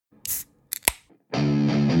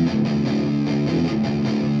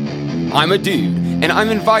I'm a dude, and I'm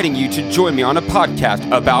inviting you to join me on a podcast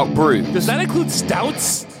about brews. Does that include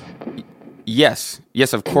stouts? Yes,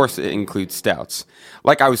 of course it includes stouts.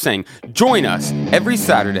 Like I was saying, join us every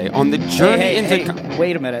Saturday on the journey into...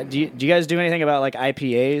 Wait a minute. Do you guys do anything about like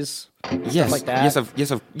IPAs? Yes, Stuff like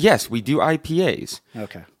that? yes, we do IPAs.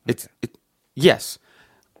 Okay. Yes.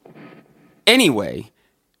 Anyway,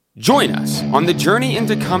 join us on the Journey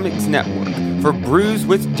into Comics Network for Brews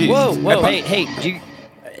with Dudes. Whoa, hey,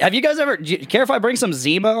 have you guys ever... Do you care if I bring some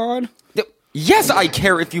Zima on? Yes, I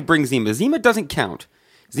care if you bring Zima. Zima doesn't count.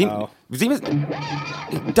 Zima's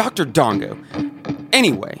Dr. Dongo.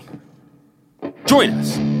 Anyway, join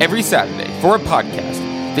us every Saturday for a podcast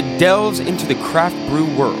that delves into the craft brew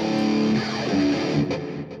world.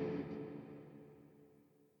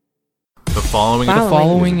 The following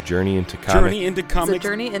is a Journey into Comics. Journey into It's a comics.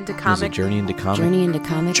 journey into comics. Journey into Comics. Journey into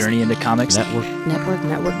comics. Journey into Comics Network.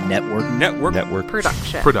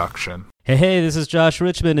 Production. Hey, this is Josh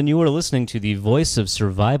Richmond, and you are listening to the Voice of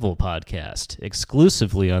Survival podcast,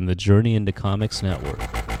 exclusively on the Journey into Comics Network.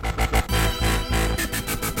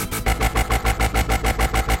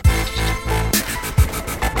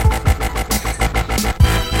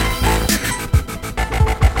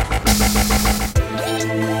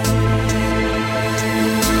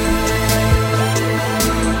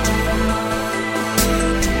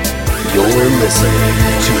 You're listening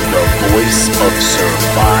to the Voice of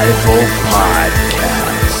Survival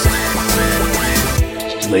podcast.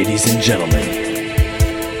 Ladies and gentlemen,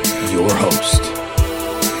 your host,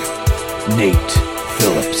 Nate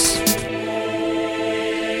Phillips.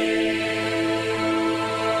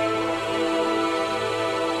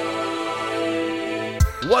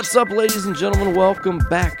 What's up, ladies and gentlemen? Welcome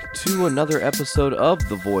back to another episode of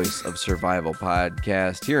the Voice of Survival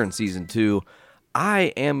podcast here in Season 2.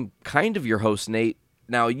 I am kind of your host, Nate.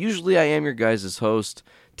 Now, usually I am your guys' host.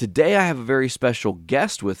 Today I have a very special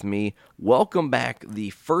guest with me. Welcome back, the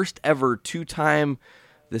first ever two-time...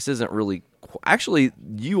 This isn't really... Actually,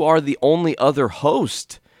 you are the only other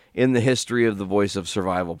host in the history of the Voice of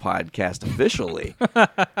Survival podcast officially,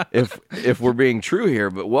 if we're being true here.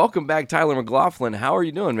 But welcome back, Tyler McLaughlin. How are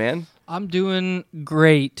you doing, man? I'm doing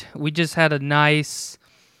great. We just had a nice,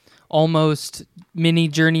 almost mini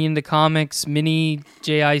Journey into Comics, mini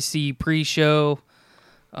JIC pre-show.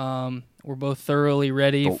 We're both thoroughly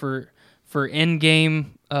ready for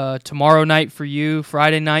Endgame tomorrow night for you,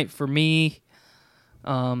 Friday night for me.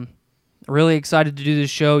 Really excited to do this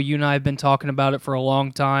show. You and I have been talking about it for a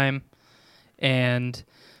long time. And,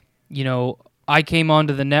 you know, I came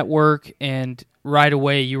onto the network and right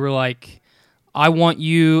away you were like, I want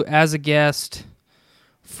you as a guest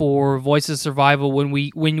for Voice of Survival when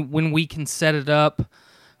we can set it up.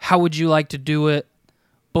 How would you like to do it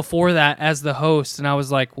before that as the host? And I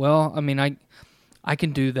was like, well, I mean, I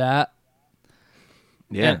can do that.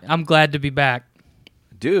 Yeah. And I'm glad to be back.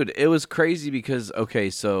 Dude, it was crazy because, okay,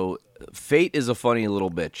 so fate is a funny little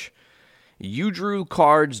bitch. You drew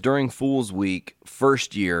cards during Fool's Week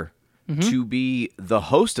first year to be the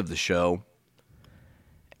host of the show,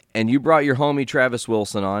 and you brought your homie Travis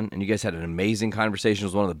Wilson on, and you guys had an amazing conversation. It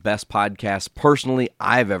was one of the best podcasts, personally,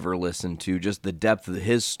 I've ever listened to. Just the depth of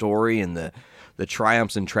his story and the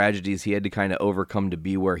triumphs and tragedies he had to kind of overcome to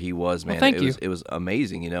be where he was, man. Well, thank you. It was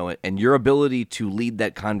amazing, you know, and your ability to lead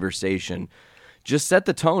that conversation just set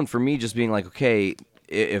the tone for me, just being like, okay,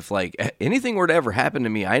 if like anything were to ever happen to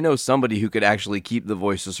me, I know somebody who could actually keep the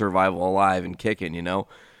Voice of Survival alive and kicking, you know?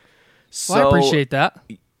 So, Well, I appreciate that.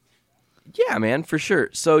 Yeah, man, for sure.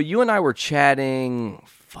 So you and I were chatting,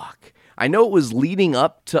 I know it was leading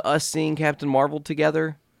up to us seeing Captain Marvel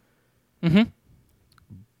together.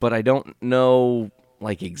 But I don't know,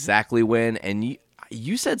 like, exactly when. And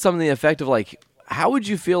you said something to the effect of, like, how would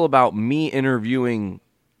you feel about me interviewing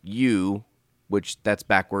you, which that's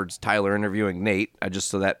backwards, Tyler interviewing Nate, just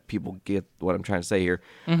so that people get what I'm trying to say here,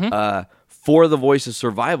 for the Voice of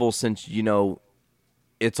Survival, since, you know,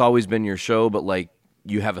 it's always been your show, but, like,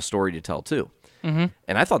 you have a story to tell, too. And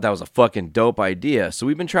I thought that was a fucking dope idea. So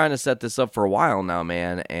we've been trying to set this up for a while now,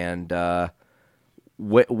 man, and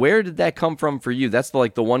where did that come from for you? That's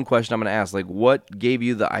the one question I'm going to ask. Like, what gave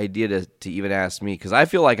you the idea to even ask me? Because I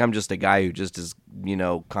feel like I'm just a guy who just is, you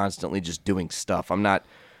know, constantly just doing stuff. I'm not,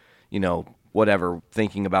 you know, whatever,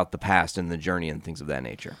 thinking about the past and the journey and things of that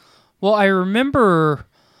nature. Well, I remember,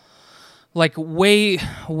 like, way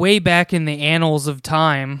back in the annals of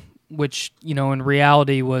time, which, you know, in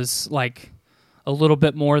reality was, like, a little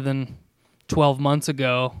bit more than 12 months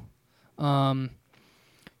ago,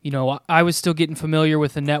 you know, I was still getting familiar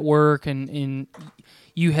with the network, and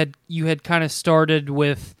you had kind of started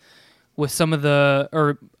with some of the,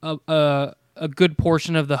 or a good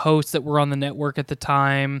portion of the hosts that were on the network at the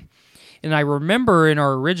time. And I remember in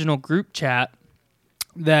our original group chat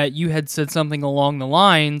that you had said something along the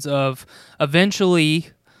lines of, eventually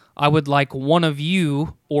I would like one of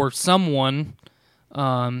you or someone,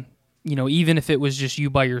 even if it was just you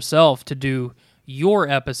by yourself, to do your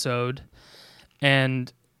episode.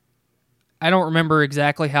 And I don't remember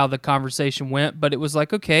exactly how the conversation went, but it was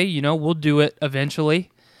like, okay, we'll do it eventually.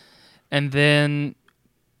 And then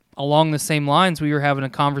along the same lines, we were having a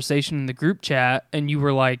conversation in the group chat, and you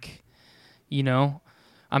were like,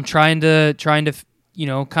 I'm trying to kind of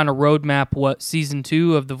roadmap what season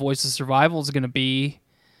 2 of The Voice of Survival is going to be.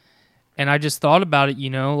 And I just thought about it,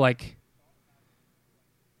 like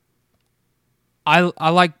I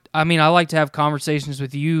like to have conversations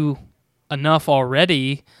with you enough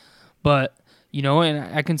already, but and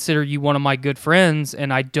I consider you one of my good friends,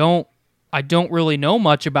 and I don't really know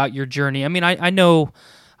much about your journey. I mean, I know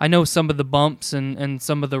some of the bumps and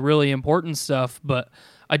some of the really important stuff, but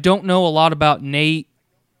I don't know a lot about Nate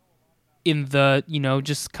in the,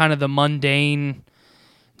 just kind of the mundane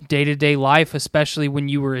day-to-day life, especially when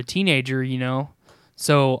you were a teenager,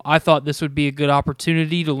 So I thought this would be a good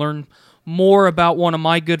opportunity to learn more about one of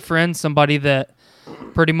my good friends, somebody that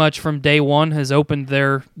pretty much from day one has opened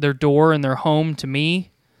their door and their home to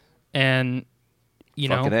me. And,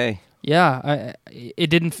 Fucking A. Yeah, it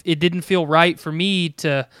didn't feel right for me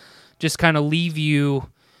to just kind of leave you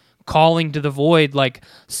calling to the void like,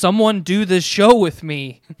 someone do this show with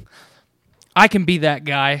me. I can be that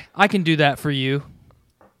guy. I can do that for you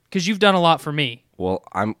because you've done a lot for me. Well,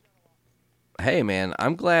 hey man,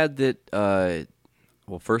 I'm glad that,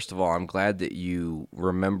 first of all, I'm glad that you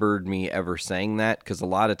remembered me ever saying that, because a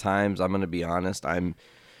lot of times, I'm going to be honest, I'm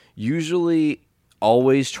usually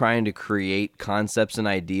always trying to create concepts and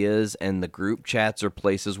ideas, and the group chats are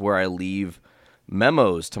places where I leave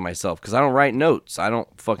memos to myself, because I don't write notes. I don't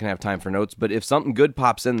fucking have time for notes, but if something good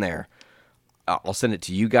pops in there, I'll send it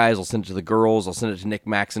to you guys, I'll send it to the girls, I'll send it to Nick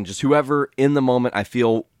Maxon, just whoever in the moment I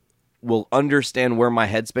feel will understand where my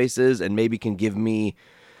headspace is and maybe can give me,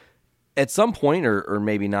 at some point, or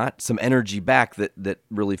maybe not, some energy back that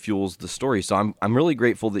really fuels the story. So I'm really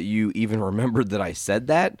grateful that you even remembered that I said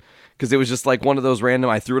that, because it was just like one of those random,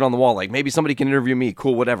 I threw it on the wall, like maybe somebody can interview me,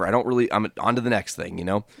 cool, whatever. I'm on to the next thing,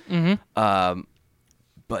 Mm-hmm.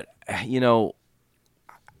 But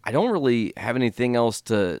I don't really have anything else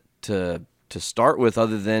to start with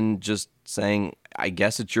other than just saying, I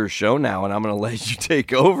guess it's your show now, and I'm going to let you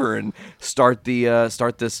take over and start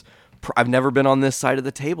this. I've never been on this side of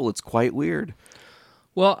the table. It's quite weird.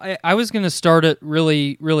 Well, I was going to start it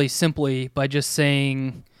really, really simply by just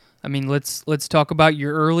saying, I mean, let's talk about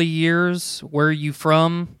your early years. Where are you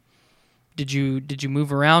from? Did you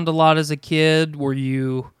move around a lot as a kid? Were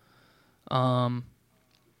you, were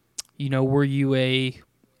you a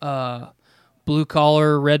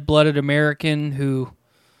blue-collar, red-blooded American who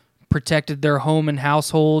protected their home and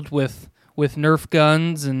household with Nerf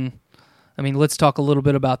guns? And I mean, let's talk a little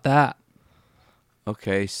bit about that.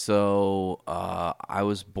 Okay, so I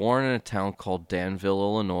was born in a town called Danville,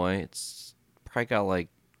 Illinois. It's probably got like,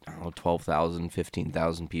 12,000,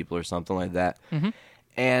 15,000 people or something like that. Mm-hmm.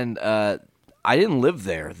 And I didn't live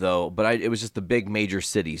there, though, but it was just a big major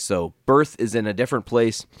city. So birth is in a different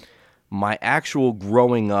place. My actual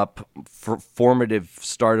growing up, formative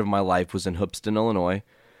start of my life was in Hoopeston, Illinois.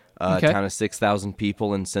 Okay. Town of 6,000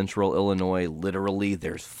 people in central Illinois. Literally,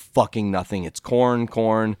 there's fucking nothing. It's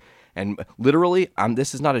corn. And literally,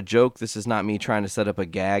 this is not a joke. This is not me trying to set up a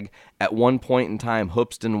gag. At one point in time,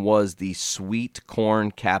 Hoopeston was the sweet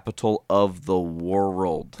corn capital of the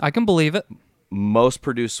world. I can believe it. Most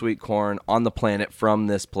produced sweet corn on the planet from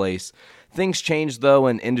this place. Things change, though,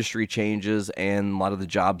 and industry changes, and a lot of the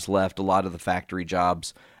jobs left, a lot of the factory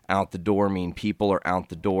jobs out the door mean people are out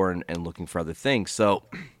the door and looking for other things. So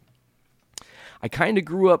I kind of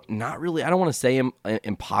grew up not really, I don't want to say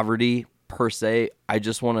in poverty per se. I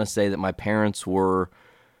just want to say that my parents were,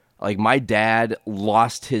 like, my dad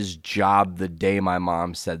lost his job the day my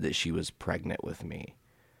mom said that she was pregnant with me.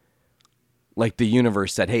 Like, the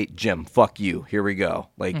universe said, hey, Jim, fuck you. Here we go.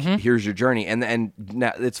 Like, Here's your journey. And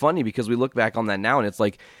now it's funny because we look back on that now and it's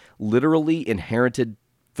like literally inherited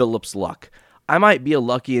Philip's luck. I might be a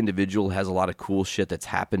lucky individual who has a lot of cool shit that's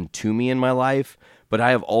happened to me in my life, but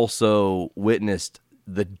I have also witnessed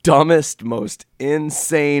the dumbest, most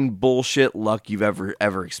insane bullshit luck you've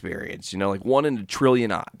ever experienced. Like 1 in a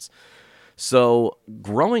trillion odds. So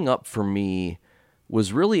growing up for me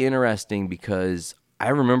was really interesting because I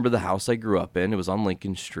remember the house I grew up in. It was on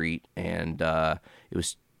Lincoln Street, and it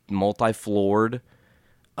was multi-floored.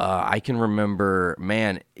 I can remember,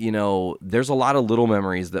 man, there's a lot of little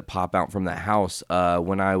memories that pop out from that house.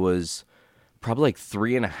 When I was probably like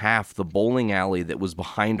 3.5, the bowling alley that was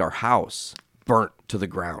behind our house burnt to the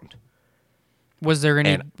ground. Was there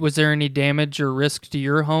any damage or risk to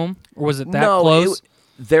your home, or was it that No, close?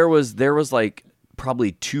 There was like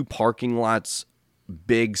probably 2 parking lots,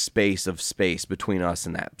 big space between us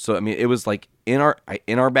and that. So I mean, it was like in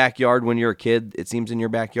our backyard when you're a kid. It seems in your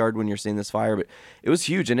backyard when you're seeing this fire, but it was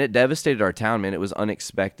huge and it devastated our town, man. It was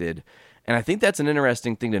unexpected. And I think that's an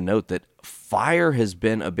interesting thing to note, that fire has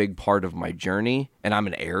been a big part of my journey, and I'm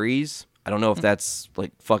an Aries. I don't know if that's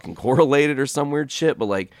like fucking correlated or some weird shit, but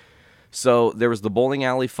like, so there was the bowling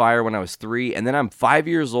alley fire when I was 3, and then I'm 5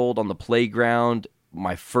 years old on the playground,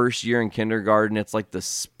 my first year in kindergarten. It's like the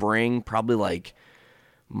spring, probably like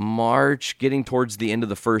March, getting towards the end of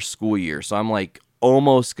the first school year. So I'm like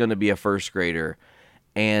almost going to be a first grader.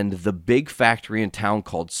 And the big factory in town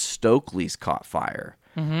called Stokely's caught fire.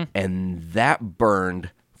 Mm-hmm. And that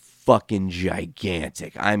burned fucking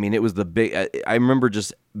gigantic. I mean, it was the big... I remember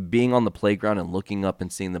just being on the playground and looking up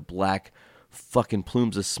and seeing the black fucking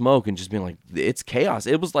plumes of smoke and just being like, it's chaos.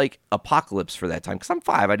 It was like apocalypse for that time. Because I'm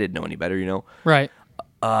 5. I didn't know any better, Right.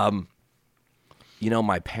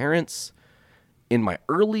 My parents... in my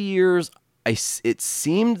early years, it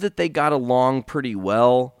seemed that they got along pretty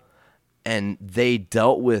well, and they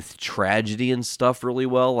dealt with tragedy and stuff really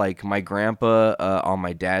well. Like my grandpa on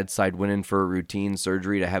my dad's side went in for a routine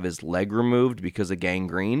surgery to have his leg removed because of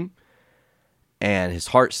gangrene, and his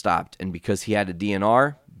heart stopped. And because he had a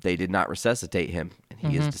DNR, they did not resuscitate him,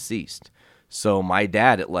 and he is deceased. So my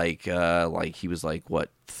dad, at like he was like,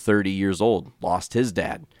 30 years old, lost his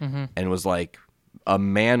dad, and was like a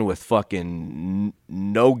man with fucking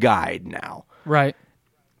no guide now. Right.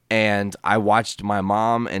 And I watched my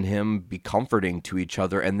mom and him be comforting to each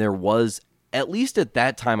other. And there was, at least at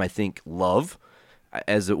that time, I think, love,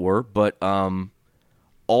 as it were. But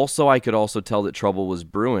also, I could also tell that trouble was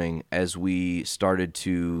brewing as I started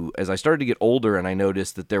to get older, and I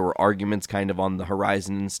noticed that there were arguments kind of on the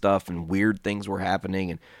horizon and stuff, and weird things were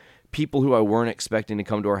happening. And people who I weren't expecting to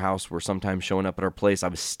come to our house were sometimes showing up at our place. I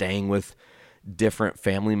was staying with different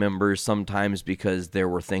family members sometimes because there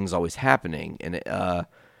were things always happening, and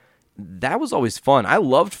that was always fun. I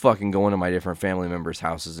loved fucking going to my different family members'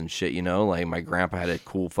 houses and shit, like my grandpa had a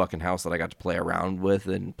cool fucking house that I got to play around with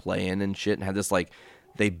and play in and shit, and had this like,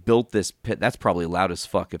 they built this pit. That's probably loud as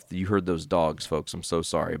fuck if you heard those dogs, folks. I'm so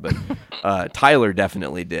sorry, but Tyler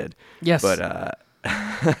definitely did. Yes. But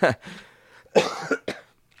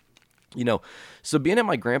so being at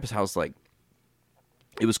my grandpa's house, like,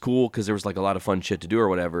 it was cool because there was like a lot of fun shit to do or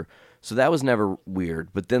whatever. So that was never weird.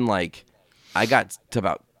 But then like I got to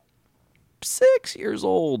about 6 years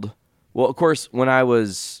old. Well, of course, when I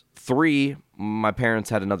was 3, my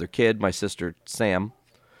parents had another kid, my sister Sam.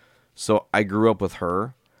 So I grew up with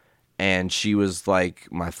her, and she was like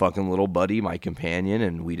my fucking little buddy, my companion,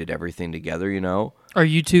 and we did everything together, Are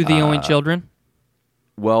you two the only children?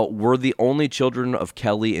 Well, we're the only children of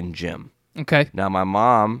Kelly and Jim. Okay. Now, my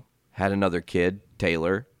mom had another kid,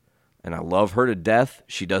 Taylor, and I love her to death.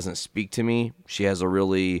 She doesn't speak to me. She has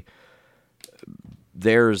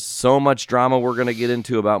there's so much drama we're going to get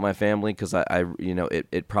into about my family, because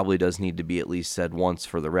it probably does need to be at least said once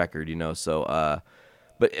for the record, so,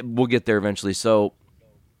 but we'll get there eventually. So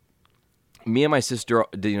me and my sister,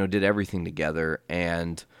 did everything together,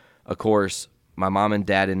 and of course, my mom and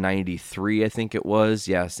dad in 93, I think it was.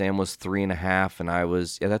 Yeah, Sam was 3.5, and I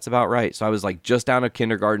was, that's about right. So I was like just out of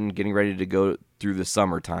kindergarten, getting ready to go through the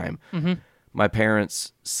summertime. Mm-hmm. My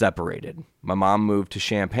parents separated. My mom moved to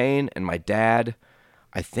Champaign, and my dad,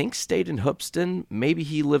 I think, stayed in Hoopston. Maybe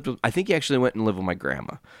I think he actually went and lived with my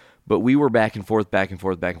grandma. But we were back and forth,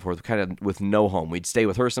 kind of with no home. We'd stay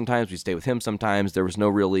with her sometimes, we'd stay with him sometimes. There was no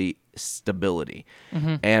really stability.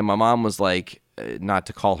 Mm-hmm. And my mom was like, not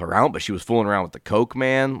to call her out, but she was fooling around with the Coke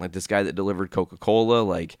man, like this guy that delivered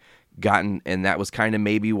Coca-Cola, and that was kind of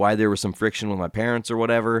maybe why there was some friction with my parents or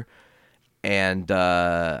whatever. And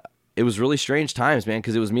it was really strange times, man,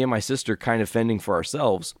 because it was me and my sister kind of fending for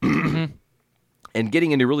ourselves and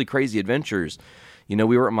getting into really crazy adventures. We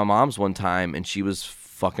were at my mom's one time, and she was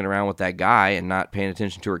fucking around with that guy and not paying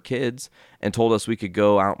attention to her kids, and told us we could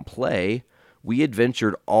go out and play. We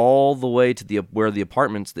adventured all the way to where the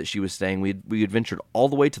apartments that she was staying. We adventured all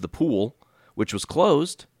the way to the pool, which was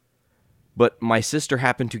closed, but my sister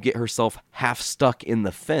happened to get herself half stuck in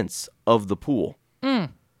the fence of the pool.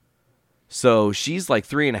 So she's like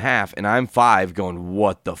 3.5, and I'm 5, going,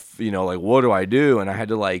 what the, what do I do? And I had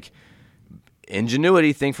to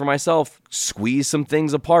ingenuity, think for myself, squeeze some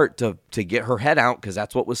things apart to get her head out, because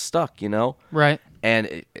that's what was stuck, Right.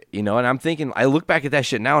 And and I'm thinking, I look back at that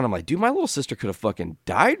shit now, and I'm like, dude, my little sister could have fucking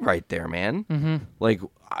died right there, man. Mm-hmm. Like,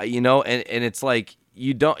 and it's like,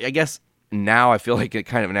 you don't. I guess now I feel like a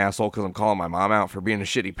kind of an asshole because I'm calling my mom out for being a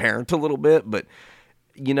shitty parent a little bit, but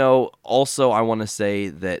also I want to say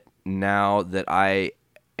that now that I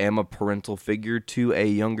am a parental figure to a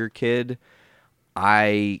younger kid,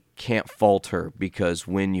 I can't fault her, because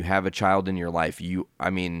when you have a child in your life,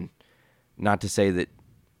 not to say that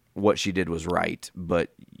what she did was right,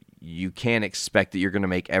 but you can't expect that you're going to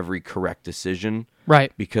make every correct decision,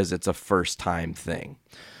 right? Because it's a first-time thing.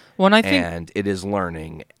 Well, and it is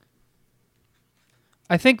learning.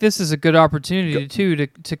 I think this is a good opportunity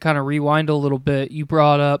to kind of rewind a little bit. You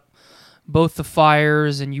brought up both the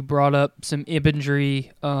fires, and you brought up some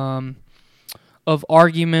imagery of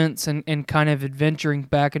arguments and kind of adventuring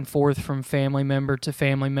back and forth from family member to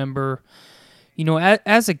family member.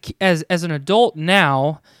 As an adult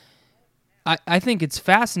now, I think it's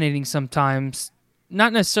fascinating sometimes,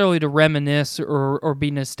 not necessarily to reminisce or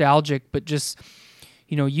be nostalgic, but just,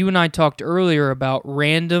 you and I talked earlier about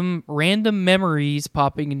random memories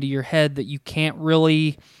popping into your head that you can't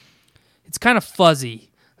really, it's kind of fuzzy.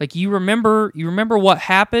 Like you remember what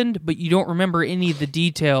happened, but you don't remember any of the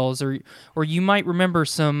details, or you might remember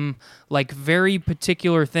some like very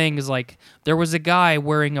particular things, like there was a guy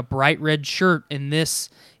wearing a bright red shirt in this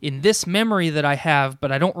memory that I have,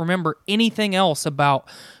 but I don't remember anything else about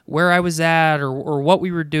where I was at or what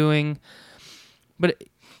we were doing. But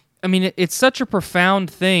I mean, it's such a profound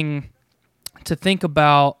thing to think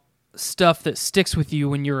about stuff that sticks with you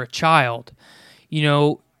when you're a child.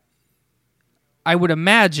 I would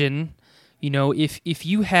imagine, if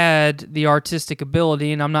you had the artistic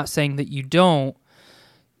ability, and I'm not saying that you don't,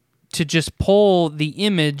 to just pull the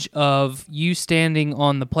image of you standing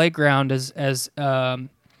on the playground as a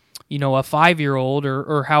 5-year-old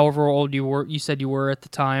or however old you said you were at the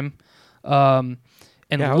time, and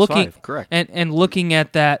I was looking 5, correct. and looking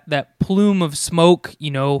at that plume of smoke,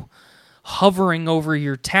 hovering over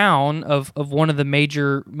your town of one of the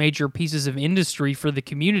major pieces of industry for the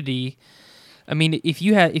community. I mean, if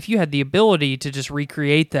you had the ability to just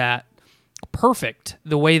recreate that perfect,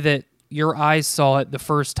 the way that your eyes saw it the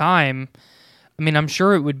first time, I mean, I'm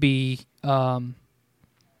sure it would be, it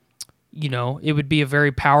would be a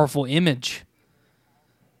very powerful image.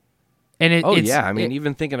 And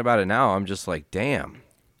even thinking about it now, I'm just like, damn.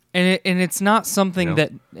 And it's not something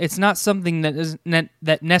that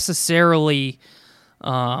necessarily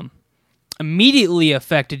immediately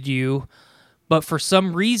affected you. But for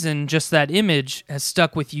some reason, just that image has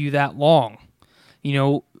stuck with you that long.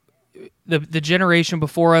 The generation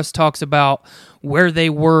before us talks about where they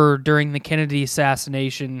were during the Kennedy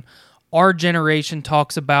assassination. Our generation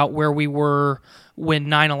talks about where we were when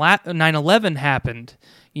 9/11 happened.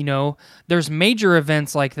 There's major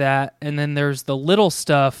events like that, and then there's the little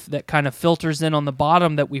stuff that kind of filters in on the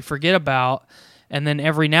bottom that we forget about. And then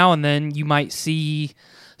every now and then you might see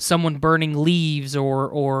someone burning leaves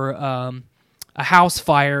or a house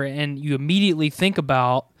fire, and you immediately think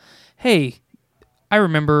about, hey, I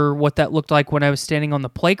remember what that looked like when I was standing on the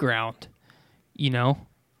playground,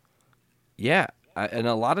 Yeah, and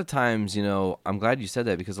a lot of times, I'm glad you said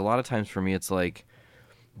that, because a lot of times for me, it's like,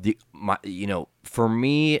 for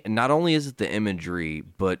me, not only is it the imagery,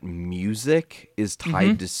 but music is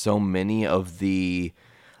tied to so many of the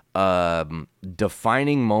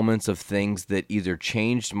defining moments of things that either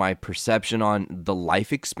changed my perception on the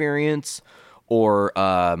life experience, or,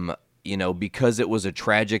 because it was a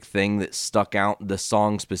tragic thing that stuck out. The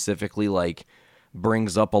song specifically, like,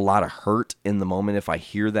 brings up a lot of hurt in the moment if I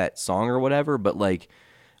hear that song or whatever. But, like,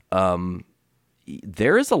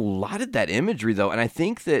 there is a lot of that imagery, though. And I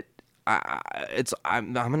think that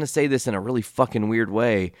I'm going to say this in a really fucking weird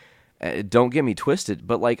way. Don't get me twisted.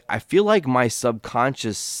 But, like, I feel like my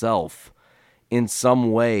subconscious self in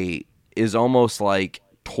some way is almost like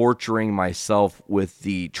torturing myself with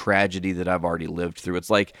the tragedy that I've already lived through.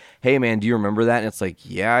 It's like, hey man, do you remember that? And it's like,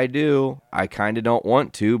 yeah, I do. I kind of don't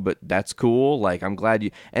want to, but that's cool. Like, I'm glad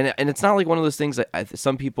you, and it's not like one of those things that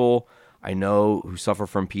some people I know who suffer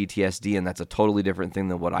from PTSD, and that's a totally different thing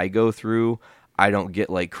than what I go through. I don't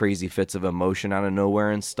get like crazy fits of emotion out of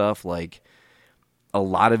nowhere and stuff. Like, a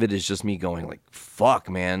lot of it is just me going like, fuck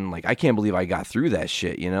man, like I can't believe I got through that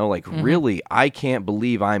shit, like really, I can't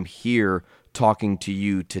believe I'm here talking to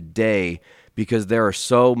you today, because there are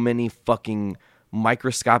so many fucking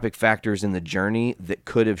microscopic factors in the journey that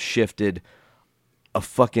could have shifted a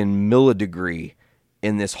fucking millidegree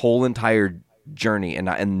in this whole entire journey,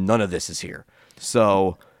 and none of this is here.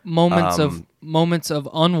 So moments of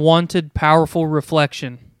unwanted powerful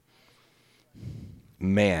reflection.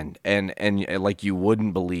 man, and like you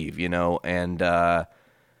wouldn't believe, and one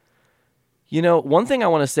thing I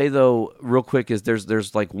want to say though real quick is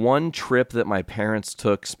there's like one trip that my parents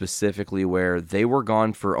took specifically where they were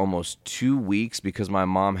gone for almost 2 weeks because my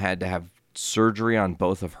mom had to have surgery on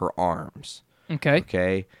both of her arms.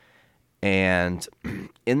 Okay. And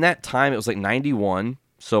in that time, it was like 91.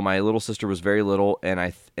 So my little sister was very little, and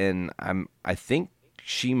I think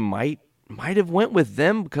she might have went with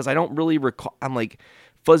them because I don't really recall. I'm like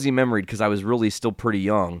fuzzy memoried because I was really still pretty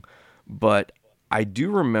young, but I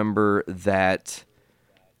do remember that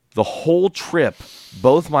the whole trip,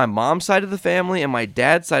 both my mom's side of the family and my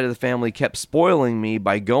dad's side of the family kept spoiling me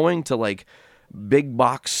by going to like big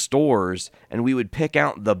box stores, and we would pick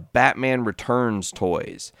out the Batman Returns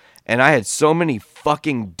toys. And I had so many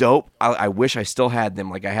fucking dope. I wish I still had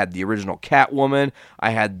them. Like I had the original Catwoman.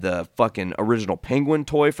 I had the fucking original Penguin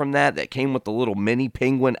toy from that came with the little mini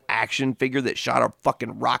Penguin action figure that shot a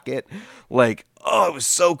fucking rocket. Like, oh, it was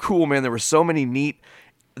so cool, man. There were so many neat.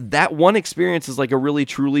 That one experience is like a really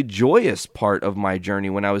truly joyous part of my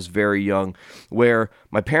journey when I was very young, where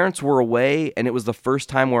my parents were away, and it was the first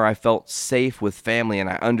time where I felt safe with family, and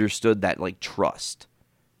I understood that like trust.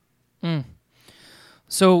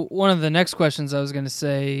 So one of the next questions I was going to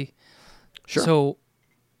say, Sure. So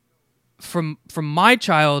from my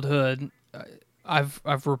childhood, I've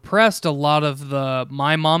repressed a lot of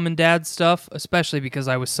my mom and dad stuff, especially because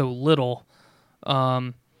I was so little.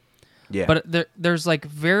 Yeah. But there's like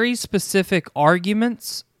very specific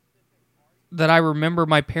arguments that I remember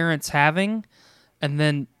my parents having, and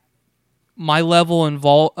then my level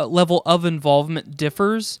of involvement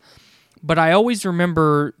differs. But I always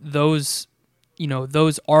remember those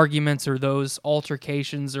arguments or those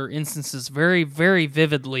altercations or instances very, very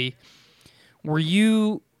vividly. Were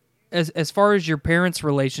you, as far as your parents'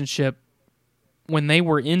 relationship, when they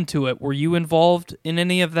were into it, were you involved in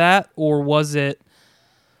any of that, or was it,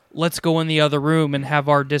 let's go in the other room and have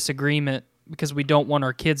our disagreement because we don't want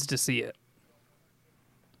our kids to see it?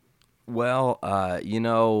 Well,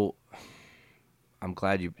 I'm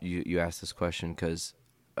glad you asked this question because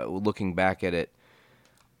looking back at it,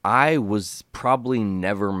 I was probably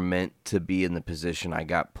never meant to be in the position I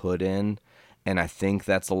got put in, and I think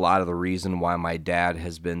that's a lot of the reason why my dad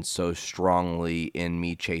has been so strongly in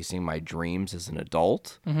me chasing my dreams as an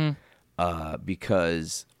adult. Mm-hmm.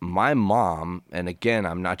 Because my mom, and again,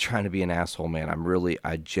 I'm not trying to be an asshole, man.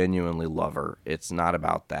 I genuinely love her. It's not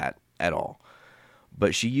about that at all.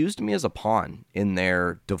 But she used me as a pawn in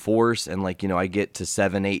their divorce, and I get to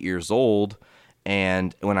 7, 8 years old,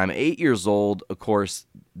 and when I'm 8 years old, of course,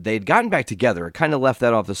 they'd gotten back together. I kind of left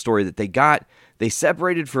that off the story that they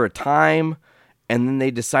separated for a time, and then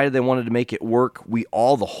they decided they wanted to make it work. The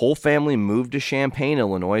whole family moved to Champaign,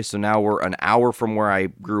 Illinois, so now we're an hour from where I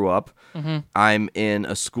grew up. Mm-hmm. I'm in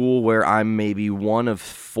a school where I'm maybe one of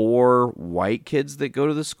 4 white kids that go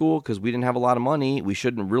to the school because we didn't have a lot of money. We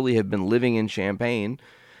shouldn't really have been living in Champaign.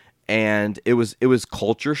 And it was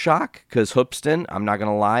culture shock because Hoopeston, I'm not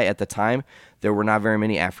going to lie, at the time, there were not very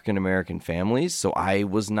many African-American families. So I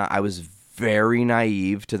was very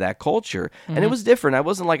naive to that culture. Mm-hmm. And it was different. I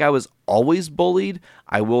wasn't like I was always bullied.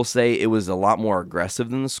 I will say it was a lot more aggressive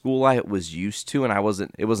than the school I was used to. And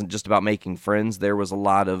it wasn't just about making friends. There was a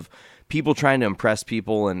lot of people trying to impress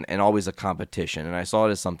people and always a competition. And I saw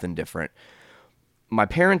it as something different. My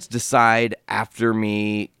parents decide after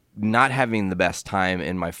me not having the best time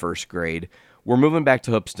in my first grade, we're moving back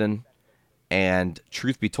to Hoopeston. And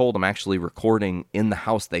truth be told, I'm actually recording in the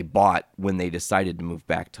house they bought when they decided to move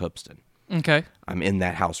back to Hoopeston. Okay. I'm in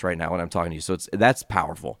that house right now when I'm talking to you. So that's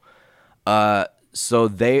powerful. So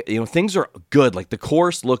they, things are good. Like the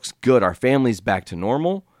course looks good. Our family's back to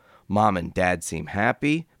normal. Mom and dad seem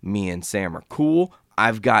happy. Me and Sam are cool.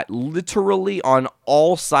 I've got literally on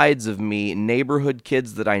all sides of me neighborhood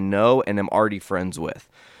kids that I know and am already friends with.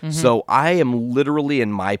 Mm-hmm. So I am literally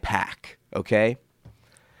in my pack. Okay.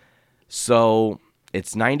 So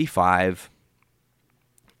it's 95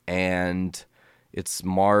 and it's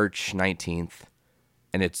March 19th,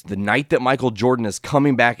 and it's the night that Michael Jordan is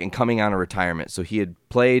coming back and coming out of retirement. So he had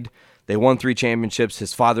played, they won 3 championships.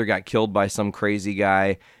 His father got killed by some crazy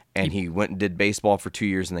guy, and he went and did baseball for 2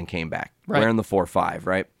 years and then came back. Right. Wearing the 4-5,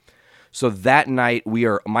 right? So that night,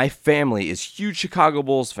 my family is huge Chicago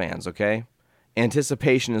Bulls fans, okay?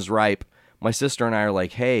 Anticipation is ripe. My sister and I are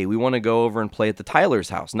like, hey, we want to go over and play at the Tyler's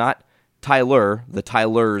house. Not Tyler, the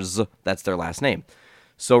Tylers, that's their last name.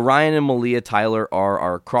 So Ryan and Malia Tyler are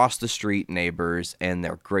our across-the-street neighbors, and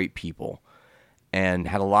they're great people and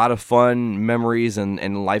had a lot of fun memories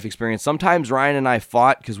and life experience. Sometimes Ryan and I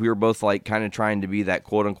fought because we were both like kind of trying to be that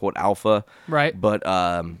quote-unquote alpha. Right. But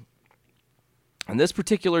And this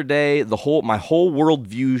particular day, my whole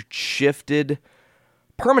worldview shifted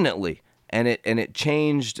permanently, and it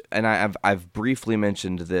changed. And I've briefly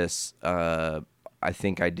mentioned this. I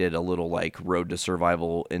think I did a little like Road to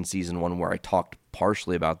Survival in season 1 where I talked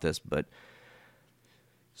partially about this, but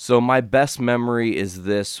so my best memory is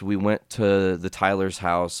this. We went to the Tyler's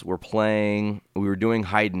house. We're playing. We were doing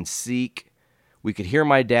hide and seek. We could hear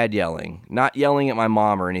my dad yelling. Not yelling at my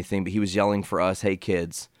mom or anything, but he was yelling for us, hey,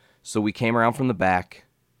 kids. So we came around from the back,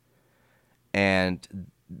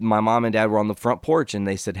 and my mom and dad were on the front porch, and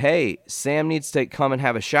they said, hey, Sam needs to come and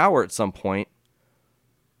have a shower at some point,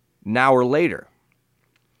 now or later.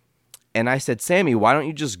 And I said, Sammy, why don't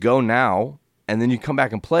you just go now, and then you come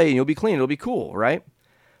back and play, and you'll be clean. It'll be cool, right?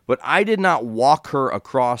 But I did not walk her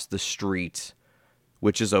across the street,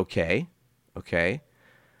 which is okay.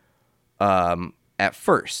 At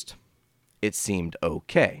first, it seemed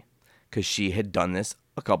okay because she had done this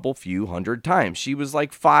a few hundred times. She was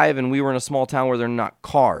like 5, and we were in a small town where there are not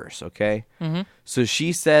cars, okay? Mm-hmm. So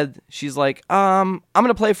she's like, I'm going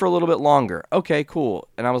to play for a little bit longer. Okay, cool.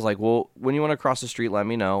 And I was like, well, when you want to cross the street, let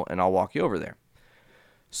me know, and I'll walk you over there.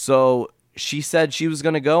 So she said she was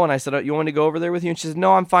going to go, and I said, you want me to go over there with you? And she said,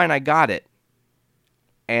 no, I'm fine, I got it.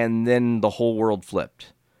 And then the whole world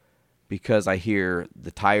flipped because I hear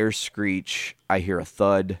the tires screech, I hear a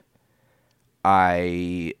thud,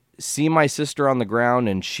 I see my sister on the ground,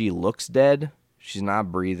 and she looks dead. She's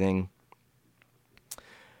not breathing.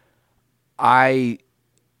 I,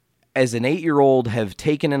 as an 8-year-old, have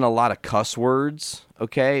taken in a lot of cuss words,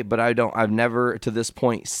 okay? But I've never, to this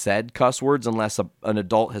point, said cuss words unless an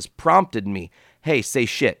adult has prompted me. Hey, say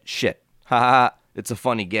shit. Ha. It's a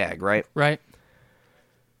funny gag, right? Right.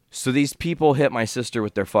 So these people hit my sister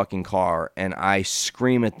with their fucking car, and I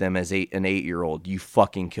scream at them as an 8-year-old, you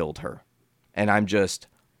fucking killed her. And I'm just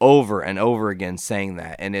over and over again saying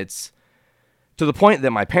that. And it's to the point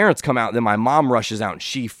that my parents come out, then my mom rushes out, and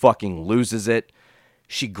she fucking loses it.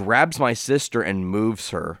 She grabs my sister and moves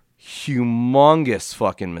her. Humongous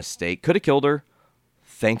fucking mistake. Could have killed her.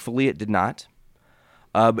 Thankfully, it did not.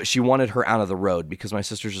 But she wanted her out of the road because my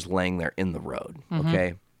sister's just laying there in the road,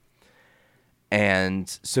 okay? And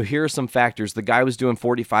so here are some factors. The guy was doing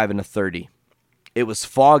 45 and a 30. It was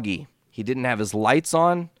foggy. He didn't have his lights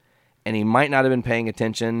on, and he might not have been paying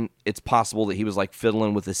attention. It's possible that he was like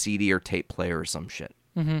fiddling with a CD or tape player or some shit.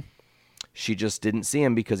 Mm-hmm. She just didn't see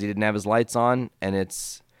him because he didn't have his lights on, and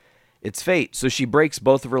it's fate. So she breaks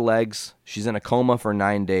both of her legs. She's in a coma for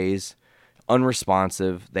 9 days,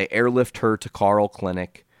 unresponsive. They airlift her to Carl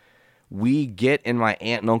Clinic. We get in my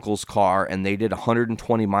aunt and uncle's car, and they did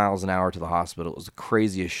 120 miles an hour to the hospital. It was the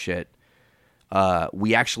craziest shit.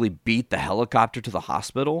 We actually beat the helicopter to the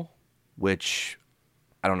hospital, which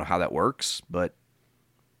I don't know how that works, but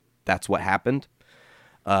that's what happened.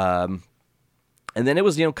 And then it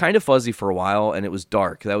was, kind of fuzzy for a while, and it was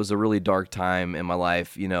dark. That was a really dark time in my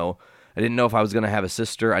life. I didn't know if I was going to have a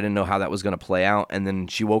sister. I didn't know how that was going to play out. And then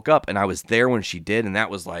she woke up, and I was there when she did, and that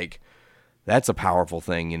was like, that's a powerful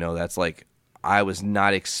thing, That's like, I was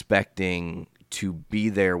not expecting to be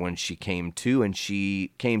there when she came to, and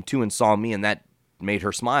she came to and saw me, and that made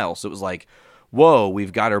her smile. So it was like, whoa,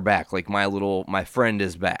 we've got her back. Like, my friend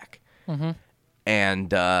is back. Mm-hmm.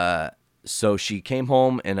 And so she came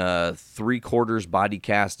home in a 3/4 body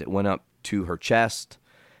cast. It went up to her chest,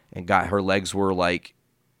 and her legs were like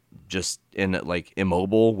just in like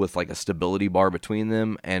immobile with like a stability bar between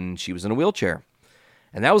them, and she was in a wheelchair.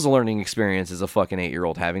 And that was a learning experience as a fucking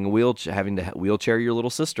 8-year-old, having to wheelchair your little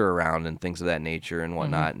sister around and things of that nature and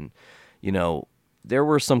whatnot. Mm-hmm. And there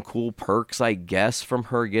were some cool perks, I guess, from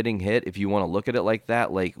her getting hit, if you want to look at it like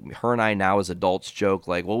that. Like, her and I now as adults joke,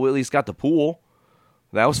 like, well, we at least got the pool.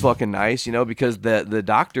 That was fucking nice, because the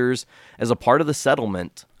doctors, as a part of the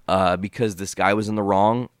settlement, because this guy was in the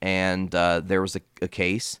wrong and there was a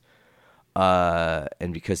case,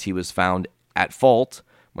 and because he was found at fault,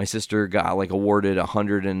 my sister got, like, awarded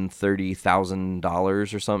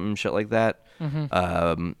 $130,000 or something, shit like that.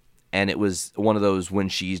 Mm-hmm. And it was one of those, when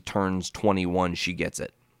she turns 21, she gets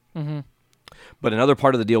it. Mm-hmm. But another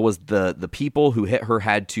part of the deal was the people who hit her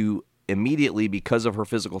had to immediately, because of her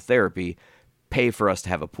physical therapy, pay for us to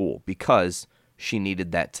have a pool because she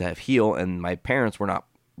needed that to heal, and my parents were not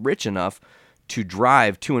rich enough to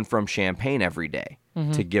drive to and from Champaign every day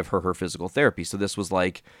to give her physical therapy. So this was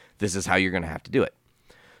like, this is how you're going to have to do it.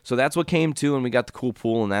 So that's what came to, and we got the cool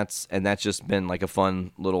pool, and that's just been like a fun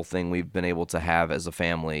little thing we've been able to have as a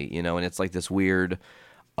family, and it's like this weird,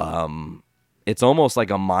 it's almost like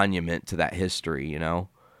a monument to that history,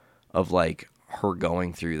 of like her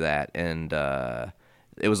going through that. And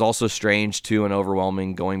it was also strange too and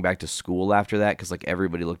overwhelming going back to school after that, because like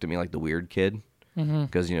everybody looked at me like the weird kid,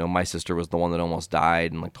 because my sister was the one that almost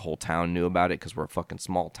died, and like the whole town knew about it because we're a fucking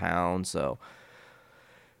small town. So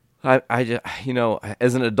I just,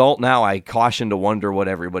 as an adult now, I caution to wonder what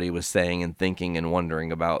everybody was saying and thinking and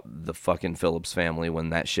wondering about the fucking Phillips family when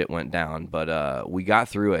that shit went down. But we got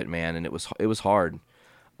through it, man, and it was hard.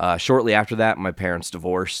 Shortly after that, my parents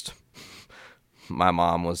divorced. My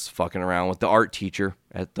mom was fucking around with the art teacher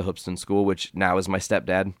at the Hoopston School, which now is my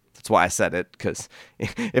stepdad. That's why I said it, because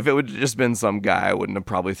if it would have just been some guy, I wouldn't have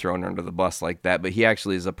probably thrown her under the bus like that. But he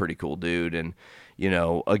actually is a pretty cool dude, and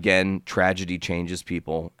again, tragedy changes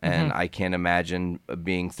people, and I can't imagine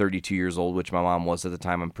being 32 years old, which my mom was at the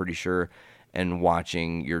time, I'm pretty sure, and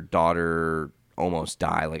watching your daughter almost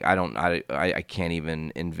die. Like, I can't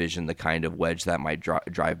even envision the kind of wedge that might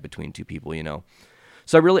drive between two people,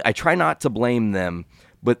 So I try not to blame them,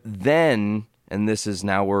 but then, and this is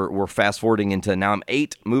now we're fast forwarding into, now I'm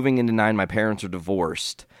 8, moving into 9, my parents are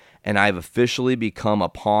divorced, and I've officially become a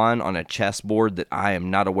pawn on a chessboard that I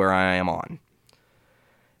am not aware I am on.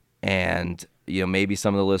 And, maybe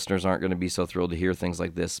some of the listeners aren't going to be so thrilled to hear things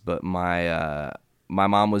like this, but my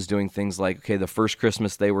mom was doing things like, okay, the first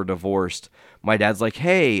Christmas they were divorced, my dad's like,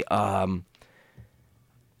 hey,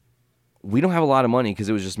 we don't have a lot of money, because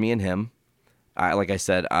it was just me and him. Like I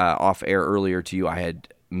said, off air earlier to you, I had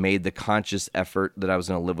made the conscious effort that I was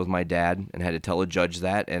going to live with my dad and had to tell a judge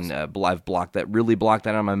that, and I've blocked that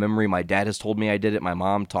out of my memory. My dad has told me I did it. My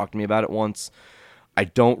mom talked to me about it once. I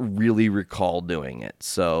don't really recall doing it,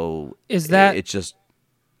 so it's just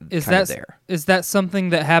kind of there. Is that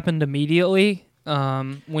something that happened immediately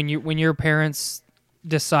when your parents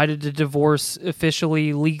decided to divorce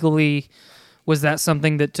officially, legally? Was that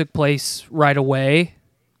something that took place right away?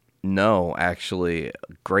 No, actually,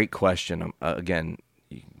 great question. Again,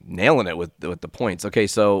 nailing it with the points. Okay,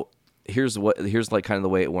 so here's like kind of the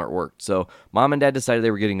way it worked. So mom and dad decided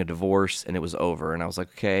they were getting a divorce, and it was over. And I was like,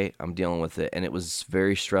 okay, I'm dealing with it. And it was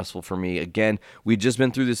very stressful for me. Again, we'd just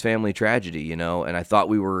been through this family tragedy, and I thought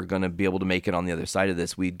we were going to be able to make it on the other side of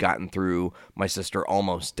this. We'd gotten through my sister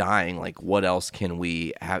almost dying. Like, what else can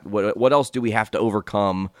we have? What else do we have to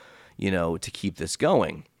overcome, to keep this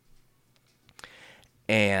going?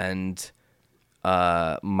 And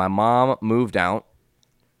my mom moved out,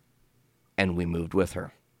 and we moved with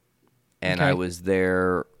her. And Okay. I was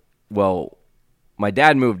there. Well, my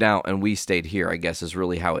dad moved out, and we stayed here, I guess, is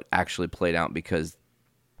really how it actually played out. Because,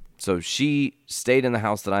 so she stayed in the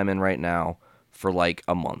house that I'm in right now for like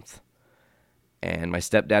a month. And my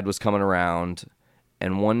stepdad was coming around.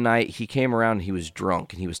 And one night he came around and he was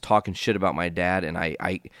drunk, and he was talking shit about my dad. And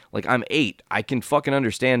I'm 8. I can fucking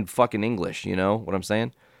understand fucking English, you know what I'm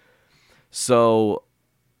saying? So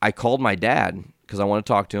I called my dad because I want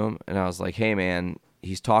to talk to him. And I was like, hey, man,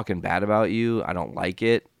 he's talking bad about you. I don't like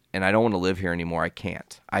it. And I don't want to live here anymore. I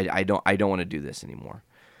can't. I don't want to do this anymore.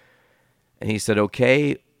 And he said,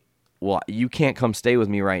 okay, well, you can't come stay with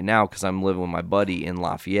me right now because I'm living with my buddy in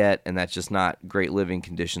Lafayette. And that's just not great living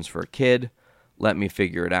conditions for a kid. Let me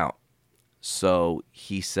figure it out. So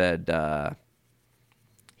he said,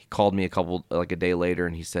 he called me a day later,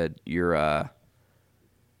 and he said, your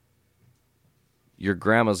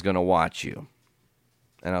grandma's going to watch you.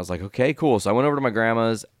 And I was like, okay, cool. So I went over to my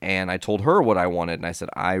grandma's, and I told her what I wanted. And I said,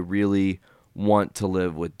 I really want to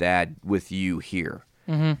live with Dad, with you here.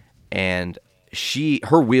 Mm-hmm. And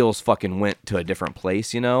her wheels fucking went to a different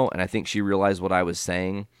place, and I think she realized what I was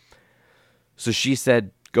saying. So she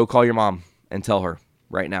said, go call your mom and tell her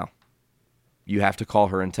right now. You have to call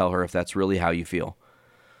her and tell her if that's really how you feel.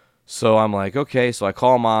 So I'm like, okay. So I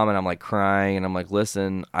call mom, and I'm like crying, and I'm like,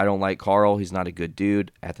 listen, I don't like Carl. He's not a good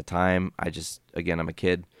dude at the time. I'm a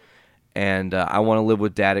kid, and I want to live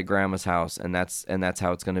with Dad at grandma's house, and that's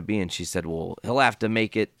how it's going to be. And she said, well, he'll have to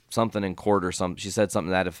make it something in court or something. She said something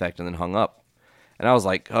to that effect, and then hung up. And I was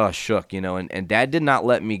like, oh, shook, and Dad did not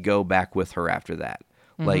let me go back with her after that.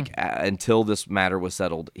 Mm-hmm. Until this matter was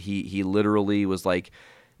settled. He literally was like,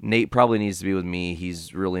 Nate probably needs to be with me.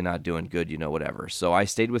 He's really not doing good, whatever. So I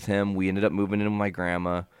stayed with him. We ended up moving in with my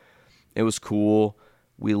grandma. It was cool.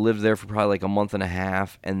 We lived there for probably like a month and a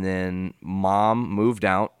half, and then Mom moved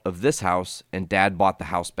out of this house, and Dad bought the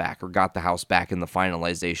house back, or got the house back in the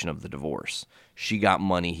finalization of the divorce. She got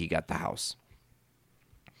money, he got the house.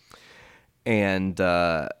 And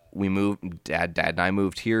we moved, Dad and I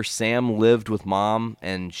moved here. Sam lived with Mom,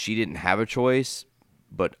 and she didn't have a choice,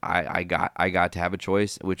 but I got to have a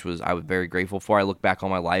choice, which I was very grateful for. I look back on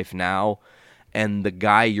my life now, and the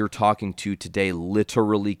guy you're talking to today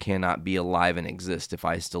literally cannot be alive and exist if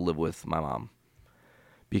I still live with my mom.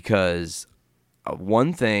 Because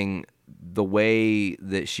one thing the way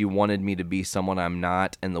that she wanted me to be someone I'm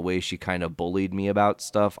not, and the way she kind of bullied me about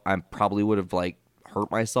stuff, I probably would have like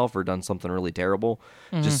hurt myself or done something really terrible.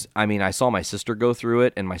 Just, I mean, I saw my sister go through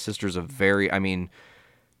it, and my sister's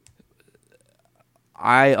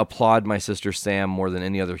I applaud my sister Sam more than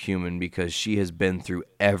any other human, because she has been through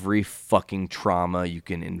every fucking trauma you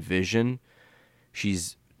can envision.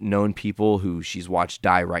 She's known people who she's watched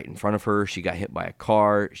die right in front of her. She got hit by a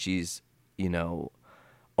car. She's,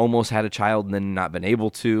 almost had a child and then not been able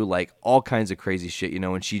to, like all kinds of crazy shit,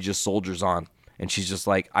 and she just soldiers on. And she's just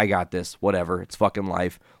like, I got this, whatever. It's fucking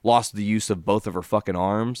life. Lost the use of both of her fucking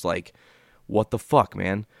arms. Like, what the fuck,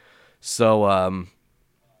 man? So,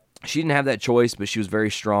 she didn't have that choice, but she was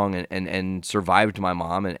very strong and survived my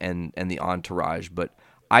mom and the entourage. But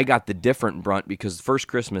I got the different brunt, because first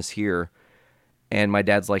Christmas here, and my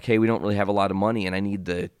dad's like, hey, we don't really have a lot of money, and I need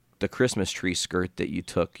the Christmas tree skirt that you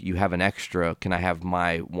took. You have an extra. Can I have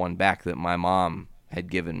my one back that my mom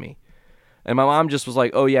had given me? And my mom just was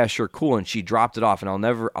like, oh, yeah, sure, cool. And she dropped it off, and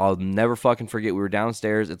I'll never fucking forget. We were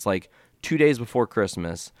downstairs. It's like 2 days before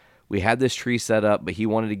Christmas. We had this tree set up, but he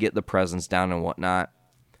wanted to get the presents down and whatnot.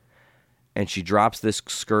 And she drops this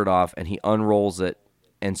skirt off, and he unrolls it,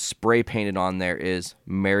 and spray painted on there is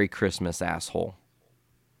Merry Christmas, asshole.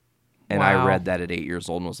 And Wow. I read that at 8 years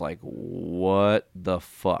old and was like, what the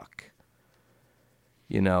fuck?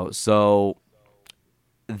 So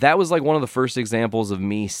that was like one of the first examples of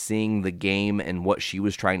me seeing the game and what she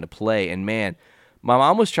was trying to play. And man, my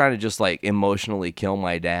mom was trying to just like emotionally kill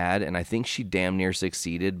my dad, and I think she damn near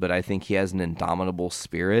succeeded, but I think he has an indomitable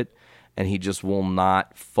spirit. And he just will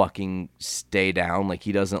not fucking stay down. Like,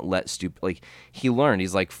 he doesn't let like, he learned.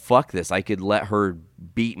 He's like, fuck this. I could let her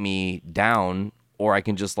beat me down, or I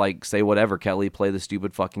can just, like, say whatever, Kelly, play the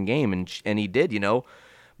stupid fucking game. And he did,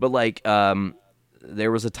 But, like,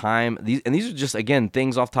 there was a time, these are just, again,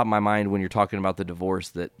 things off the top of my mind when you're talking about the divorce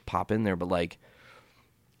that pop in there. But, like,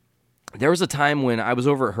 there was a time when I was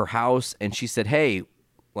over at her house, and she said, hey,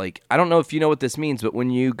 like, I don't know if you know what this means, but when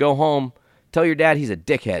you go home, tell your dad he's a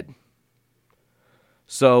dickhead.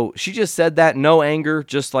 So she just said that, no anger,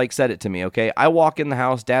 just like said it to me, okay? I walk in the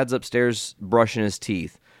house, dad's upstairs brushing his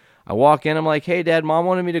teeth. I walk in, I'm like, hey, dad, mom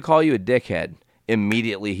wanted me to call you a dickhead.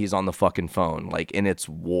 Immediately he's on the fucking phone, like, and it's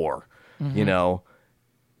war,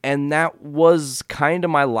 And that was kind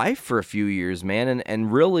of my life for a few years, man.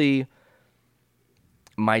 And really,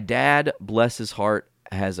 my dad, bless his heart,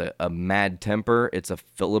 has a mad temper. It's a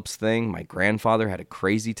Phillips thing. My grandfather had a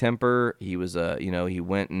crazy temper. He was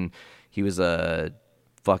he was a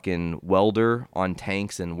fucking welder on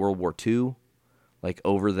tanks in World War II, like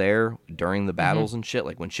over there during the battles and shit.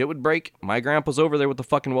 Like when shit would break, my grandpa's over there with the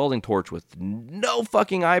fucking welding torch with no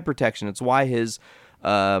fucking eye protection. It's why his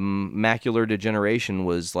macular degeneration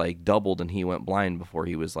was like doubled and he went blind before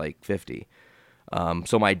he was like 50.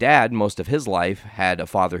 So my dad, most of his life, had a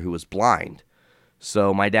father who was blind.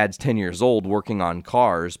 So my dad's 10 years old working on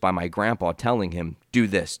cars by my grandpa telling him, do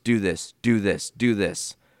this, do this, do this, do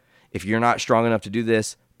this. If you're not strong enough to do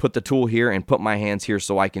this, put the tool here and put my hands here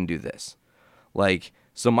so I can do this. Like,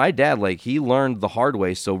 so my dad, like, he learned the hard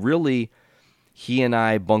way. So really, he and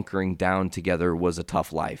I bunkering down together was a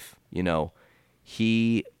tough life.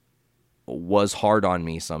 He was hard on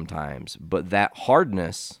me sometimes, but that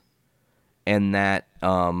hardness and that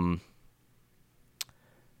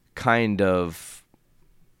kind of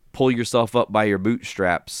pull yourself up by your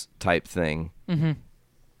bootstraps type thing,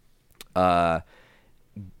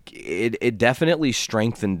 it definitely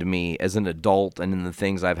strengthened me as an adult and in the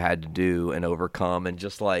things I've had to do and overcome, and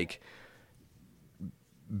just like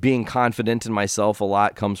being confident in myself a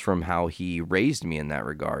lot comes from how he raised me in that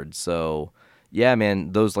regard. So yeah,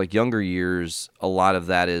 man, those like younger years, a lot of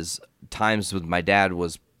that is times with my dad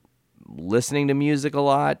was listening to music a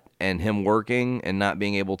lot and him working and not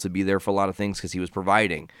being able to be there for a lot of things because he was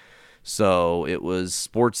providing. So it was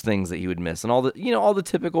sports things that he would miss and all the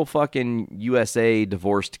typical fucking USA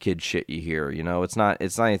divorced kid shit you hear. It's not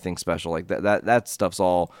anything special. Like that stuff's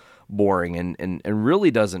all boring and really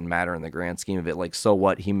doesn't matter in the grand scheme of it. Like, so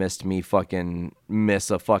what? He missed me fucking miss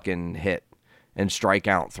a fucking hit and strike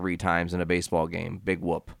out 3 times in a baseball game. Big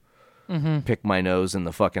whoop. Pick my nose in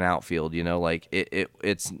the fucking outfield. Like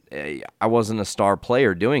it's I wasn't a star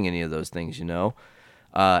player doing any of those things.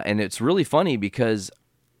 And it's really funny because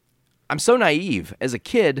I'm so naive. As a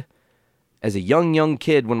kid, as a young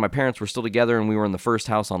kid, when my parents were still together and we were in the first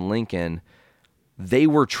house on Lincoln, they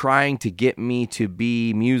were trying to get me to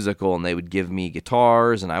be musical, and they would give me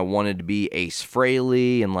guitars, and I wanted to be Ace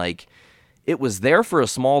Frehley, and like it was there for a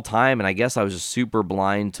small time, and I guess I was just super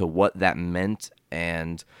blind to what that meant.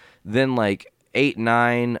 And then like 8,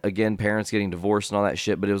 9, again, parents getting divorced and all that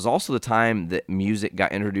shit, but it was also the time that music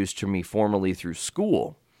got introduced to me formally through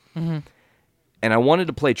school. And I wanted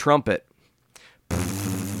to play trumpet.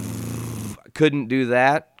 Couldn't do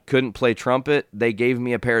that. Couldn't play trumpet. They gave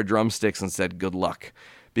me a pair of drumsticks and said, good luck,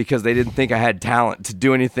 because they didn't think I had talent to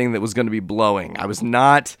do anything that was going to be blowing. I was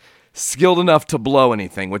not skilled enough to blow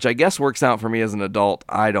anything, which I guess works out for me as an adult.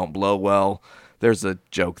 I don't blow well. There's a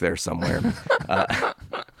joke there somewhere.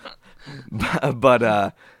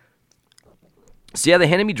 So yeah, they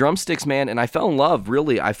handed me drumsticks, man, and I fell in love,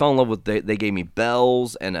 really. I fell in love with, they gave me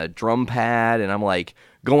bells and a drum pad, and I'm like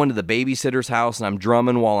going to the babysitter's house, and I'm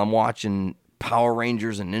drumming while I'm watching Power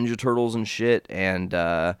Rangers and Ninja Turtles and shit, and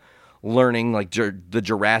learning like the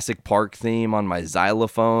Jurassic Park theme on my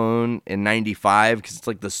xylophone in 95, because it's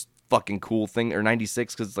like this fucking cool thing, or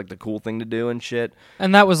 96, because it's like the cool thing to do and shit.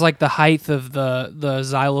 And that was like the height of the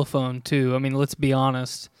xylophone too. I mean, let's be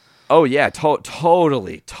honest. Oh yeah,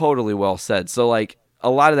 totally well said. So like a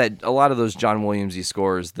lot of those John Williams-y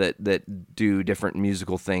scores that do different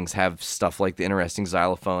musical things have stuff like the interesting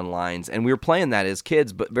xylophone lines, and we were playing that as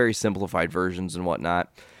kids, but very simplified versions and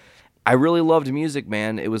whatnot. I really loved music,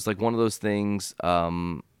 man. It was like one of those things.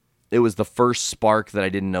 It was the first spark that I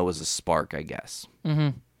didn't know was a spark, I guess.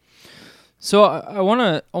 Mm-hmm. So I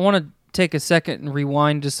wanna take a second and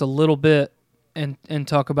rewind just a little bit and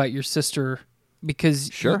talk about your sister. Because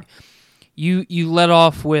sure, you let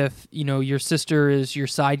off with, your sister is your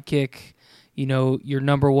sidekick, your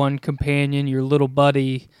number one companion, your little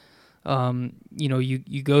buddy.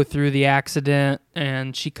 You go through the accident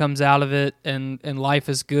and she comes out of it and life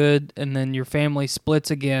is good, and then your family splits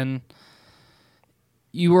again.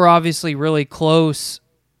 You were obviously really close.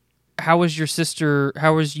 How was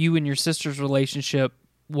you and your sister's relationship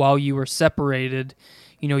while you were separated?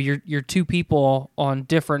 You're two people on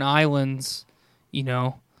different islands.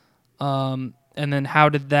 And then how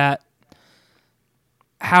did that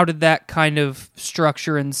kind of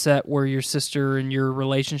structure and set where your sister and your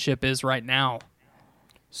relationship is right now?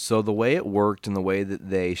 So the way it worked and the way that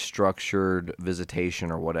they structured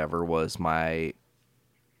visitation or whatever was my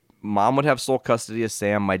mom would have sole custody of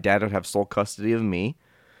Sam, my dad would have sole custody of me.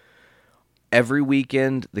 Every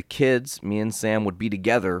weekend, the kids, me and Sam, would be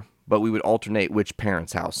together, but we would alternate which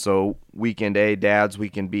parent's house. So weekend A, dad's,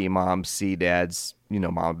 weekend B, mom's, C, dad's,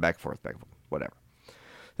 mom, back and forth, whatever.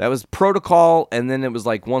 That was protocol, and then it was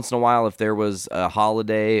like once in a while, if there was a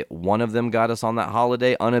holiday, one of them got us on that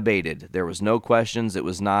holiday unabated. There was no questions. It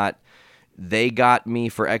was not, they got me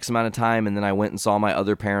for X amount of time, and then I went and saw my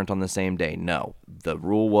other parent on the same day. No. The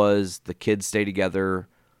rule was the kids stay together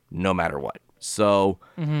no matter what. So...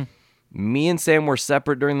 Mm-hmm. Me and Sam were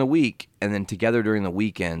separate during the week and then together during the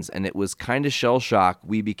weekends, and it was kind of shell shock.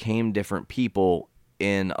 We became different people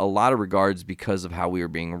in a lot of regards because of how we were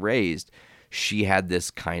being raised. She had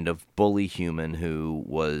this kind of bully human who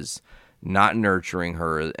was not nurturing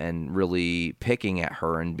her and really picking at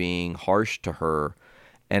her and being harsh to her,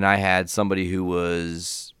 and I had somebody who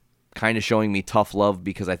was kind of showing me tough love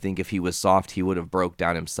because I think if he was soft, he would have broke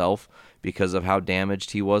down himself because of how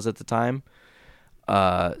damaged he was at the time.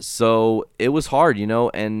 So it was hard,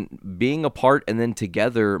 and being apart and then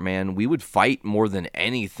together, man, we would fight more than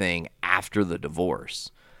anything after the divorce.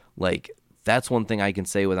 Like, that's one thing I can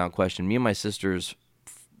say without question. Me and my sister's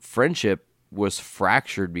friendship was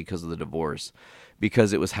fractured because of the divorce,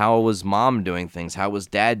 because it was how was mom doing things, how was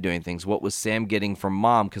dad doing things, what was Sam getting from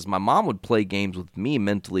mom, because my mom would play games with me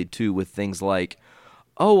mentally too, with things like,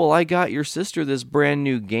 oh, well, I got your sister this brand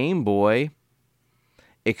new Game Boy,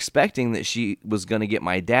 expecting that she was going to get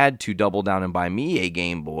my dad to double down and buy me a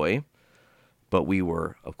Game Boy, but we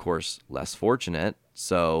were, of course, less fortunate.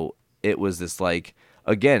 So it was this, like,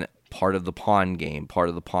 again, part of the pawn game,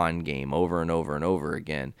 over and over and over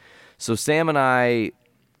again. So Sam and I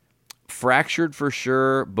fractured for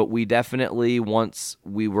sure, but we definitely, once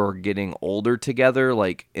we were getting older together,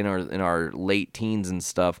 like in our late teens and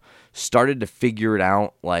stuff, started to figure it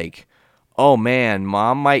out, like, oh man,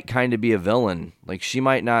 mom might kind of be a villain. Like, she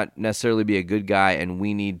might not necessarily be a good guy, and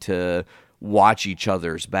we need to watch each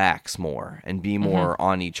other's backs more and be more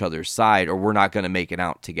on each other's side, or we're not going to make it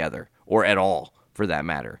out together, or at all, for that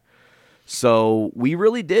matter. So we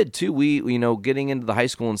really did, too. We, getting into the high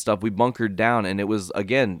school and stuff, we bunkered down, and it was,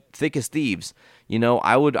 again, thick as thieves.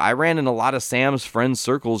 I ran in a lot of Sam's friends'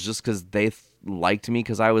 circles just because they liked me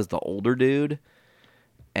because I was the older dude.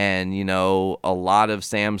 And, a lot of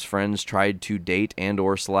Sam's friends tried to date and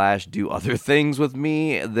or / do other things with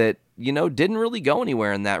me that, didn't really go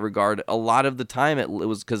anywhere in that regard. A lot of the time it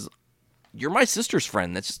was because you're my sister's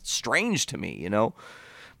friend. That's just strange to me,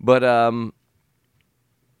 But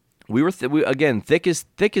we were again thick as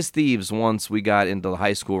thieves once we got into the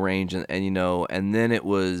high school range, and and then it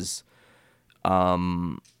was, a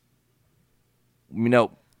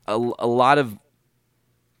lot of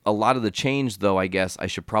the change, though. I guess I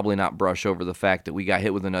should probably not brush over the fact that we got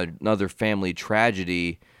hit with another family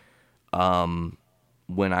tragedy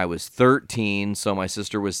when I was 13, so my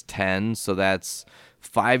sister was 10, so that's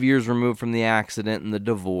 5 years removed from the accident and the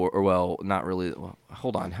divorce. Or, well, not really. Well,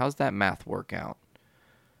 hold on, how's that math work out?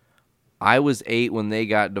 I was 8 when they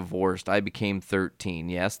got divorced. I became 13.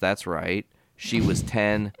 Yes, that's right. She was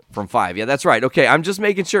 10 from 5. Yeah, that's right. Okay, I'm just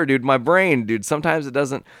making sure, dude. My brain, dude, sometimes it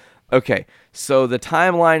doesn't. Okay, so the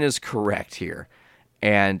timeline is correct here.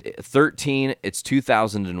 And 13, it's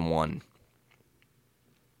 2001.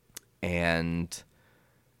 And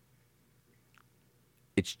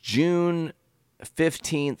it's June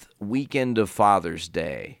 15th, weekend of Father's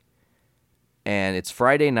Day. And it's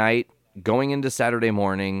Friday night, going into Saturday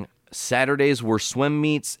morning. Saturdays were swim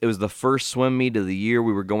meets. It was the first swim meet of the year.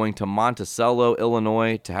 We were going to Monticello,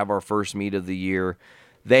 Illinois to have our first meet of the year.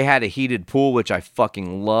 They had a heated pool, which I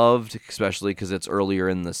fucking loved, especially because it's earlier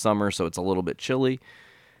in the summer, so it's a little bit chilly.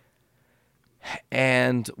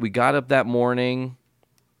 And we got up that morning,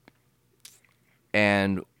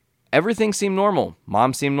 and everything seemed normal.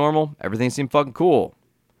 Mom seemed normal. Everything seemed fucking cool.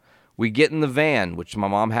 We get in the van, which my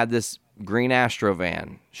mom had this green Astro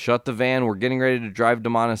van. Shut the van. We're getting ready to drive to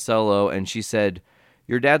Monticello, and she said,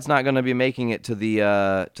 "Your dad's not going to be making it to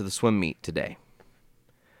the swim meet today."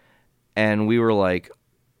 And we were like,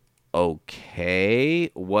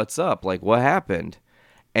 "Okay, what's up? Like, what happened?"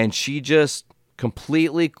 And she just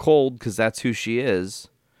completely cold, because that's who she is.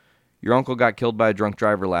 "Your uncle got killed by a drunk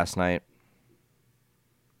driver last night."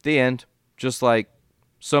 The end. Just like,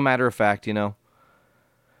 so matter of fact,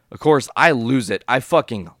 Of course, I lose it. I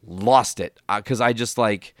fucking lost it. Because I just,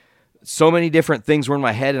 like, so many different things were in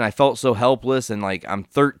my head, and I felt so helpless, and, like, I'm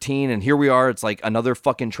 13, and here we are. It's like another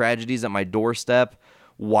fucking tragedy's at my doorstep.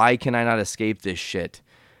 Why can I not escape this shit?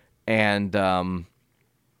 And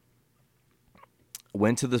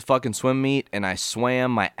went to the fucking swim meet, and I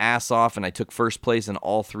swam my ass off, and I took first place in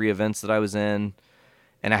all 3 events that I was in.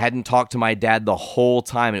 And I hadn't talked to my dad the whole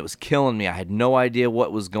time, and it was killing me. I had no idea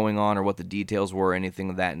what was going on or what the details were or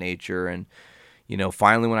anything of that nature. And,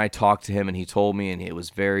 finally when I talked to him and he told me, and it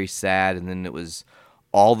was very sad. And then it was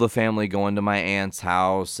all the family going to my aunt's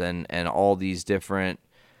house and all these different,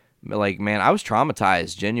 like, man, I was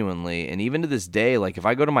traumatized, genuinely. And even to this day, like, if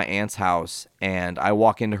I go to my aunt's house and I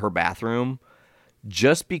walk into her bathroom,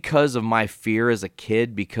 just because of my fear as a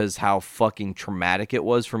kid, because how fucking traumatic it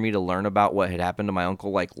was for me to learn about what had happened to my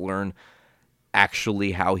uncle, like learn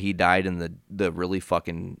actually how he died and the really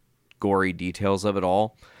fucking gory details of it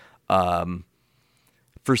all.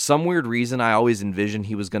 For some weird reason, I always envisioned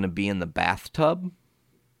he was going to be in the bathtub.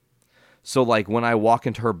 So, like, when I walk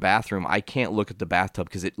into her bathroom, I can't look at the bathtub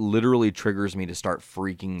because it literally triggers me to start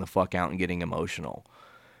freaking the fuck out and getting emotional.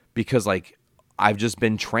 Because, like, I've just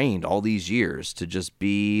been trained all these years to just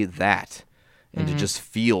be that and to just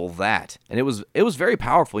feel that. And it was very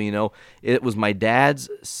powerful, It was my dad's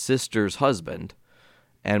sister's husband,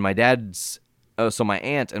 and my dad's so my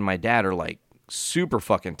aunt and my dad are like super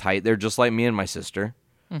fucking tight. They're just like me and my sister.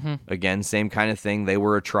 Again, same kind of thing. They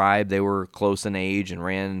were a tribe. They were close in age and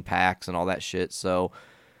ran in packs and all that shit. So,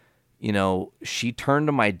 she turned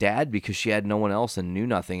to my dad because she had no one else and knew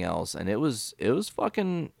nothing else. And it was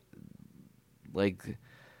fucking like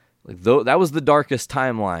though that was the darkest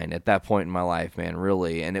timeline at that point in my life, man,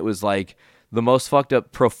 really. And it was like the most fucked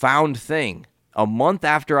up, profound thing. A month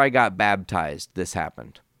after I got baptized, this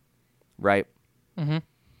happened, right?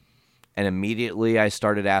 And immediately I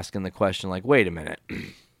started asking the question, like, wait a minute.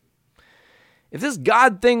 If this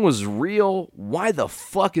God thing was real, why the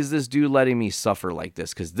fuck is this dude letting me suffer like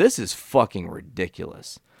this? Because this is fucking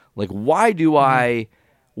ridiculous. Like, why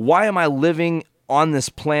am I living on this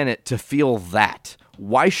planet to feel that?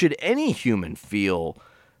 Why should any human feel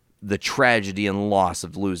the tragedy and loss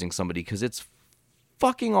of losing somebody? Because it's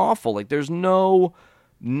fucking awful. Like, there's no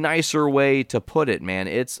nicer way to put it, man.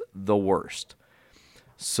 It's the worst.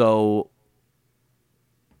 So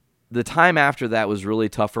the time after that was really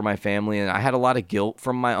tough for my family, and I had a lot of guilt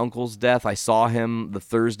from my uncle's death. I saw him the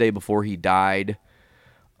Thursday before he died,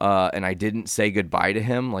 and I didn't say goodbye to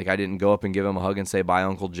him. Like, I didn't go up and give him a hug and say, "Bye,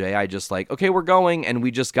 Uncle Jay." I just like, okay, we're going, and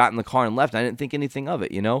we just got in the car and left. I didn't think anything of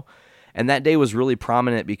it, And that day was really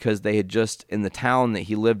prominent because they had just, in the town that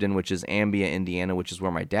he lived in, which is Ambia, Indiana, which is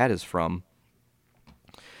where my dad is from,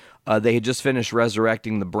 they had just finished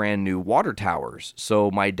resurrecting the brand new water towers. So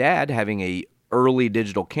my dad, having a early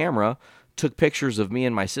digital camera, took pictures of me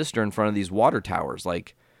and my sister in front of these water towers.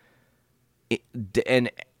 Like, and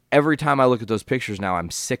every time I look at those pictures now,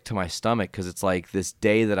 I'm sick to my stomach because it's like this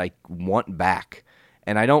day that I want back.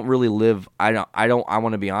 And I don't really live, I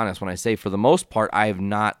want to be honest when I say, for the most part, I have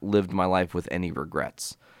not lived my life with any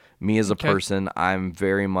regrets. Me as a person, I'm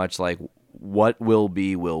very much like, what will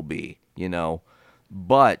be, you know?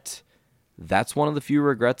 But that's one of the few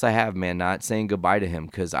regrets I have, man, not saying goodbye to him,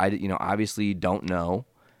 because obviously don't know.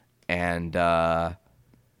 And, it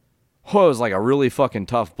was like a really fucking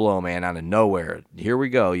tough blow, man, out of nowhere. Here we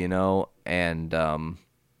go, you know? And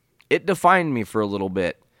it defined me for a little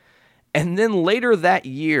bit. And then later that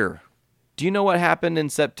year, do you know what happened in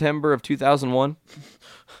September of 2001?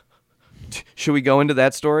 Should we go into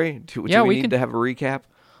that story? Do we need to have a recap?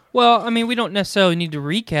 Well, I mean, we don't necessarily need to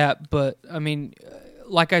recap, but, I mean,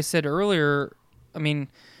 like I said earlier, I mean,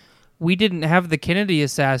 we didn't have the Kennedy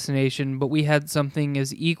assassination, but we had something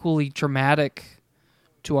as equally traumatic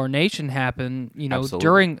to our nation happen, you know,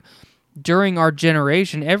 Absolutely. during our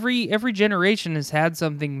generation. Every generation has had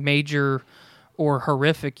something major or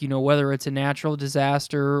horrific, you know, whether it's a natural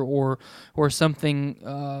disaster or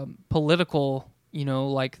something political, you know,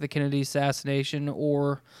 like the Kennedy assassination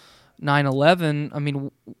or 9/11. I mean,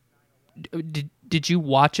 did you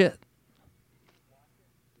watch it?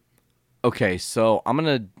 Okay, so I'm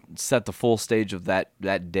going to set the full stage of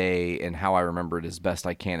that day and how I remember it as best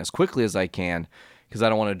I can, as quickly as I can, because I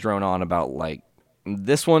don't want to drone on about, like,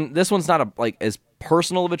 this one's not as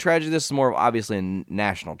personal of a tragedy. This is more of obviously a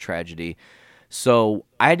national tragedy. So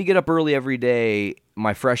I had to get up early every day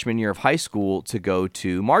my freshman year of high school to go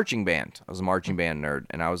to marching band. I was a marching band nerd,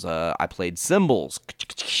 and I played cymbals.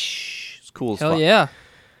 It's cool as fuck. Hell yeah.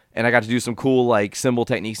 And I got to do some cool, like, cymbal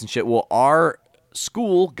techniques and shit. Well, our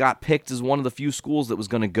school got picked as one of the few schools that was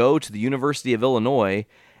going to go to the University of Illinois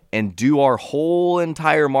and do our whole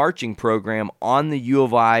entire marching program on the U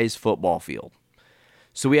of I's football field.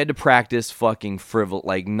 So we had to practice fucking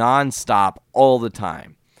like nonstop all the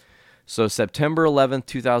time. So September 11th,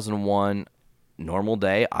 2001, normal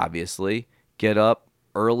day, obviously. Get up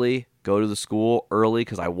early, go to the school early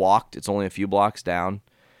because I walked. It's only a few blocks down.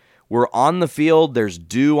 We're on the field. There's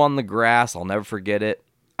dew on the grass. I'll never forget it.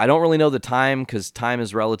 I don't really know the time because time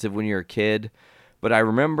is relative when you're a kid. But I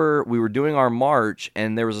remember we were doing our march,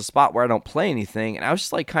 and there was a spot where I don't play anything. And I was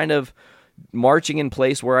just like kind of marching in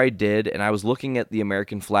place where I did, and I was looking at the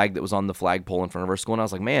American flag that was on the flagpole in front of our school, and I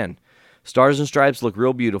was like, man, Stars and Stripes look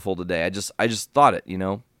real beautiful today. I just thought it, you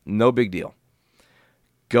know, no big deal.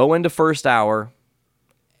 Go into first hour,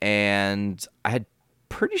 and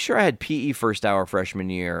pretty sure I had PE first hour freshman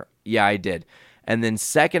year. Yeah, I did. And then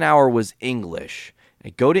second hour was English. I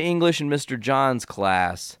go to English in Mr. John's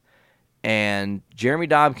class, and Jeremy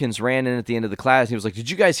Dobkins ran in at the end of the class. He was like, did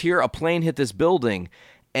you guys hear a plane hit this building?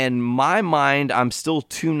 And my mind, I'm still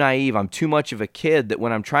too naive. I'm too much of a kid that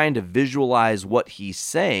when I'm trying to visualize what he's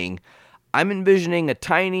saying, I'm envisioning a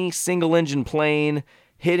tiny single-engine plane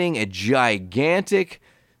hitting a gigantic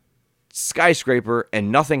skyscraper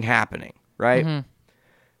and nothing happening, right? Mm-hmm.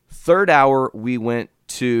 Third hour, we went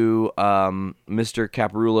to Mr.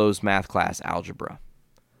 Caparulo's math class, algebra.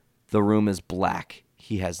 The room is black.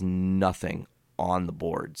 He has nothing on the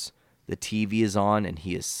boards. The TV is on, and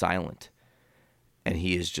he is silent. And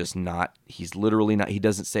he is just not, he's literally not, he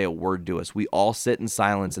doesn't say a word to us. We all sit in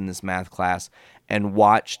silence in this math class and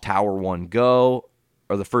watch Tower 1 go,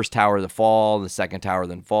 or the first tower to fall, the second tower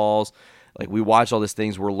then falls. Like, we watch all these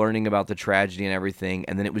things, we're learning about the tragedy and everything,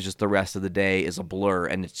 and then it was just the rest of the day is a blur,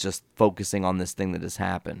 and it's just focusing on this thing that has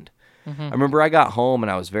happened. Mm-hmm. I remember I got home,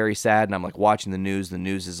 and I was very sad, and I'm, like, watching the news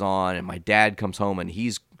is on, and my dad comes home, and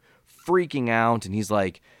he's freaking out, and he's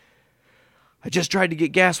like, I just tried to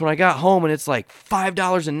get gas when I got home, and it's like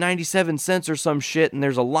 $5.97 or some shit, and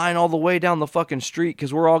there's a line all the way down the fucking street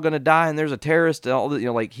because we're all going to die, and there's a terrorist. And all the,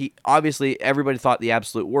 like, he obviously, everybody thought the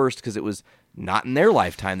absolute worst because it was not in their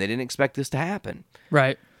lifetime. They didn't expect this to happen.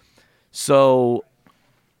 Right. So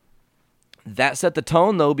that set the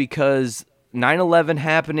tone, though, because 9/11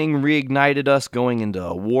 happening reignited us going into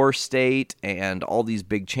a war state, and all these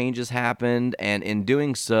big changes happened, and in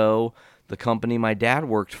doing so, the company my dad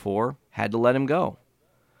worked for had to let him go.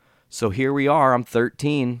 So here we are. I'm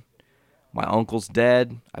 13. My uncle's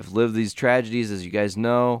dead. I've lived these tragedies, as you guys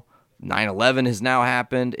know. 9/11 has now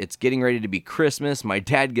happened. It's getting ready to be Christmas. My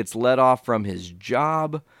dad gets let off from his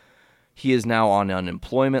job. He is now on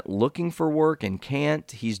unemployment, looking for work and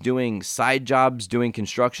can't. He's doing side jobs, doing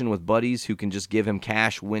construction with buddies who can just give him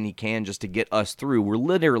cash when he can just to get us through. We're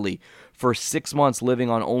literally, for 6 months, living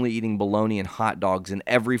on only eating bologna and hot dogs in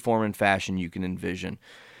every form and fashion you can envision.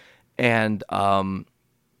 And it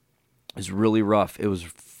was really rough. It was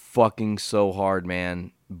fucking so hard,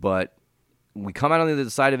 man. But we come out on the other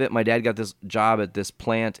side of it. My dad got this job at this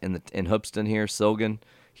plant in Hoopston here, Silgan.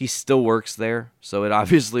 He still works there, so it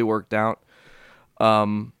obviously worked out.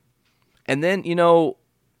 And then,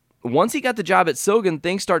 once he got the job at Silgan,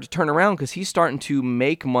 things start to turn around because he's starting to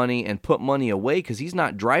make money and put money away because he's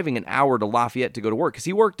not driving an hour to Lafayette to go to work because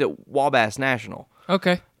he worked at Wabash National.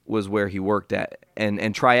 Okay. Was where he worked at, and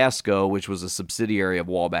Triesco, which was a subsidiary of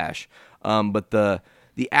Wabash. But the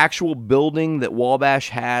actual building that Wabash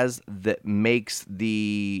has that makes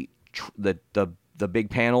the big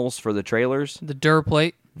panels for the trailers, The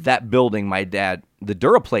Duraplate. that building, the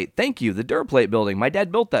Duraplate. Thank you, the Duraplate building. My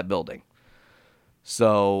dad built that building.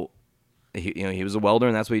 So, he was a welder,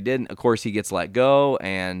 and that's what he did. And of course, he gets let go,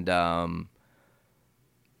 and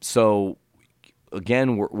so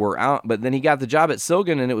again, we're out. But then he got the job at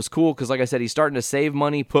Silgan, and it was cool because, like I said, he's starting to save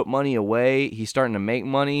money, put money away. He's starting to make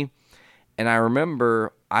money. And I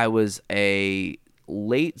remember I was a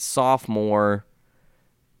late sophomore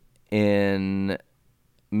in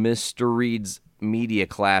Mr. Reed's media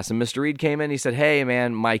class, and Mr. Reed came in. He said, "Hey,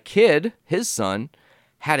 man, my kid, his son,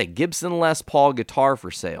 had a Gibson Les Paul guitar for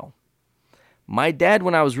sale. My dad,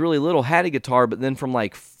 when I was really little, had a guitar, but then from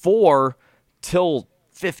like 4 till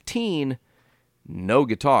 15, no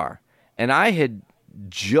guitar." And I had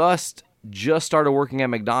just started working at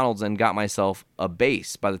McDonald's and got myself a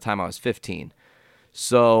bass by the time I was 15.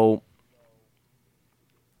 So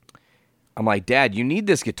I'm like, "Dad, you need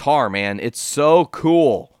this guitar, man. It's so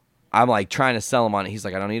cool." I'm like trying to sell him on it. He's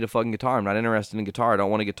like, "I don't need a fucking guitar. I'm not interested in guitar. I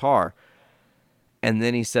don't want a guitar." And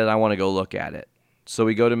then he said, "I want to go look at it." So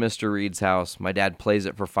we go to Mr. Reed's house. My dad plays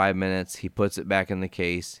it for 5 minutes. He puts it back in the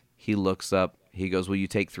case. He looks up. He goes, "Will you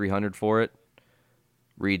take $300 for it?"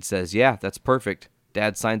 Reed says, "Yeah, that's perfect."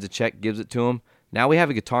 Dad signs a check, gives it to him. Now we have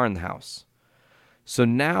a guitar in the house. So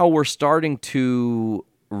now we're starting to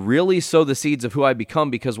really sow the seeds of who I become,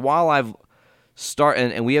 because while I've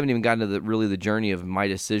and we haven't even gotten to the journey of my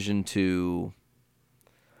decision to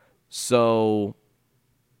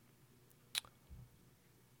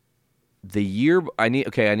the year I need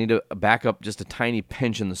to back up just a tiny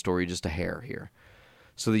pinch in the story, just a hair here.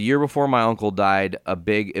 So the year before my uncle died, a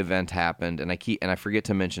big event happened, and I forget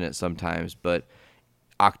to mention it sometimes, but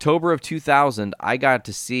October of 2000, I got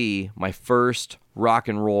to see my first rock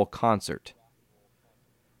and roll concert.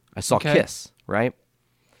 I saw Kiss, right?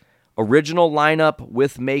 Original lineup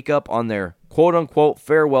with makeup on their quote-unquote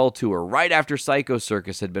farewell tour right after Psycho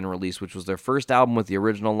Circus had been released, which was their first album with the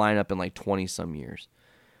original lineup in like 20-some years.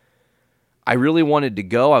 I really wanted to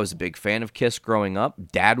go. I was a big fan of Kiss growing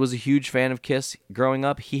up. Dad was a huge fan of Kiss growing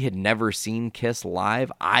up. He had never seen Kiss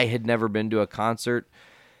live. I had never been to a concert.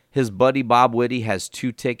 His buddy Bob Whitty has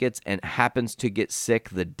 2 tickets and happens to get sick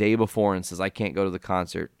the day before and says, "I can't go to the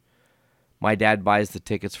concert." My dad buys the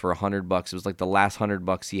tickets for $100. It was like the last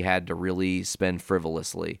 $100 he had to really spend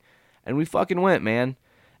frivolously. And we fucking went, man.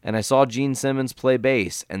 And I saw Gene Simmons play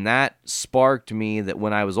bass. And that sparked me that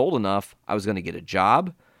when I was old enough, I was going to get a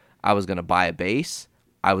job. I was going to buy a bass.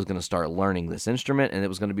 I was going to start learning this instrument. And it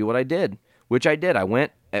was going to be what I did, which I did. I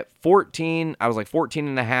went at 14. I was like 14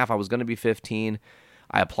 and a half. I was going to be 15.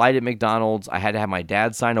 I applied at McDonald's. I had to have my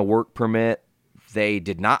dad sign a work permit. They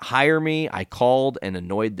did not hire me. I called and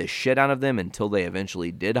annoyed the shit out of them until they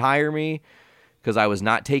eventually did hire me, because I was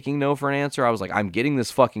not taking no for an answer. I was like, "I'm getting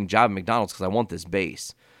this fucking job at McDonald's because I want this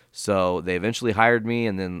bass." So they eventually hired me,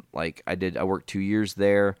 and then I worked 2 years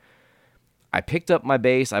there. I picked up my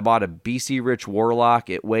bass. I bought a BC Rich Warlock.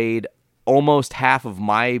 It weighed almost half of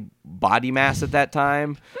my body mass at that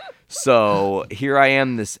time. So here I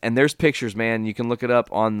am. And there's pictures, man. You can look it up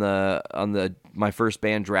on my first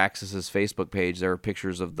band Draxus's Facebook page. There are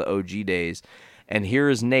pictures of the OG days. And here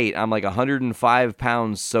is Nate. I'm like 105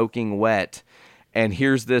 pounds soaking wet. And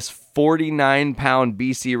here's this 49-pound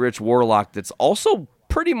BC Rich Warlock that's also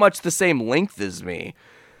pretty much the same length as me.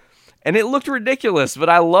 And it looked ridiculous, but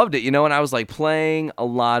I loved it, and I was like playing a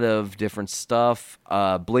lot of different stuff.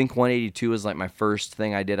 Blink-182 was like my first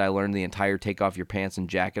thing I did. I learned the entire Take Off Your Pants and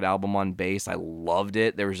Jacket album on bass. I loved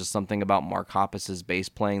it. There was just something about Mark Hoppus's bass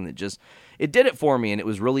playing that it did it for me, and it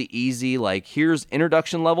was really easy. Like, here's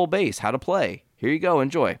introduction level bass, how to play. Here you go,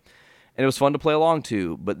 enjoy. And it was fun to play along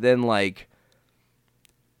to. But then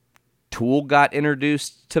Tool got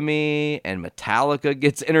introduced to me, and Metallica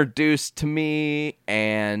gets introduced to me,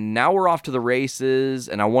 and now we're off to the races,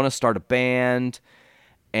 and I want to start a band,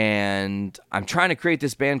 and I'm trying to create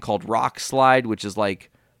this band called Rock Slide, which is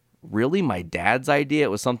really my dad's idea.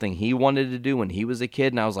 It was something he wanted to do when he was a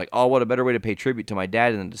kid, and I was like, oh, what a better way to pay tribute to my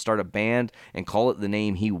dad than to start a band and call it the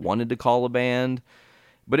name he wanted to call a band.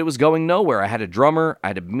 But it was going nowhere. I had a drummer, I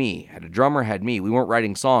had me. I had a drummer, I had me. We weren't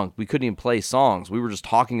writing songs. We couldn't even play songs. We were just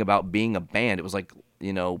talking about being a band. It was like,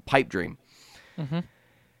 pipe dream. Mm-hmm.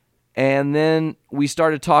 And then we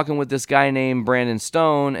started talking with this guy named Brandon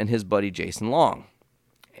Stone and his buddy Jason Long.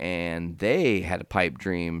 And they had a pipe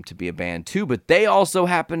dream to be a band too, but they also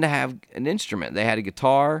happened to have an instrument. They had a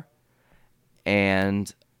guitar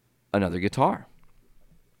and another guitar.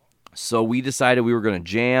 So we decided we were going to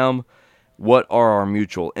jam. What are our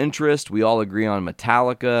mutual interests? We all agree on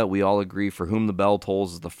Metallica. We all agree For Whom the Bell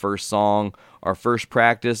Tolls is the first song. Our first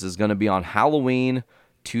practice is going to be on Halloween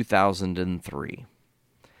 2003.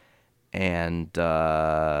 And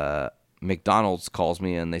McDonald's calls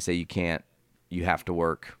me and they say, you have to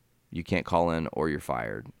work. You can't call in or you're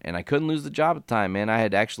fired. And I couldn't lose the job at the time, man. I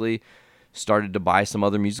had actually started to buy some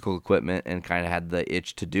other musical equipment and kind of had the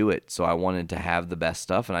itch to do it. So I wanted to have the best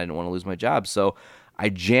stuff and I didn't want to lose my job. So I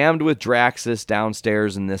jammed with Draxus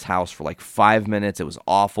downstairs in this house for like 5 minutes. It was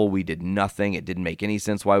awful. We did nothing. It didn't make any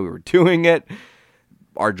sense why we were doing it.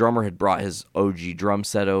 Our drummer had brought his OG drum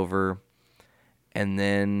set over. And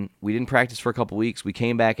then we didn't practice for a couple weeks. We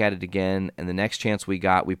came back at it again. And the next chance we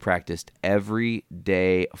got, we practiced every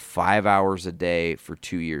day, 5 hours a day for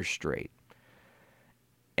 2 years straight.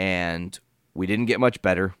 And we didn't get much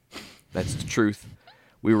better. That's the truth.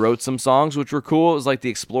 We wrote some songs, which were cool. It was like the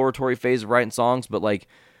exploratory phase of writing songs, but like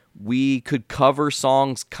we could cover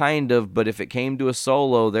songs kind of, but if it came to a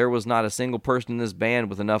solo, there was not a single person in this band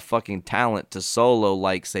with enough fucking talent to solo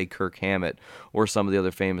like, say, Kirk Hammett or some of the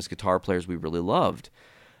other famous guitar players we really loved.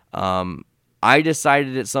 I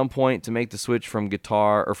decided at some point to make the switch from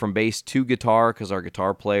bass to guitar because our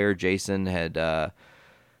guitar player, Jason, had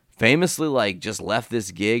famously like just left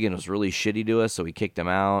this gig and was really shitty to us, so we kicked him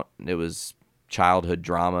out. It was childhood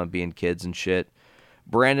drama, being kids and shit.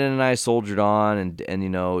 Brandon and I soldiered on, and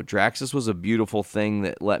Draxus was a beautiful thing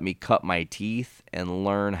that let me cut my teeth and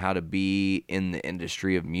learn how to be in the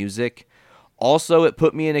industry of music. Also, it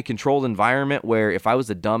put me in a controlled environment where if I was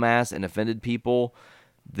a dumbass and offended people,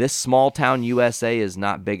 this small town USA is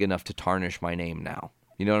not big enough to tarnish my name now.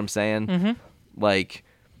 You know what I'm saying? Mm-hmm. Like,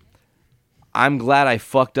 I'm glad I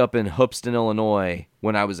fucked up in Hoopeston, Illinois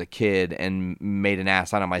when I was a kid and made an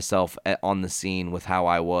ass out of myself on the scene with how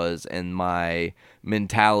I was and my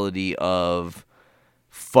mentality of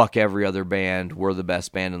fuck every other band. We're the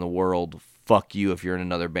best band in the world. Fuck you if you're in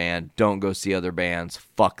another band. Don't go see other bands.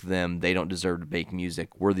 Fuck them. They don't deserve to make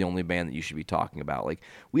music. We're the only band that you should be talking about. Like,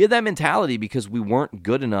 we had that mentality because we weren't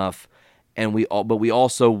good enough, and we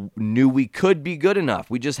also knew we could be good enough.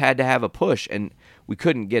 We just had to have a push, and we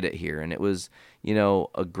couldn't get it here. And it was,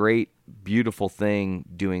 a great, beautiful thing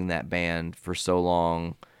doing that band for so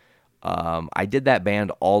long. I did that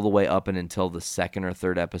band all the way up and until the second or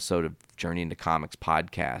third episode of Journey into Comics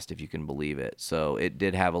podcast, if you can believe it. So it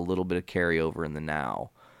did have a little bit of carryover in the now.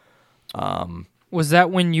 Was that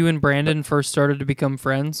when you and Brandon first started to become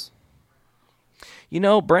friends?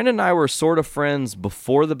 Brandon and I were sort of friends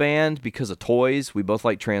before the band because of toys. We both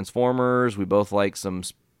like Transformers. We both like some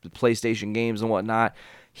PlayStation games and whatnot.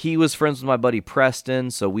 He was friends with my buddy Preston,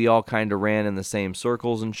 so we all kind of ran in the same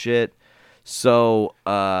circles and shit. So,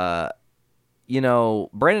 Brandon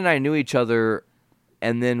and I knew each other,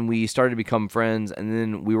 and then we started to become friends, and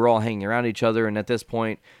then we were all hanging around each other, and at this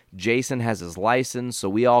point, Jason has his license, so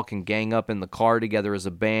we all can gang up in the car together as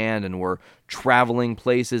a band, and we're traveling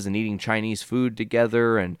places and eating Chinese food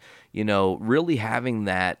together, and, really having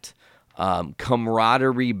that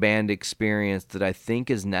camaraderie band experience that I think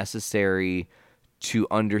is necessary to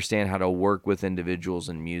understand how to work with individuals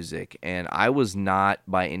in music. And I was not,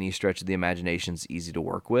 by any stretch of the imagination, easy to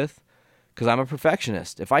work with because I'm a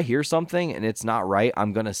perfectionist. If I hear something and it's not right,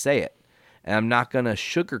 I'm going to say it. And I'm not going to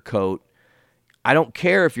sugarcoat. I don't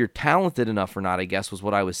care if you're talented enough or not, I guess was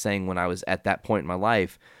what I was saying when I was at that point in my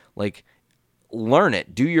life. Like, learn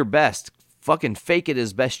it. Do your best. Fucking fake it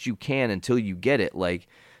as best you can until you get it. Like,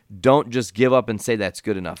 don't just give up and say that's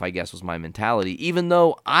good enough, I guess was my mentality, even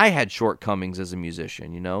though I had shortcomings as a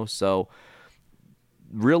musician, So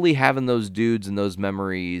really having those dudes and those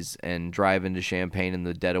memories and driving to Champaign in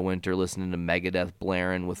the dead of winter, listening to Megadeth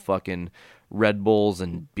blaring with fucking Red Bulls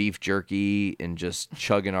and beef jerky and just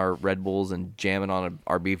chugging our Red Bulls and jamming on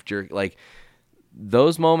our beef jerky. Like,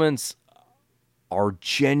 those moments are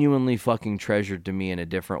genuinely fucking treasured to me in a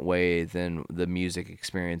different way than the music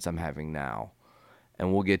experience I'm having now.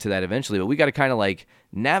 And we'll get to that eventually, but we got to kind of like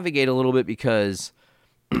navigate a little bit because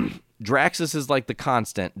Draxus is like the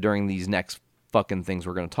constant during these next fucking things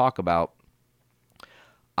we're going to talk about.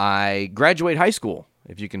 I graduate high school,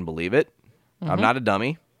 if you can believe it. Mm-hmm. I'm not a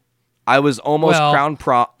dummy. I was almost crown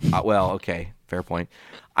well, okay, Fair point.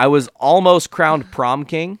 I was almost crowned prom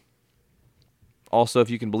king. Also, if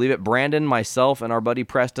you can believe it, Brandon, myself, and our buddy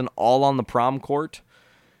Preston all on the prom court.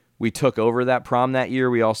 We took over that prom that year.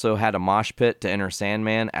 We also had a mosh pit to enter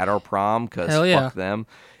Sandman at our prom because fuck them.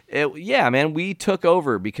 Yeah, man, we took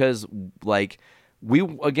over because, like, we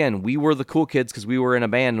were the cool kids because we were in a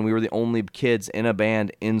band and we were the only kids in a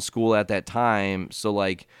band in school at that time. So,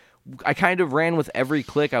 like, I kind of ran with every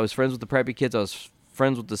clique. I was friends with the preppy kids. I was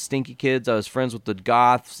friends with the stinky kids. I was friends with the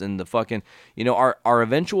goths and the fucking, our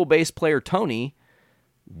eventual bass player, Tony,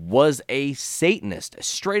 was a Satanist, a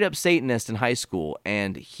straight-up Satanist in high school.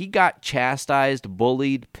 And he got chastised,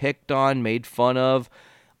 bullied, picked on, made fun of.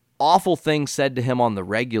 Awful things said to him on the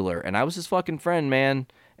regular, and I was his fucking friend, man,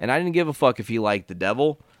 and I didn't give a fuck if he liked the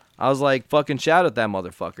devil. I was like, fucking shout at that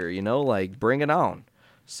motherfucker, like, bring it on.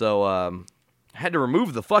 So, I had to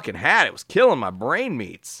remove the fucking hat. It was killing my brain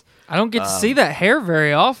meats. I don't get to see that hair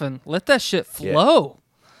very often. Let that shit flow.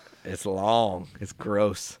 Yeah. It's long. It's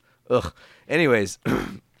gross. Ugh. Anyways,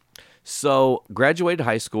 so graduated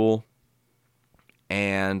high school.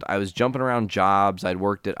 And I was jumping around jobs. I'd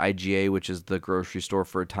worked at IGA, which is the grocery store,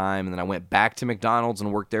 for a time. And then I went back to McDonald's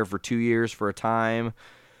and worked there for 2 years for a time.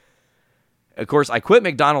 Of course, I quit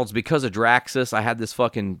McDonald's because of Draxus. I had this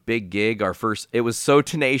fucking big gig. It was so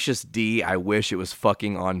Tenacious D. I wish it was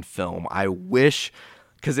fucking on film. I wish,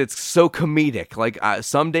 because it's so comedic. Like,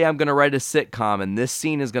 someday I'm going to write a sitcom, and this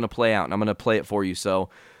scene is going to play out, and I'm going to play it for you. So,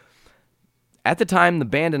 at the time, the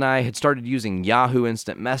band and I had started using Yahoo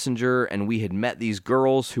Instant Messenger, and we had met these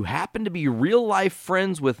girls who happened to be real-life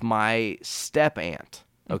friends with my step-aunt,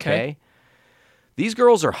 okay? These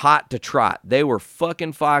girls are hot to trot. They were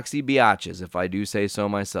fucking foxy biatches, if I do say so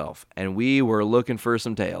myself. And we were looking for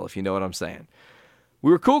some tail, if you know what I'm saying.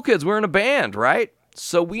 We were cool kids. We were in a band, right?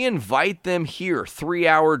 So we invite them here,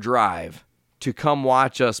 3-hour drive, to come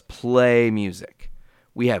watch us play music.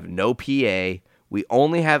 We have no PA. We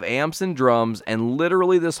only have amps and drums, and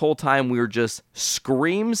literally this whole time we were just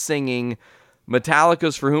scream singing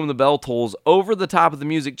Metallica's For Whom the Bell Tolls over the top of the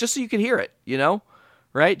music just so you could hear it,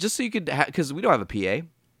 right? Just so you could, because we don't have a PA.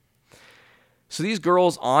 So these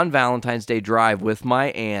girls on Valentine's Day drive with my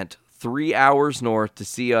aunt 3 hours north to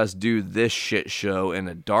see us do this shit show in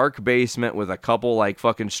a dark basement with a couple like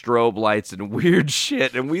fucking strobe lights and weird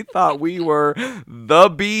shit, and we thought we were the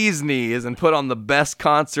bee's knees and put on the best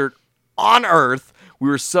concert on earth. We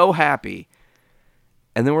were so happy.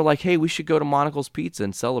 And then we're like, hey, we should go to Monocle's Pizza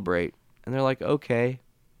and celebrate. And they're like, okay.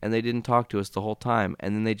 And they didn't talk to us the whole time.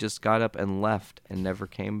 And then they just got up and left and never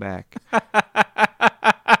came back.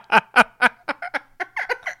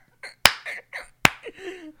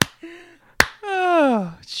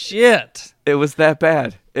 Oh, shit. It was that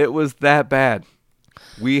bad. It was that bad.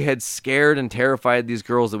 We had scared and terrified these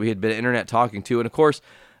girls that we had been internet talking to. And of course,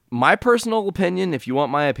 my personal opinion, if you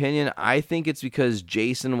want my opinion, I think it's because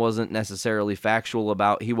Jason wasn't necessarily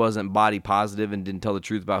factual he wasn't body positive and didn't tell the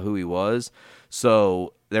truth about who he was.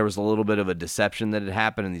 So there was a little bit of a deception that had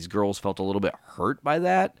happened, and these girls felt a little bit hurt by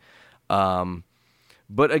that.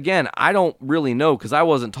 But again, I don't really know because I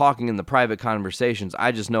wasn't talking in the private conversations.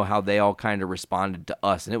 I just know how they all kind of responded to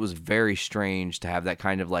us, and it was very strange to have that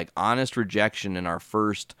kind of like honest rejection in our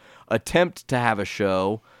first attempt to have a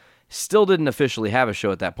show. Still didn't officially have a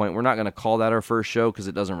show at that point. We're not going to call that our first show because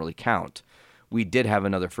it doesn't really count. We did have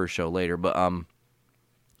another first show later, but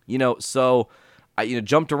so I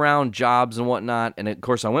jumped around jobs and whatnot, and of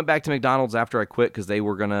course I went back to McDonald's after I quit because they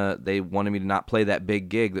wanted me to not play that big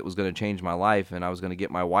gig that was going to change my life, and I was going to get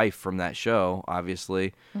my wife from that show,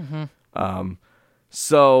 obviously. Mm-hmm.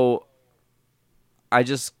 So I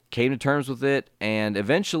just came to terms with it, and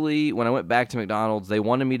eventually when I went back to McDonald's, they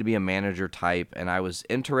wanted me to be a manager type, and I was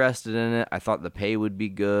interested in it. I thought the pay would be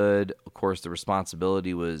good. Of course, the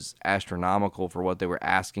responsibility was astronomical for what they were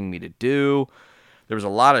asking me to do. There was a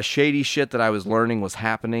lot of shady shit that I was learning was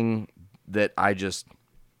happening that I just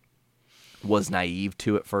was naive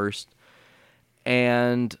to at first.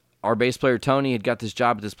 And our bass player, Tony, had got this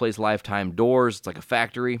job at this place, Lifetime Doors. It's like a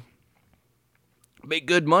factory. Make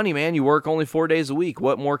good money, man. You work only 4 days a week.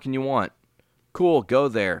 What more can you want? Cool, go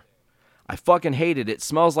there. I fucking hate it. It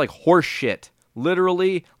smells like horse shit.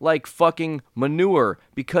 Literally like fucking manure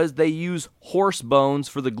because they use horse bones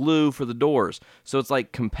for the glue for the doors. So it's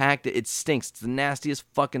like compacted. It stinks. It's the nastiest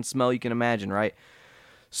fucking smell you can imagine, right?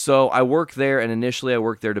 So I work there, and initially I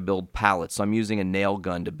worked there to build pallets. So I'm using a nail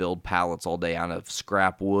gun to build pallets all day out of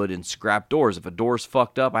scrap wood and scrap doors. If a door's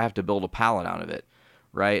fucked up, I have to build a pallet out of it,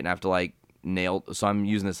 right? And I have to like nailed. So I'm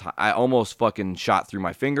using this. I almost fucking shot through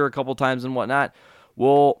my finger a couple times and whatnot.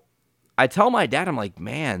 Well, I tell my dad, I'm like,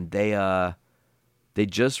 man, They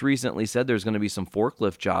just recently said there's going to be some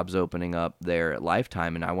forklift jobs opening up there at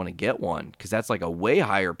Lifetime, and I want to get one because that's like a way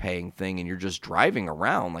higher paying thing, and you're just driving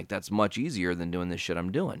around. Like, that's much easier than doing this shit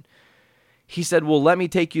I'm doing. He said, well, let me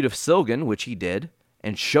take you to Silgan, which he did,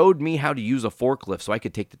 and showed me how to use a forklift so I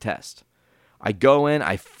could take the test. I go in,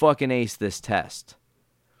 I fucking ace this test.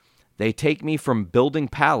 They take me from building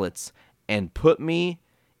pallets and put me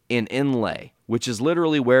in inlay, which is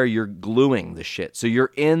literally where you're gluing the shit. So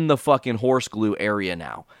you're in the fucking horse glue area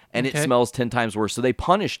now, and it smells 10 times worse. So they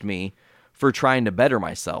punished me for trying to better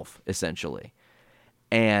myself, essentially.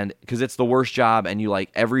 And because it's the worst job, and you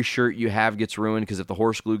like every shirt you have gets ruined because if the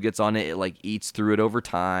horse glue gets on it, it like eats through it over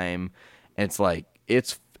time. And it's like,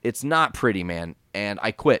 it's not pretty, man. And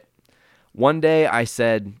I quit. One day I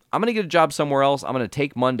said, I'm going to get a job somewhere else. I'm going to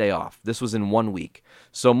take Monday off. This was in 1 week.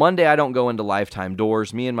 So Monday I don't go into Lifetime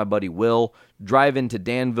doors. Me and my buddy Will drive into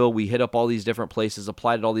Danville. We hit up all these different places,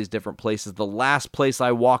 applied at all these different places. The last place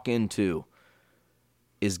I walk into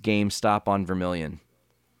is GameStop on Vermilion.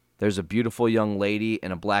 There's a beautiful young lady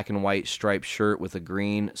in a black and white striped shirt with a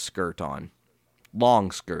green skirt on.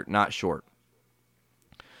 Long skirt, not short.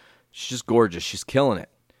 She's just gorgeous. She's killing it.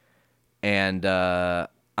 And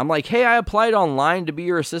I'm like, hey, I applied online to be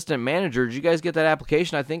your assistant manager. Did you guys get that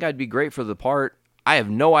application? I think I'd be great for the part. I have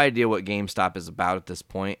no idea what GameStop is about at this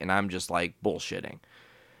point, and I'm just like bullshitting.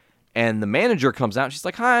 And the manager comes out. And she's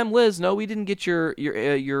like, "Hi, I'm Liz. No, we didn't get your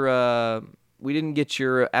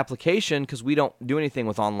application because we don't do anything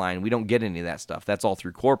with online. We don't get any of that stuff. That's all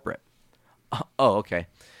through corporate." Oh, okay.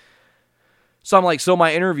 So I'm like, so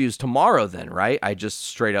my interview's tomorrow then, right? I just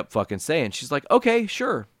straight up fucking say. And she's like, okay,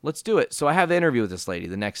 sure, let's do it. So I have the interview with this lady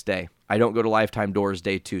the next day. I don't go to Lifetime doors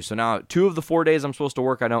day 2. So now 2 of the 4 days I'm supposed to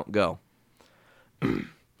work, I don't go.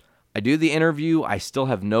 I do the interview. I still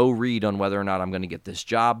have no read on whether or not I'm going to get this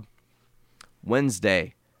job.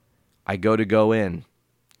 Wednesday, I go in.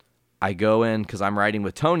 I go in because I'm riding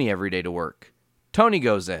with Tony every day to work. Tony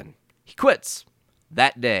goes in. He quits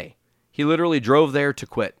that day. He literally drove there to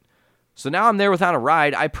quit. So now I'm there without a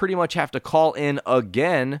ride. I pretty much have to call in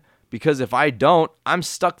again because if I don't, I'm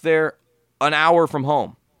stuck there an hour from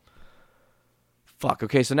home. Fuck.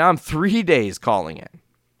 Okay, so now I'm 3 days calling in.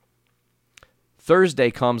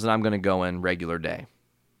 Thursday comes and I'm going to go in regular day.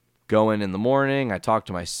 Go in the morning. I talk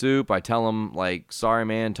to my soup. I tell him, like, sorry,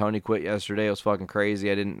 man, Tony quit yesterday. It was fucking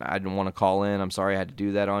crazy. I didn't want to call in. I'm sorry I had to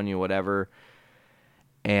do that on you, whatever.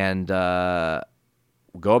 And go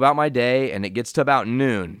about my day, and it gets to about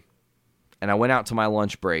noon. And I went out to my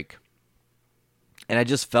lunch break. And I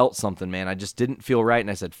just felt something, man. I just didn't feel right. And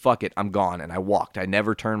I said, fuck it, I'm gone. And I walked. I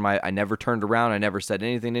never turned around. I never said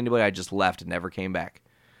anything to anybody. I just left and never came back.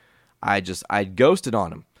 I ghosted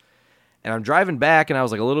on him. And I'm driving back, and I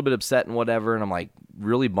was like a little bit upset and whatever, and I'm like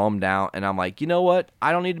really bummed out. And I'm like, you know what?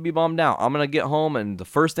 I don't need to be bummed out. I'm going to get home, and the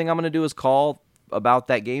first thing I'm going to do is call about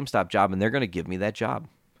that GameStop job, and they're going to give me that job.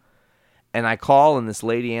 And I call, and this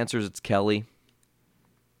lady answers. It's Kelly.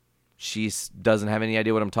 She doesn't have any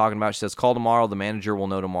idea what I'm talking about. She says, call tomorrow. The manager will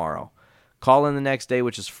know tomorrow. Call in the next day,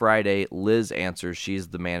 which is Friday. Liz answers. She's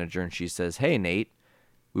the manager, and she says, hey, Nate,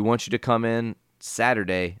 we want you to come in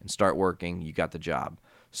Saturday and start working. You got the job.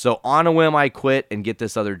 So on a whim, I quit and get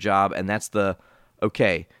this other job, and that's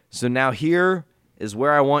okay. So now here is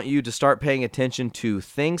where I want you to start paying attention to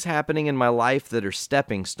things happening in my life that are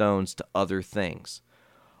stepping stones to other things.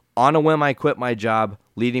 On a whim, I quit my job,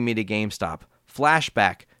 leading me to GameStop.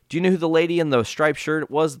 Flashback. Do you know who the lady in the striped shirt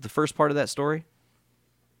was at the first part of that story?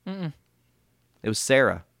 Mm-mm. It was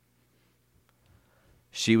Sarah.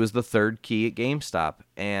 She was the third key at GameStop.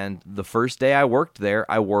 And the first day I worked there,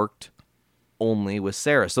 I worked only with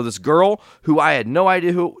Sarah. So this girl who I had no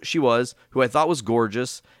idea who she was, who I thought was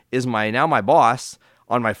gorgeous, is now my boss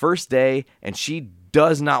on my first day, and she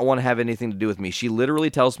does not want to have anything to do with me. She literally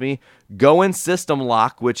tells me, go in System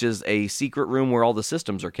Lock, which is a secret room where all the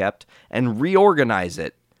systems are kept, and reorganize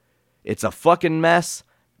it. It's a fucking mess,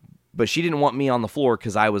 but she didn't want me on the floor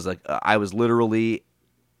because I was literally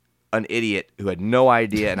an idiot who had no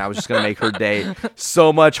idea, and I was just going to make her day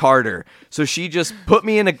so much harder. So she just put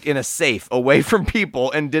me in a safe away from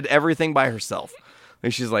people and did everything by herself.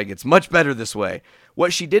 And she's like, it's much better this way.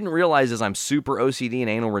 What she didn't realize is I'm super OCD and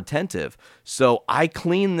anal retentive. So I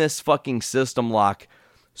clean this fucking System Lock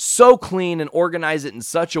so clean and organize it in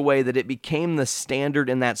such a way that it became the standard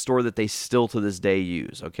in that store that they still to this day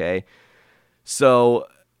use, okay? So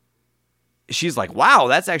she's like, wow,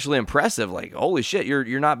 that's actually impressive. Like, holy shit,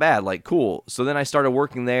 you're not bad. Like, cool. So then I started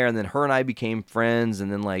working there, and then her and I became friends, and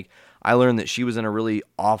then, like, I learned that she was in a really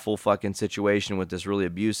awful fucking situation with this really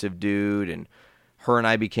abusive dude, and her and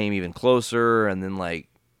I became even closer, and then, like,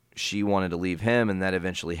 she wanted to leave him, and that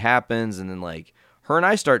eventually happens, and then, like, her and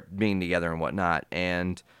I start being together and whatnot.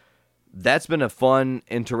 And that's been a fun,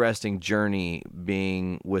 interesting journey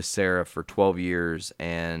being with Sarah for 12 years.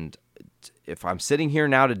 And if I'm sitting here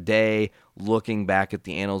now today looking back at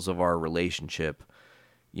the annals of our relationship,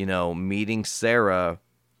 you know, meeting Sarah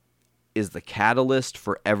is the catalyst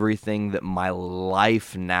for everything that my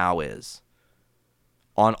life now is.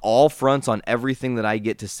 On all fronts, on everything that I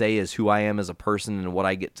get to say is who I am as a person and what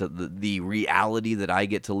I get to, the reality that I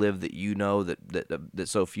get to live that you know, that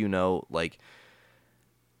so few know, like,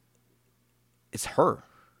 it's her.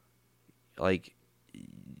 Like,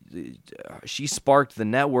 she sparked the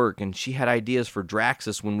network, and she had ideas for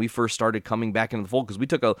Draxus when we first started coming back into the fold, because we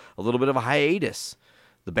took a little bit of a hiatus.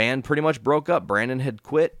 The band pretty much broke up. Brandon had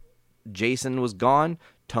quit. Jason was gone.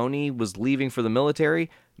 Tony was leaving for the military.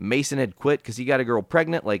 Mason had quit because he got a girl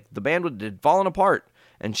pregnant. Like, the band had fallen apart.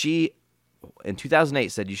 And she, in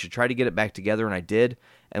 2008, said, you should try to get it back together, and I did.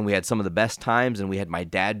 And we had some of the best times, and we had my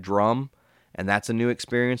dad drum. And that's a new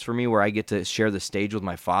experience for me where I get to share the stage with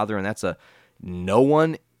my father, and that's no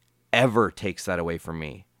one ever takes that away from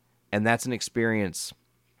me. And that's an experience,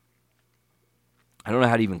 I don't know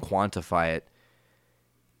how to even quantify it.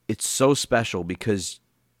 It's so special because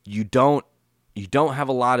you don't have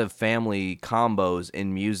a lot of family combos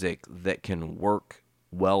in music that can work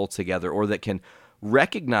well together or that can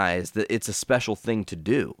recognize that it's a special thing to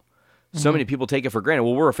do. So many people take it for granted.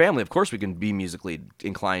 Well, we're a family. Of course we can be musically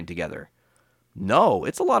inclined together. No,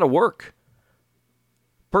 it's a lot of work.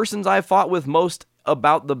 Persons I fought with most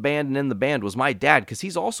about the band and in the band was my dad, because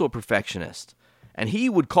he's also a perfectionist. And he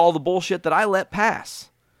would call the bullshit that I let pass.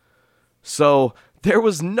 So there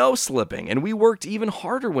was no slipping, and we worked even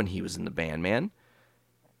harder when he was in the band, man.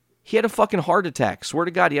 He had a fucking heart attack. Swear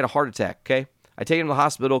to God, he had a heart attack, okay? I take him to the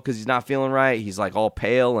hospital because he's not feeling right. He's like all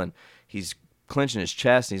pale, and he's clenching his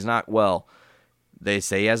chest, and he's not well. They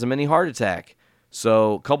say he has a mini heart attack.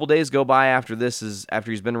 So a couple days go by after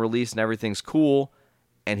he's been released and everything's cool,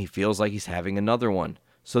 and he feels like he's having another one.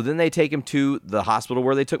 So then they take him to the hospital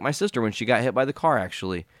where they took my sister when she got hit by the car,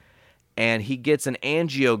 actually. And he gets an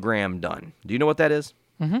angiogram done. Do you know what that is?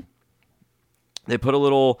 Mm-hmm. They put a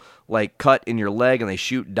little like cut in your leg and they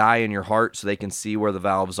shoot dye in your heart so they can see where the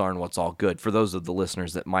valves are and what's all good. For those of the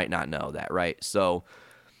listeners that might not know that, right? So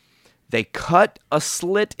they cut a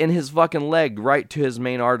slit in his fucking leg right to his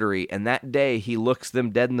main artery. And that day he looks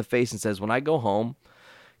them dead in the face and says, when I go home,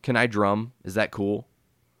 can I drum? Is that cool?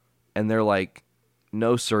 And they're like,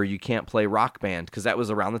 no, sir, you can't play Rock Band, because that was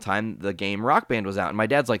around the time the game Rock Band was out. And my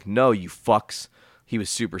dad's like, no, you fucks. He was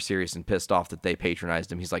super serious and pissed off that they patronized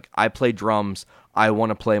him. He's like, I play drums. I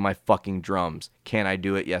want to play my fucking drums. Can I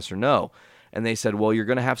do it, yes or no? And they said, well, you're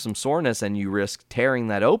going to have some soreness, and you risk tearing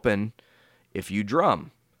that open if you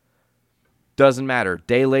drum. Doesn't matter.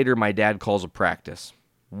 Day later, my dad calls a practice.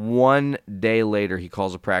 1 day later, he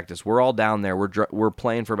calls a practice. We're all down there. We're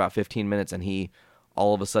playing for about 15 minutes, and he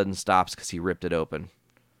all of a sudden stops because he ripped it open.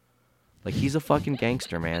 Like, he's a fucking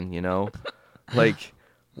gangster, man, you know? Like,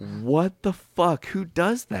 what the fuck? Who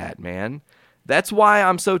does that, man? That's why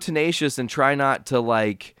I'm so tenacious and try not to,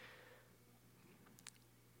 like,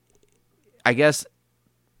 I guess,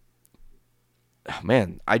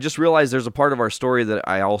 man, I just realized there's a part of our story that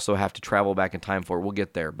I also have to travel back in time for. We'll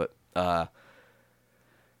get there, but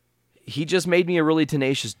he just made me a really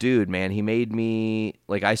tenacious dude, man. He made me,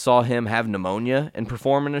 like, I saw him have pneumonia and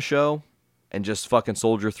perform in a show and just fucking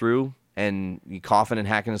soldier through, and he coughing and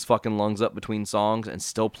hacking his fucking lungs up between songs and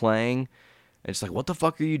still playing. And it's like, what the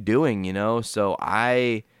fuck are you doing, you know? So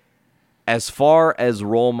as far as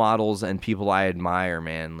role models and people I admire,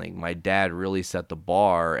 man, like, my dad really set the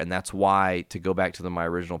bar, and that's why, to go back to my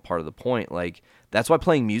original part of the point, like, that's why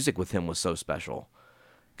playing music with him was so special.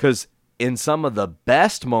 Because in some of the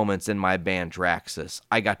best moments in my band Draxus,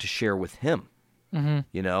 I got to share with him,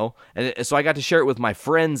 you know? And so I got to share it with my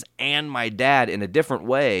friends and my dad in a different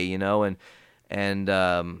way, you know? And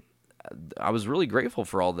I was really grateful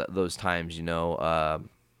for all those times, you know?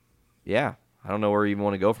 Yeah, I don't know where you even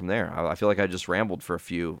want to go from there. I feel like I just rambled for a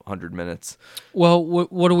few 100 minutes. Well,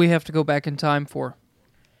 what do we have to go back in time for?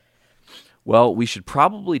 Well, we should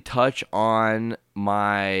probably touch on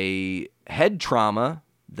my head trauma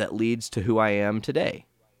that leads to who I am today.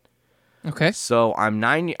 Okay. So I'm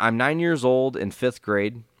 9 years old in 5th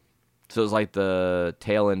grade. So it was like the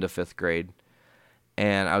tail end of 5th grade.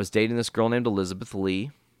 And I was dating this girl named Elizabeth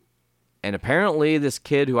Lee. And apparently this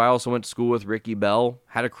kid who I also went to school with, Ricky Bell,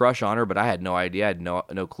 had a crush on her, but I had no idea. I had no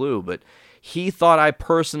clue. But he thought I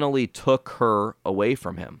personally took her away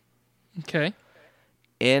from him. Okay.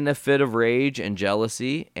 In a fit of rage and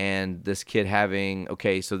jealousy, and this kid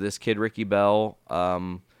so this kid, Ricky Bell,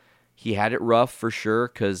 He had it rough for sure,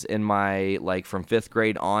 because in my, like, from 5th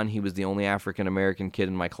grade on, he was the only African-American kid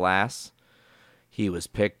in my class. He was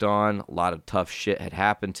picked on. A lot of tough shit had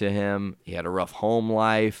happened to him. He had a rough home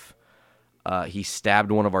life. He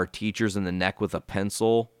stabbed one of our teachers in the neck with a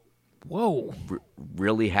pencil. Whoa.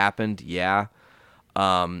 Really happened, yeah.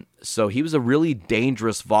 So he was a really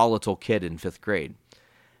dangerous, volatile kid in 5th grade.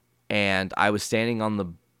 And I was standing on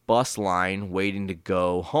the bus line waiting to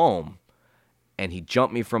go home. And he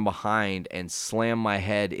jumped me from behind and slammed my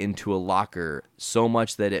head into a locker so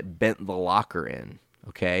much that it bent the locker in,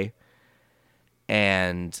 okay?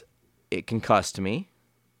 And it concussed me.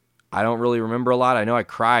 I don't really remember a lot. I know I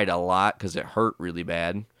cried a lot because it hurt really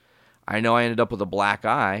bad. I know I ended up with a black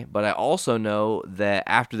eye, but I also know that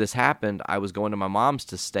after this happened, I was going to my mom's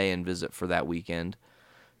to stay and visit for that weekend.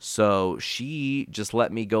 So she just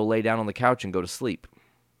let me go lay down on the couch and go to sleep.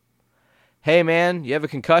 Hey, man, you have a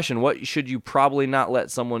concussion. What should you probably not let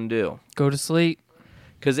someone do? Go to sleep.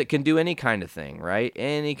 Because it can do any kind of thing, right?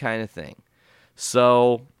 Any kind of thing.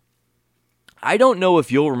 So I don't know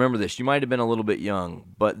if you'll remember this. You might have been a little bit young,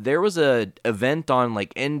 but there was a event on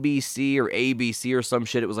like NBC or ABC or some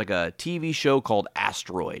shit. It was like a TV show called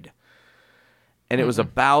Asteroid. And it was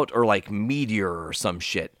about, or like Meteor or some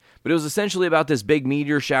shit. But it was essentially about this big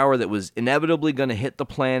meteor shower that was inevitably going to hit the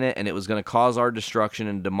planet, and it was going to cause our destruction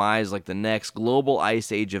and demise like the next global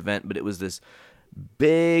ice age event. But it was this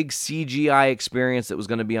big CGI experience that was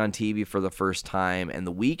going to be on TV for the first time. And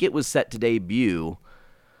the week it was set to debut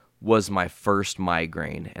was my first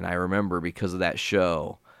migraine. And I remember because of that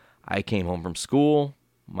show, I came home from school.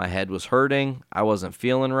 My head was hurting. I wasn't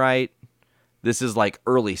feeling right. This is like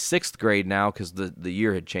early 6th grade now because the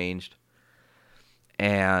year had changed.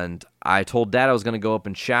 And I told Dad I was going to go up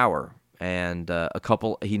and shower. And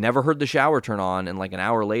he never heard the shower turn on. And like an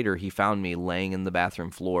hour later, he found me laying in the bathroom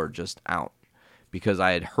floor just out because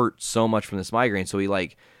I had hurt so much from this migraine. So he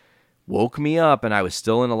like woke me up and I was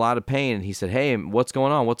still in a lot of pain. And he said, "Hey, what's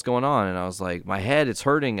going on? What's going on?" And I was like, "My head, it's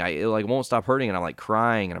hurting. It like won't stop hurting." And I'm like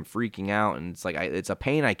crying and I'm freaking out. And it's like, it's a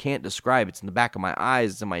pain I can't describe. It's in the back of my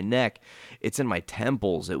eyes. It's in my neck. It's in my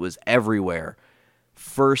temples. It was everywhere.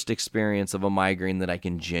 First experience of a migraine that I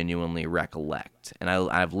can genuinely recollect. And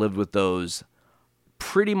I've lived with those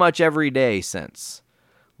pretty much every day since.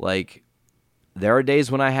 Like, there are days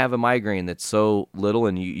when I have a migraine that's so little,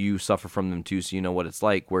 and you suffer from them too, so you know what it's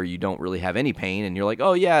like, where you don't really have any pain, and you're like,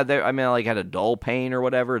 oh yeah, I like had a dull pain or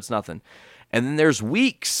whatever, it's nothing. And then there's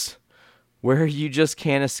weeks where you just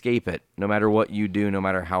can't escape it. No matter what you do, no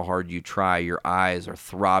matter how hard you try, your eyes are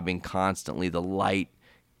throbbing constantly, the light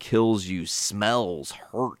kills you, smells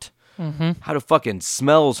hurt. Mm-hmm. How do fucking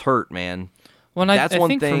smells hurt, man? Well, that's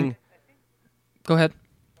one thing. Go ahead.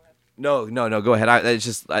 No, go ahead. It's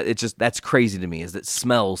just that's crazy to me, is that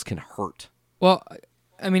smells can hurt. Well,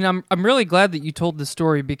 I mean, I'm really glad that you told this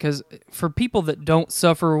story, because for people that don't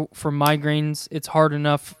suffer from migraines, it's hard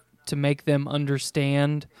enough to make them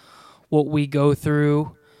understand what we go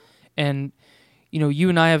through. And you know, you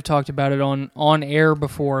and I have talked about it on air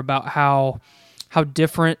before about how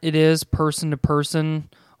different it is person to person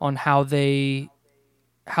on how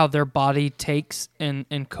their body takes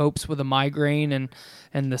and copes with a migraine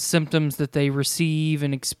and the symptoms that they receive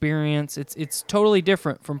and experience. It's totally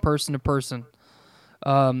different from person to person.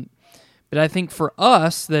 But I think for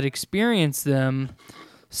us that experience them,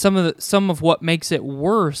 some of what makes it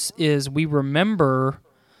worse is we remember,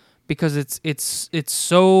 because it's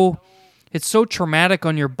so traumatic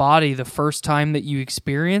on your body the first time that you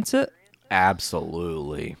experience it.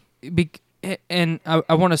 Absolutely. And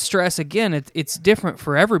I want to stress again, it's different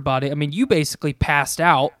for everybody. I mean, you basically passed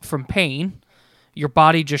out from pain. Your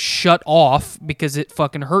body just shut off because it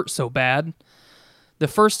fucking hurt so bad. The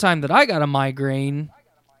first time that I got a migraine,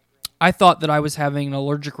 I thought that I was having an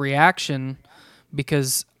allergic reaction,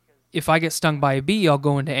 because if I get stung by a bee, I'll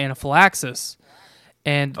go into anaphylaxis.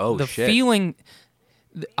 And feeling,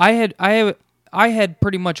 I had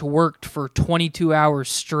pretty much worked for 22 hours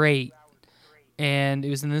straight. And it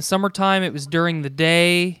was in the summertime, it was during the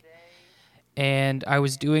day, and I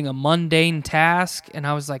was doing a mundane task, and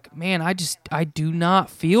I was like, man, I do not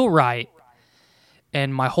feel right.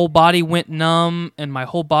 And my whole body went numb, and my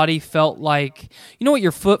whole body felt like, you know what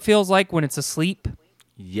your foot feels like when it's asleep?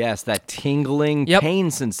 Yes, that tingling pain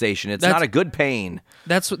sensation. That's not a good pain.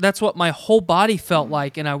 That's what my whole body felt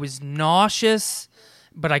like, and I was nauseous,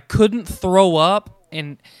 but I couldn't throw up,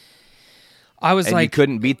 and I was like, you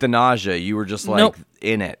couldn't beat the nausea. You were just like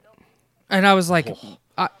in it. And I was like,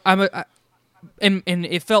 and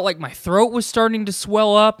it felt like my throat was starting to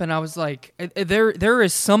swell up, and I was like, there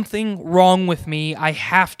is something wrong with me. I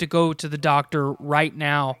have to go to the doctor right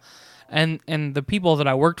now. And the people that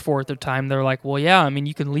I worked for at the time, they're like, well, yeah, I mean,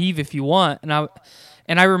 you can leave if you want.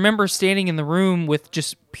 And I remember standing in the room with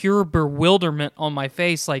just pure bewilderment on my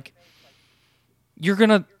face, like,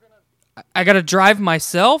 I gotta drive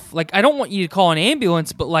myself? Like, I don't want you to call an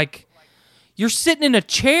ambulance, but, like, you're sitting in a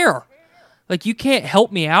chair. Like, you can't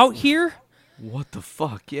help me out here? What the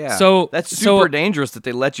fuck? Yeah. So that's super dangerous that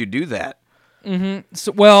they let you do that.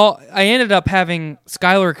 So, well, I ended up having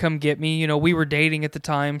Skylar come get me. You know, we were dating at the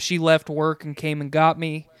time. She left work and came and got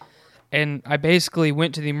me. And I basically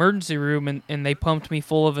went to the emergency room and they pumped me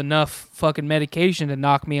full of enough fucking medication to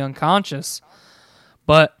knock me unconscious.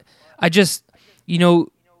 But I just, you know,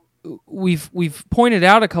 we've pointed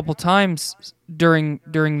out a couple times during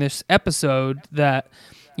this episode that,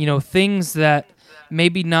 you know, things that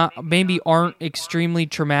maybe aren't extremely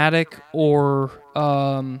traumatic or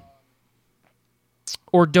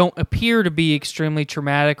don't appear to be extremely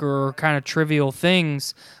traumatic or kind of trivial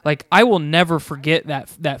things. Like, I will never forget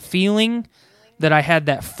that feeling that I had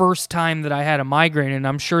that first time that I had a migraine, and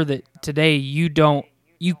I'm sure that today you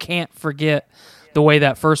can't forget the way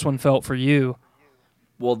that first one felt for you.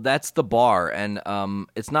 Well, that's the bar, and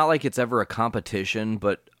it's not like it's ever a competition,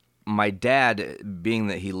 but my dad, being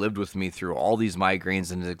that he lived with me through all these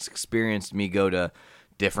migraines and has experienced me go to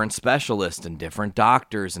different specialists and different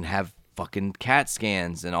doctors and have fucking CAT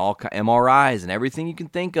scans and all MRIs and everything you can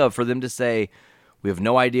think of for them to say, we have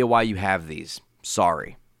no idea why you have these.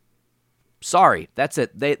 Sorry. That's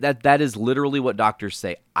it. That is literally what doctors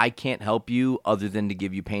say. I can't help you other than to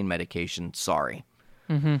give you pain medication. Sorry.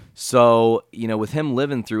 Mm-hmm. So, you know, with him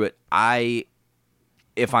living through it,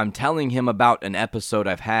 if I'm telling him about an episode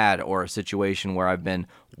I've had or a situation where I've been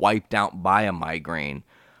wiped out by a migraine,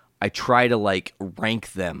 I try to, like,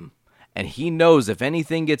 rank them. And he knows if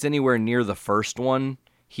anything gets anywhere near the first one,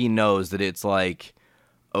 he knows that it's like,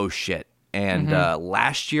 oh shit. And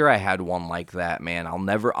last year I had one like that, man.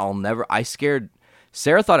 I scared,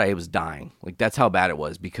 Sarah thought I was dying. Like, that's how bad it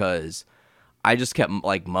was, because I just kept,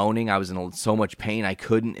 like, moaning. I was in so much pain. I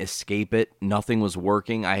couldn't escape it. Nothing was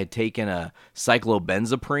working. I had taken a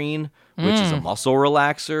cyclobenzaprine, which is a muscle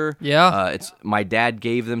relaxer. Yeah. My dad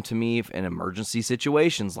gave them to me in emergency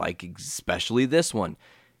situations, like especially this one.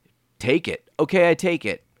 Take it. Okay, I take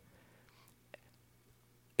it.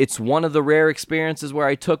 It's one of the rare experiences where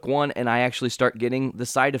I took one and I actually start getting the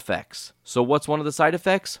side effects. So what's one of the side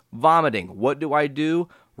effects? Vomiting. What do?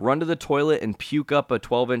 Run to the toilet and puke up a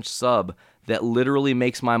 12-inch sub that literally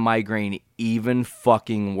makes my migraine even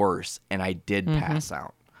fucking worse. And I did pass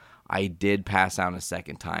out. I did pass out a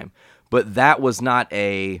second time. But that wasn't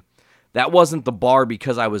the bar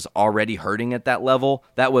because I was already hurting at that level.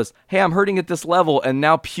 That was, hey, I'm hurting at this level, and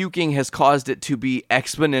now puking has caused it to be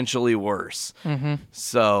exponentially worse. Mm-hmm.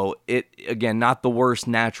 So it, again, not the worst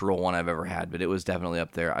natural one I've ever had, but it was definitely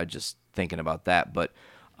up there. I just thinking about that. But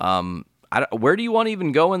where do you want to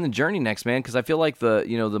even go in the journey next, man? Because I feel like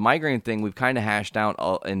the migraine thing we've kind of hashed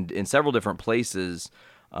out in several different places.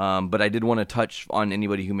 But I did want to touch on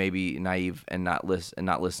anybody who may be naive and not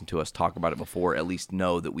listen to us talk about it before, at least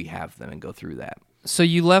know that we have them and go through that. So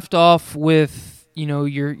you left off with, you know,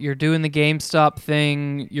 you're doing the GameStop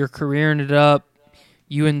thing, you're careering it up.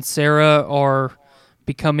 You and Sarah are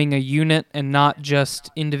becoming a unit and not just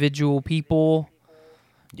individual people.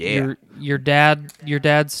 Yeah. Your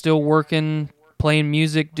dad's still working, playing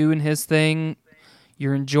music, doing his thing.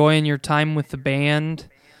 You're enjoying your time with the band.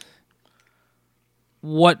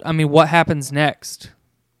 What happens next?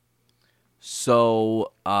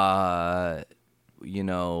 So,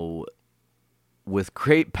 with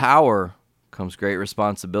great power comes great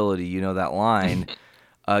responsibility. You know that line.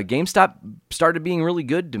 GameStop started being really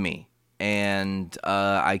good to me, and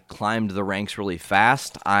I climbed the ranks really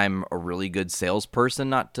fast. I'm a really good salesperson,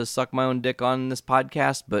 not to suck my own dick on this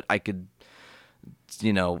podcast, but I could,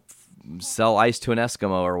 sell ice to an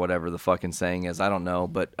Eskimo or whatever the fucking saying is. I don't know,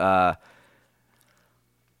 but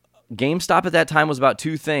GameStop at that time was about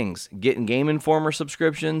two things: getting Game Informer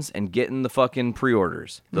subscriptions and getting the fucking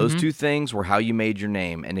pre-orders. Those two things were how you made your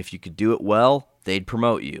name, and if you could do it well, they'd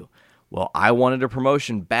promote you. Well, I wanted a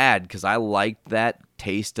promotion bad because I liked that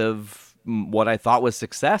taste of what I thought was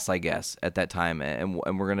success, I guess, at that time, and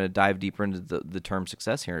we're going to dive deeper into the term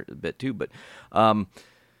success here a bit too, but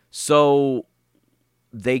so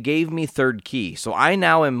they gave me third key. So I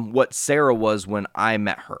now am what Sarah was when I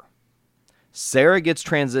met her. Sarah gets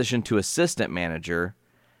transitioned to assistant manager,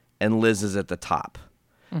 and Liz is at the top.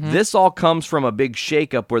 Mm-hmm. This all comes from a big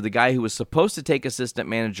shakeup where the guy who was supposed to take assistant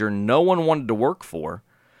manager, no one wanted to work for.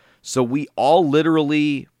 So we all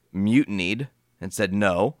literally mutinied and said,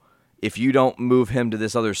 no, if you don't move him to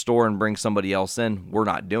this other store and bring somebody else in, we're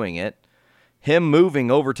not doing it. him moving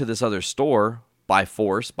over to this other store by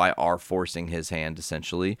force, by our forcing his hand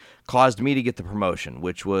essentially, caused me to get the promotion,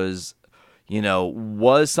 which was,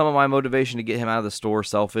 was some of my motivation to get him out of the store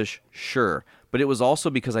selfish? Sure. But it was also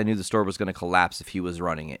because I knew the store was going to collapse if he was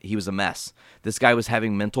running it. He was a mess. This guy was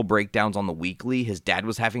having mental breakdowns on the weekly. His dad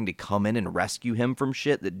was having to come in and rescue him from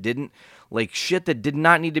shit that did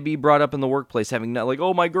not need to be brought up in the workplace. Having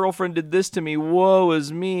oh, my girlfriend did this to me. Woe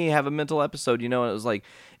is me. Have a mental episode, And it was like,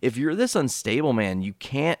 if you're this unstable, man, you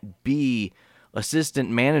can't be assistant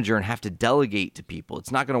manager and have to delegate to people. It's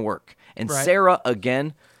not going to work. And Right. Sarah,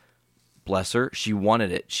 again, bless her, she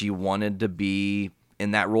wanted it. She wanted to be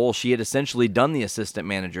in that role. She had essentially done the assistant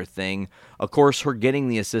manager thing. Of course, her getting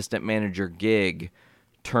the assistant manager gig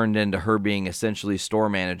turned into her being essentially store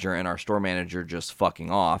manager, and our store manager just fucking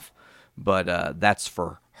off. But that's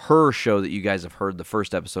for her show that you guys have heard, the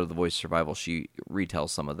first episode of The Voice of Survival. She retells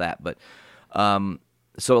some of that. But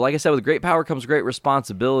so like I said, with great power comes great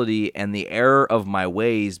responsibility, and the error of my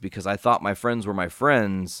ways, because I thought my friends were my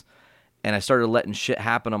friends, and I started letting shit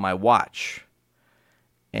happen on my watch.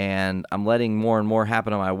 And I'm letting more and more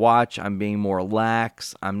happen on my watch. I'm being more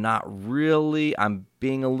lax. I'm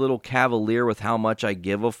being a little cavalier with how much I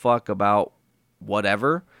give a fuck about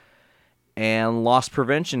whatever. And loss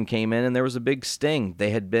prevention came in, and there was a big sting.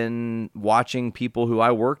 They had been watching people who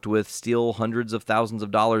I worked with steal hundreds of thousands of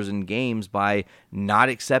dollars in games by not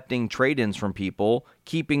accepting trade-ins from people,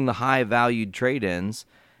 keeping the high-valued trade-ins,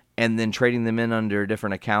 and then trading them in under a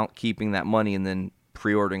different account, keeping that money, and then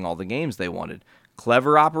pre-ordering all the games they wanted.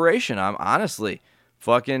 Clever operation. I'm honestly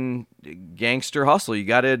fucking gangster hustle. You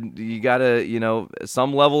gotta,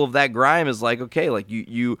 some level of that grime is like, okay, like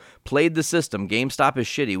you played the system. GameStop is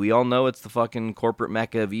shitty. We all know it's the fucking corporate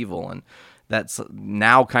mecca of evil, and that's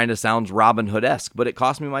now kind of sounds Robin Hood-esque, but it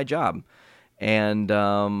cost me my job. And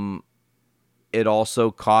it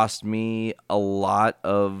also cost me a lot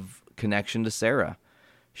of connection to Sarah.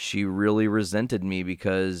 She really resented me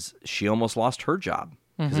because she almost lost her job.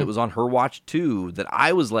 Because it was on her watch, too, that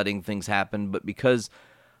I was letting things happen. But because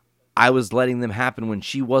I was letting them happen when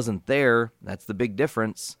she wasn't there, that's the big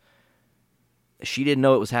difference. She didn't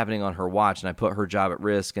know it was happening on her watch, and I put her job at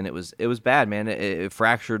risk. And it was bad, man. It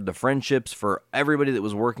fractured the friendships for everybody that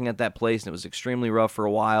was working at that place, and it was extremely rough for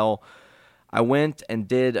a while. I went and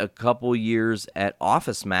did a couple years at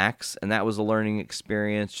Office Max, and that was a learning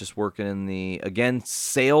experience, just working in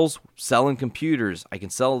sales, selling computers. I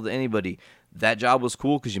can sell to anybody. That job was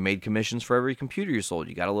cool because you made commissions for every computer you sold.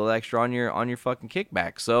 You got a little extra on your fucking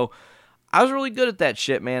kickback. So I was really good at that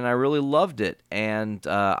shit, man. I really loved it. And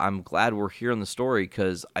I'm glad we're hearing the story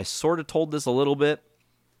because I sort of told this a little bit,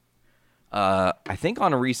 I think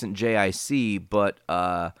on a recent JIC, but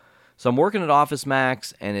so I'm working at Office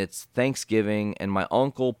Max, and it's Thanksgiving, and my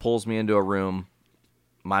uncle pulls me into a room.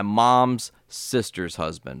 My mom's sister's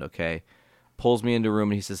husband, okay, pulls me into a room,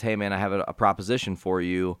 and he says, hey, man, I have a proposition for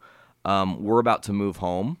you. We're about to move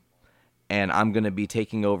home, and I'm going to be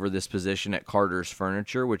taking over this position at Carter's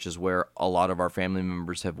Furniture, which is where a lot of our family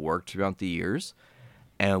members have worked throughout the years,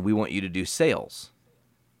 and we want you to do sales.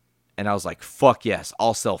 And I was like, fuck yes,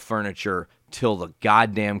 I'll sell furniture till the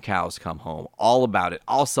goddamn cows come home. All about it.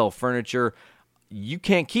 I'll sell furniture. You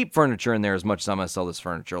can't keep furniture in there as much as I'm going to sell this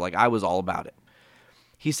furniture. Like, I was all about it.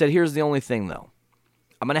 He said, here's the only thing, though.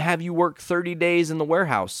 I'm going to have you work 30 days in the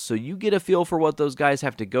warehouse so you get a feel for what those guys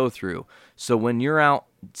have to go through. So when you're out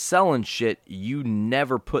selling shit, you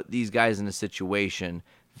never put these guys in a situation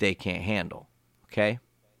they can't handle. Okay?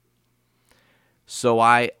 So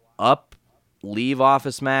I leave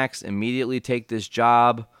Office Max, immediately take this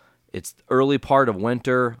job. It's the early part of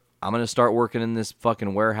winter. I'm going to start working in this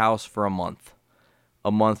fucking warehouse for a month.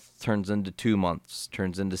 A month turns into 2 months,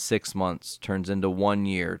 turns into 6 months, turns into 1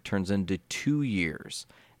 year, turns into 2 years.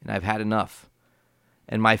 And I've had enough.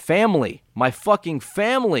 And my fucking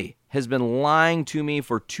family has been lying to me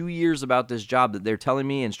for 2 years about this job that they're telling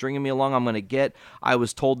me and stringing me along I'm going to get. I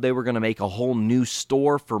was told they were going to make a whole new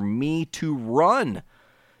store for me to run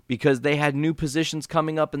because they had new positions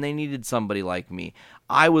coming up and they needed somebody like me.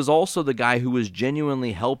 I was also the guy who was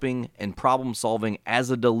genuinely helping and problem solving as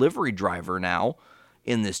a delivery driver now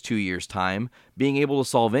in this 2 years' time, being able to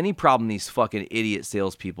solve any problem these fucking idiot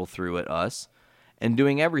salespeople threw at us, and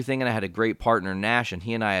doing everything. And I had a great partner, Nash, and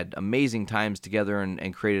he and I had amazing times together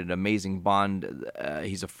and created an amazing bond.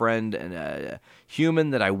 He's a friend and a human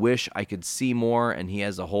that I wish I could see more, and he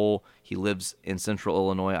lives in central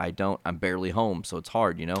Illinois. I don't. I'm barely home, so it's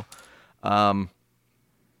hard,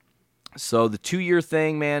 So the 2 year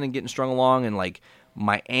thing, man, and getting strung along, and like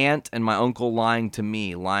my aunt and my uncle lying to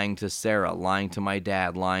me, lying to Sarah, lying to my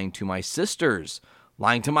dad, lying to my sisters,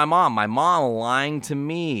 Lying to my mom lying to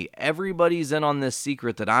me. Everybody's in on this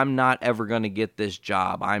secret that I'm not ever going to get this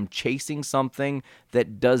job. I'm chasing something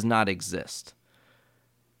that does not exist.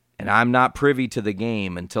 And I'm not privy to the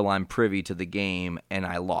game until I'm privy to the game, and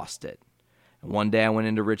I lost it. And one day I went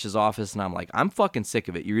into Rich's office, and I'm like, I'm fucking sick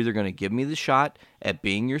of it. You're either going to give me the shot at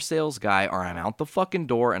being your sales guy, or I'm out the fucking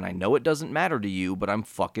door, and I know it doesn't matter to you, but I'm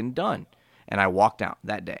fucking done. And I walked out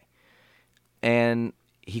that day. And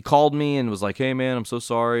he called me and was like, hey, man, I'm so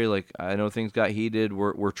sorry. Like, I know things got heated.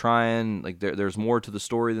 We're trying. Like, there's more to the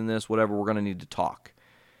story than this. Whatever. We're going to need to talk.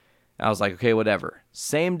 And I was like, okay, whatever.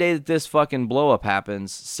 Same day that this fucking blow-up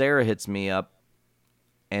happens, Sarah hits me up,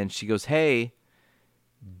 and she goes, hey,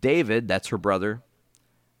 David, that's her brother,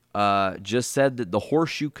 just said that the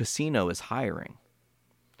Horseshoe Casino is hiring.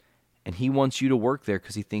 And he wants you to work there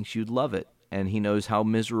because he thinks you'd love it. And he knows how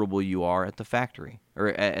miserable you are at the factory, or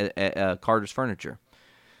at Carter's Furniture.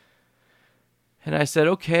 And I said,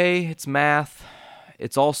 okay, it's math.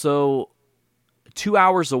 It's also 2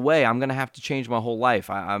 hours away. I'm going to have to change my whole life.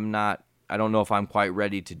 I don't know if I'm quite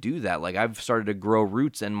ready to do that. Like, I've started to grow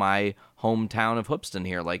roots in my hometown of Hoopeston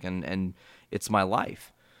here, like, and it's my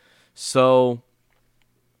life. So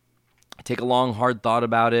I take a long, hard thought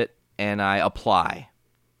about it, and I apply.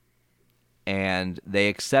 And they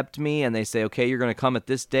accept me, and they say, okay, you're going to come at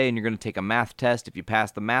this day, and you're going to take a math test. If you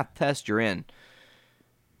pass the math test, you're in.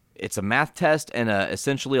 It's a math test and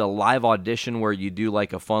essentially a live audition where you do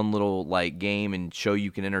like a fun little like game and show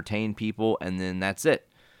you can entertain people, and then that's it.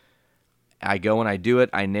 I go and I do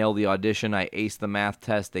it. I nail the audition. I ace the math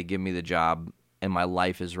test. They give me the job, and my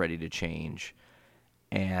life is ready to change.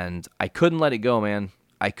 And I couldn't let it go, man.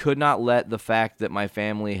 I could not let the fact that my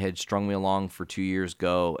family had strung me along for 2 years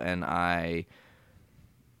go, and I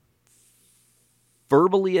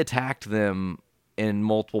verbally attacked them in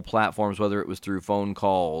multiple platforms, whether it was through phone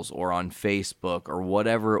calls or on Facebook or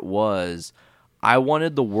whatever it was. I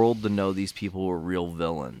wanted the world to know these people were real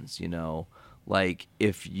villains, you know? Like,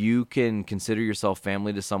 if you can consider yourself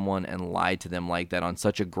family to someone and lie to them like that on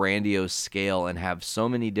such a grandiose scale and have so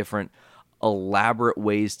many different elaborate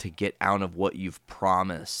ways to get out of what you've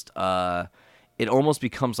promised, it almost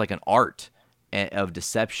becomes like an art of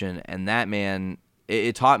deception. And that, man,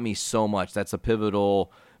 it taught me so much. That's a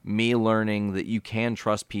pivotal me learning that you can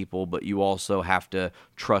trust people, but you also have to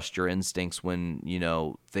trust your instincts when, you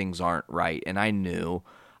know, things aren't right. And I knew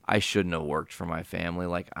I shouldn't have worked for my family.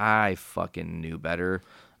 Like, I fucking knew better.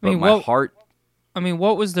 But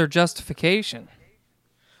what was their justification?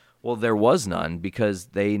 Well, there was none, because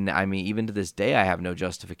even to this day, I have no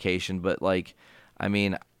justification. But, like,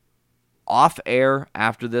 off air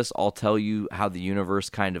after this, I'll tell you how the universe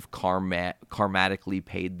kind of karmatically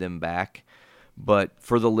paid them back. But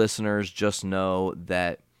for the listeners, just know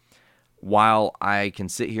that while I can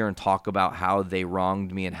sit here and talk about how they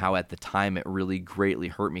wronged me and how at the time it really greatly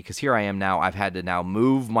hurt me, because here I am now, I've had to now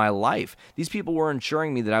move my life. These people were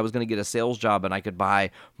ensuring me that I was going to get a sales job and I could buy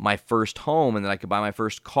my first home and that I could buy my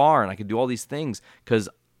first car and I could do all these things because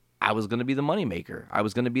I was going to be the moneymaker. I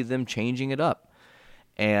was going to be them changing it up.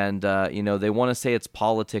 And, they want to say it's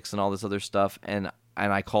politics and all this other stuff, and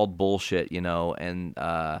I called bullshit, and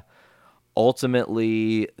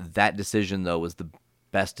ultimately, that decision, though, was the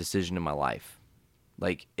best decision in my life.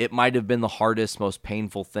 Like, it might have been the hardest, most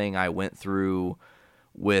painful thing I went through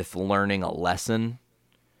with learning a lesson,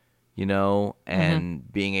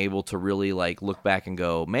 and being able to really, like, look back and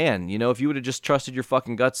go, man, if you would have just trusted your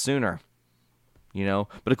fucking guts sooner,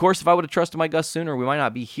 But, of course, if I would have trusted my guts sooner, we might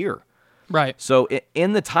not be here. Right. So,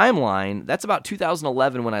 in the timeline, that's about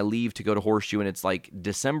 2011 when I leave to go to Horseshoe, and it's, like,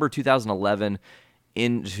 December 2011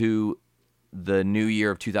 into the new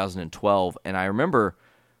year of 2012, and I remember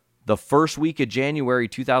the first week of January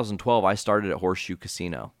 2012, I started at Horseshoe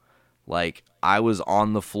Casino. Like, I was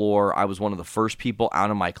on the floor. I was one of the first people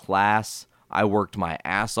out of my class. I worked my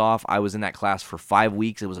ass off. I was in that class for 5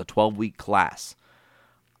 weeks. It was a 12-week class.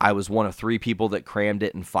 I was one of 3 people that crammed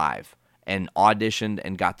it in 5 and auditioned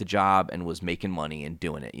and got the job and was making money and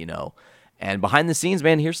doing it, And behind the scenes,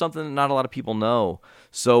 man, here's something that not a lot of people know.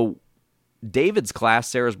 So David's class,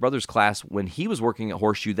 Sarah's brother's class, when he was working at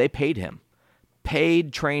Horseshoe, they paid him.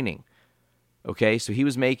 Paid training. Okay, so he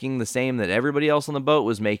was making the same that everybody else on the boat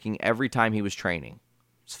was making every time he was training.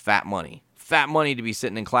 It's fat money. Fat money to be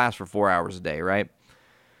sitting in class for 4 hours a day, right?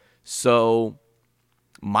 So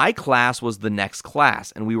my class was the next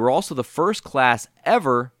class, and we were also the first class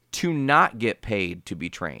ever to not get paid to be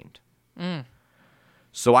trained.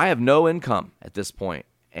 So I have no income at this point.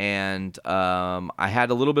 And I had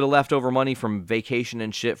a little bit of leftover money from vacation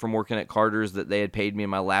and shit from working at Carter's that they had paid me in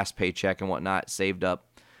my last paycheck and whatnot, saved up.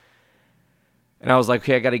 And I was like,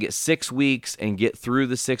 okay, I got to get 6 weeks and get through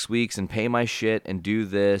the 6 weeks and pay my shit and do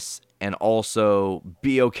this and also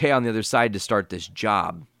be okay on the other side to start this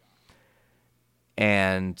job.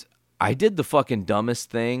 And I did the fucking dumbest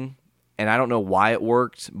thing, and I don't know why it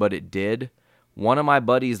worked, but it did. One of my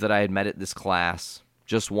buddies that I had met at this class,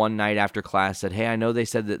 just one night after class, said, hey, I know they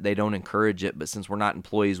said that they don't encourage it, but since we're not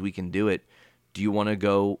employees, we can do it. Do you want to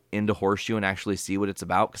go into Horseshoe and actually see what it's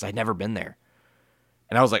about? Because I'd never been there.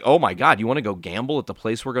 And I was like, oh my God, you want to go gamble at the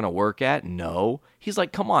place we're going to work at? No. He's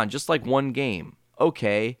like, come on, just like one game.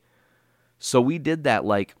 Okay. So we did that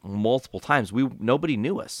like multiple times. Nobody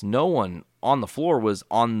knew us. No one on the floor was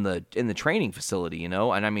in the training facility, you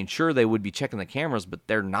know? And I mean, sure, they would be checking the cameras, but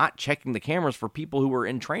they're not checking the cameras for people who are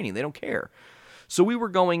in training. They don't care. So we were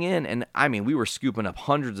going in, and I mean, we were scooping up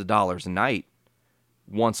hundreds of dollars a night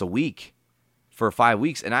once a week for 5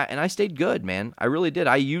 weeks, and I stayed good, man. I really did.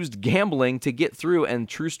 I used gambling to get through, and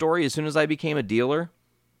true story, as soon as I became a dealer,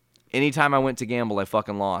 anytime I went to gamble, I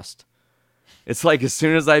fucking lost. It's like as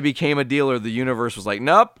soon as I became a dealer, the universe was like,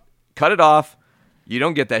 nope, cut it off. You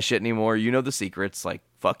don't get that shit anymore. You know the secrets. Like,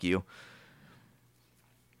 fuck you.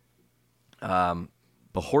 The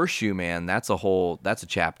Horseshoe, man, that's a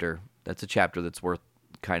chapter. That's a chapter that's worth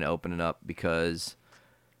kind of opening up because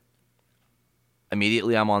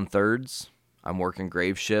immediately I'm on thirds. I'm working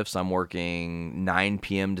grave shifts. I'm working 9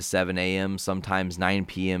 p.m. to 7 a.m., sometimes 9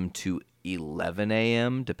 p.m. to 11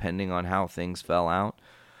 a.m., depending on how things fell out.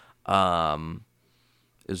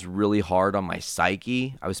 It was really hard on my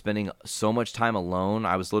psyche. I was spending so much time alone.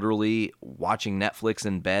 I was literally watching Netflix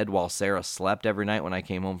in bed while Sarah slept every night when I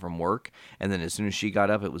came home from work. And then as soon as she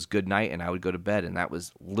got up, it was good night, and I would go to bed. And that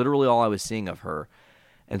was literally all I was seeing of her.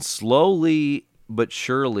 And slowly but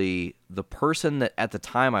surely, the person that at the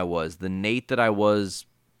time I was, the Nate that I was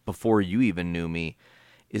before you even knew me,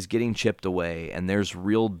 is getting chipped away. And there's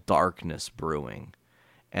real darkness brewing.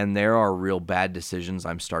 And there are real bad decisions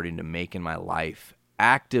I'm starting to make in my life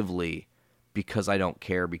actively because I don't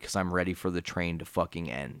care, because I'm ready for the train to fucking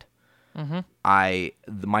end. Mm-hmm.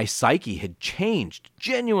 My psyche had changed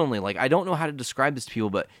genuinely. Like, I don't know how to describe this to people,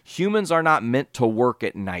 but humans are not meant to work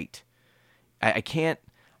at night. I can't.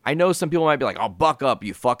 I know some people might be like, oh, buck up,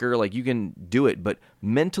 you fucker. Like, you can do it. But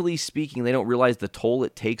mentally speaking, they don't realize the toll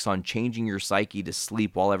it takes on changing your psyche to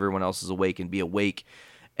sleep while everyone else is awake and be awake.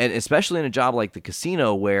 And especially in a job like the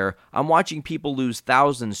casino where I'm watching people lose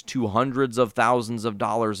thousands to hundreds of thousands of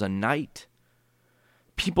dollars a night.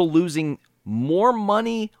 People losing more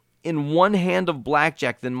money in one hand of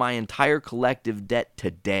blackjack than my entire collective debt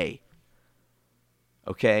today.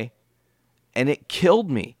 Okay? And it killed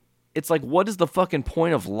me. It's like, what is the fucking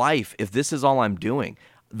point of life if this is all I'm doing?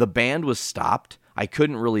 The band was stopped. I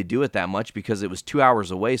couldn't really do it that much because it was 2 hours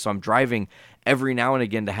away, so I'm driving every now and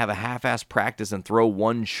again to have a half-ass practice and throw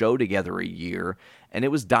one show together a year, and it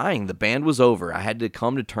was dying. The band was over. I had to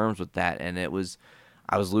come to terms with that, and I was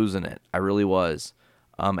losing it. I really was.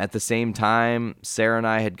 At the same time, Sarah and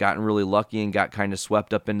I had gotten really lucky and got kind of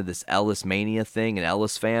swept up into this Ellis Mania thing and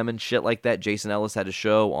Ellis fam and shit like that. Jason Ellis had a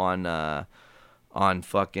show on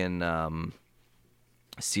fucking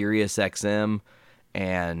Sirius XM,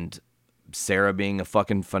 and Sarah, being a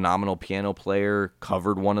fucking phenomenal piano player,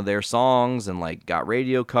 covered one of their songs and like got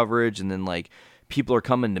radio coverage, and then like people are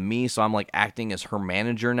coming to me, so I'm like acting as her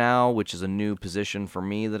manager now, which is a new position for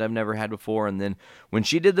me that I've never had before. And then when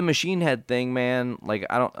she did the Machine Head thing, man, like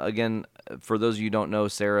for those of you who don't know,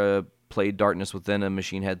 Sarah played Darkness Within, a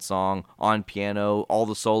Machine Head song on piano, all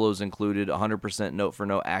the solos included, 100% note for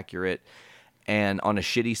note accurate. And on a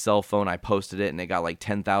shitty cell phone, I posted it, and it got like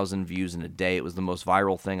 10,000 views in a day. It was the most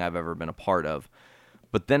viral thing I've ever been a part of.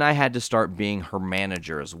 But then I had to start being her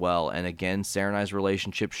manager as well. And again, Sarah and I's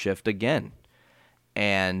relationship shift again.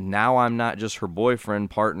 And now I'm not just her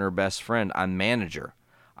boyfriend, partner, best friend. I'm manager.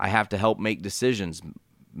 I have to help make decisions.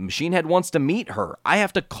 Machine Head wants to meet her. I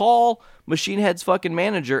have to call Machine Head's fucking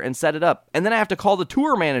manager and set it up. And then I have to call the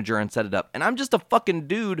tour manager and set it up. And I'm just a fucking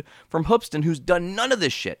dude from Hoopston who's done none of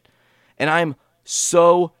this shit. And I'm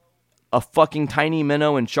so a fucking tiny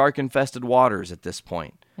minnow in shark-infested waters at this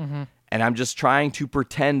point. Mm-hmm. And I'm just trying to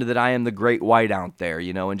pretend that I am the great white out there,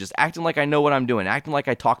 you know, and just acting like I know what I'm doing, acting like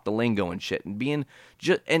I talk the lingo and shit, and being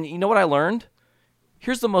just. And you know what I learned?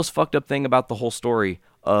 Here's the most fucked up thing about the whole story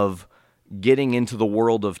of getting into the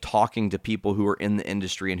world of talking to people who are in the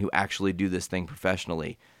industry and who actually do this thing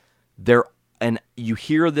professionally. And you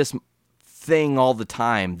hear this thing all the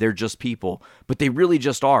time, they're just people, but they really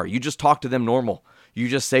just are. You just talk to them normal. You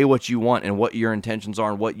just say what you want and what your intentions are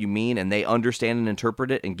and what you mean, and they understand and interpret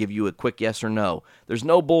it and give you a quick yes or no. There's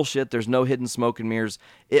no bullshit. There's no hidden smoke and mirrors.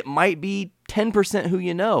 It might be 10% who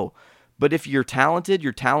you know, But if you're talented,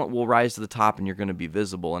 your talent will rise to the top and you're going to be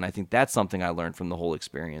visible. And I think that's something I learned from the whole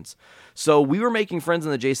experience. So we were making friends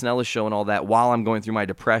in the Jason Ellis show and all that while I'm going through my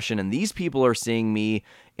depression. And these people are seeing me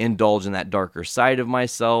indulge in that darker side of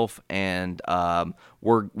myself. And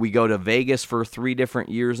we go to Vegas for 3 different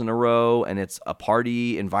years in a row, and it's a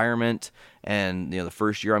party environment. And the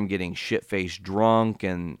first year I'm getting shit-faced drunk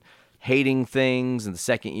and hating things. And the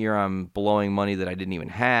second year I'm blowing money that I didn't even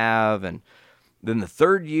have. And then the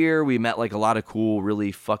third year, we met like a lot of cool,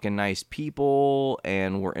 really fucking nice people,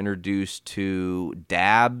 and were introduced to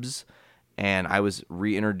dabs, and I was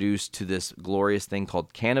reintroduced to this glorious thing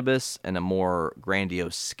called cannabis in a more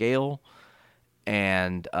grandiose scale.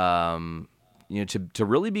 And to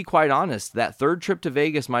really be quite honest, that third trip to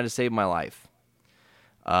Vegas might have saved my life.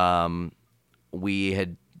 We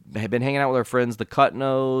had been hanging out with our friends, the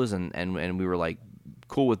Cutnos, and we were like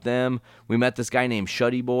cool with them. We met this guy named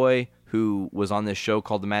Shuddy Boy, who was on this show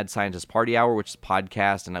called the Mad Scientist Party Hour, which is a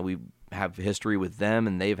podcast, and we have history with them,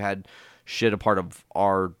 and they've had shit a part of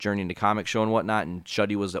our Journey into Comics show and whatnot, and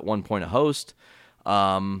Shuddy was at one point a host.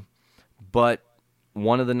 But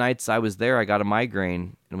one of the nights I was there, I got a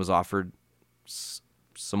migraine and was offered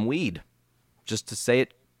some weed, just to say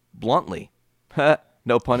it bluntly.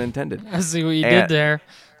 No pun intended. I see what you did there.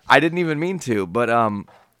 I didn't even mean to, but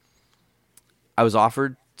I was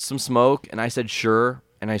offered some smoke, and I said sure,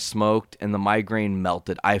 and I smoked, and the migraine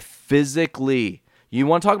melted. I physically, you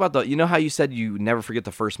want to talk about you know how you said you never forget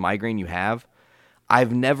the first migraine you have?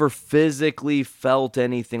 I've never physically felt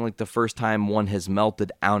anything like the first time one has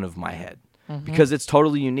melted out of my head, because it's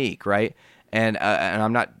totally unique, right? And I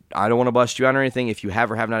don't want to bust you out or anything. If you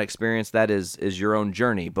have or have not experienced that, is your own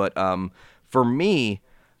journey. But for me,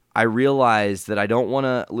 I realized that I don't want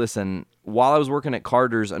to listen. While I was working at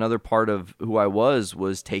Carter's, another part of who I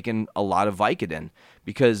was taking a lot of Vicodin,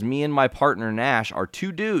 because me and my partner Nash are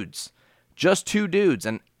 2 dudes, just 2 dudes.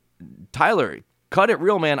 And Tyler, cut it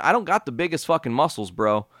real, man. I don't got the biggest fucking muscles,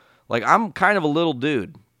 bro. Like, I'm kind of a little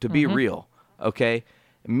dude, to be real, okay?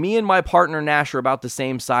 Me and my partner Nash are about the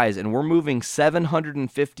same size, and we're moving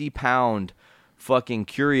 750-pound fucking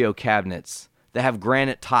curio cabinets that have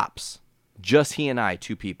granite tops. Just he and I,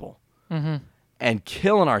 2 people. And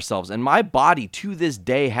killing ourselves. And my body, to this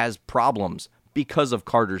day, has problems because of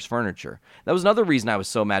Carter's Furniture. That was another reason I was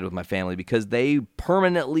so mad with my family, because they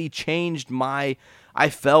permanently changed I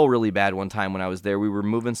fell really bad one time when I was there. We were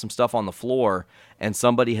moving some stuff on the floor, and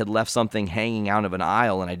somebody had left something hanging out of an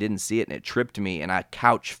aisle, and I didn't see it, and it tripped me, and a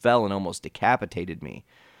couch fell and almost decapitated me.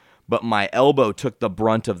 But my elbow took the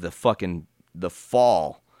brunt of the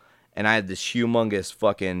fall, and I had this humongous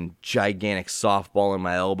fucking gigantic softball in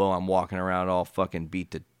my elbow. I'm walking around all fucking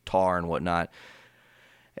beat to tar and whatnot.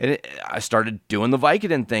 And I started doing the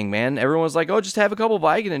Vicodin thing, man. Everyone was like, oh, just have a couple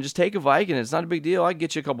Vicodin. Just take a Vicodin. It's not a big deal. I can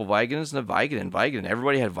get you a couple Vicodins and a Vicodin.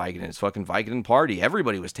 Everybody had Vicodin. It's fucking Vicodin party.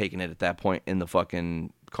 Everybody was taking it at that point in the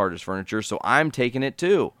fucking Carter's Furniture. So I'm taking it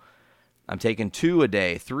too. I'm taking 2 a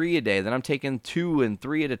day, 3 a day. Then I'm taking 2 and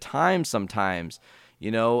 3 at a time sometimes.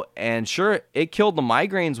 And sure, it killed the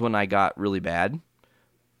migraines when I got really bad,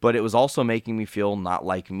 but it was also making me feel not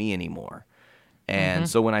like me anymore. And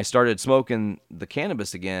so when I started smoking the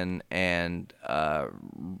cannabis again and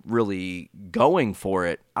really going for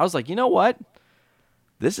it, I was like, you know what?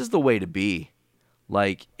 This is the way to be.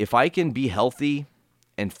 Like, if I can be healthy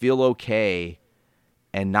and feel okay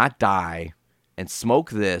and not die and smoke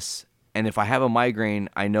this, and if I have a migraine,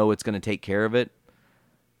 I know it's going to take care of it.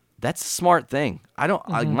 That's a smart thing.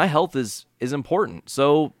 My health is important.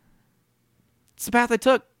 So it's the path I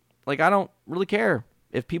took. Like, I don't really care.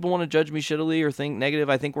 If people want to judge me shittily or think negative,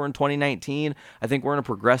 I think we're in 2019. I think we're in a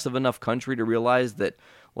progressive enough country to realize that,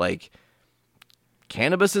 like,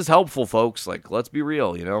 cannabis is helpful, folks. Like, let's be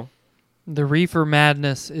real, The reefer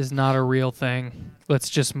madness is not a real thing. Let's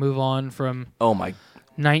just move on from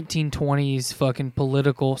 1920s fucking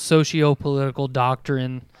socio-political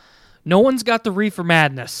doctrine. No one's got the reefer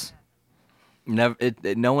madness. Never.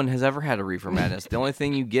 No one has ever had a reefer madness. The only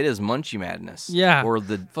thing you get is munchie madness. Yeah. Or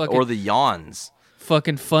the yawns.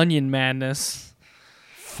 Fucking Funyun madness.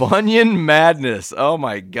 Funyun madness. Oh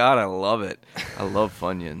my god, I love it. I love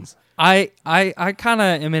Funyuns. I kind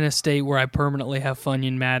of am in a state where I permanently have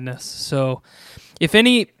Funyun madness. So, if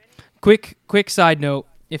any quick side note,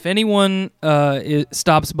 if anyone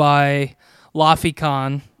stops by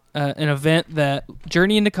LaFiCon, an event that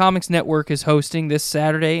Journey into Comics Network is hosting this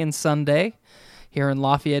Saturday and Sunday here in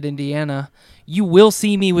Lafayette, Indiana, you will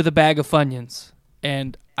see me with a bag of Funyuns,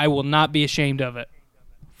 and I will not be ashamed of it.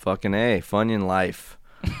 Fucking A, Funyun life.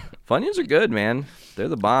 Funyuns are good, man. They're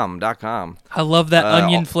the bomb.com. I love that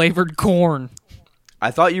onion-flavored corn. I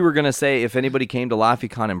thought you were going to say if anybody came to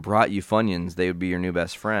LaFiCon and brought you Funyuns, they would be your new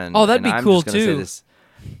best friend. Oh, that'd And be I'm cool, just gonna say too. this-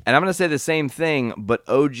 and I'm going to say the same thing, but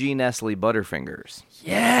OG Nestle Butterfingers.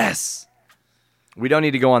 Yes. We don't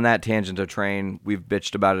need to go on that tangent of train. We've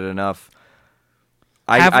bitched about it enough.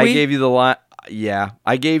 Have I we? gave you the line. Yeah,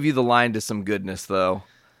 I gave you the line to some goodness, though.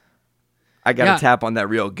 I got to Yeah. tap on that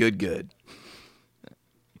real good.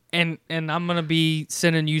 And I'm gonna be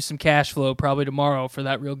sending you some cash flow probably tomorrow for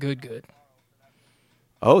that real good.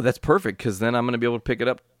 Oh, that's perfect, because then I'm going to be able to pick it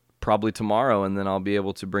up probably tomorrow, and then I'll be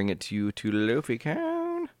able to bring it to you to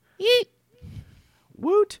LaFiCon.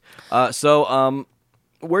 Woot. So,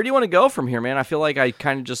 where do you want to go from here, man? I feel like I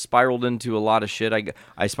kind of just spiraled into a lot of shit.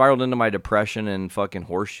 I spiraled into my depression and fucking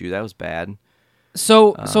Horseshoe. That was bad.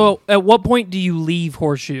 So at what point do you leave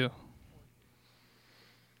Horseshoe?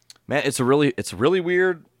 Man, it's really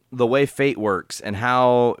weird the way fate works and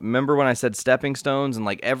how, remember when I said stepping stones, and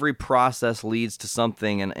like every process leads to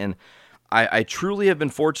something, and I truly have been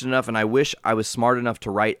fortunate enough, and I wish I was smart enough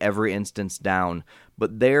to write every instance down,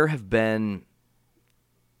 but there have been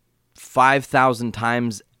 5,000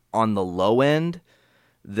 times on the low end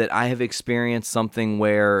that I have experienced something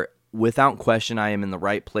where, without question, I am in the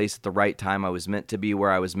right place at the right time. I was meant to be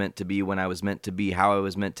where I was meant to be, when I was meant to be, how I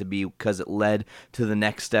was meant to be, because it led to the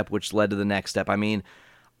next step, which led to the next step. I mean,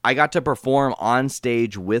 I got to perform on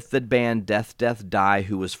stage with the band Death Death Die,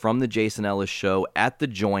 who was from the Jason Ellis Show, at the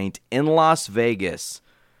Joint in Las Vegas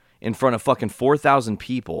in front of fucking 4,000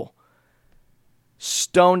 people.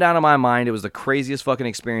 Stoned out of my mind. It was the craziest fucking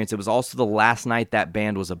experience. It was also the last night that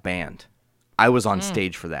band was a band. I was on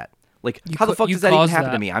stage for that. Like, how the fuck you does that even caused happen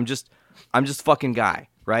that. to me? I'm just fucking guy,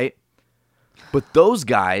 right? But those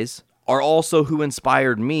guys are also who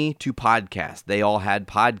inspired me to podcast. They all had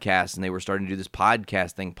podcasts, and they were starting to do this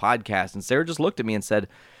podcast. And Sarah just looked at me and said,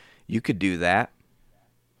 you could do that.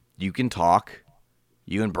 You can talk.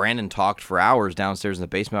 You and Brandon talked for hours downstairs in the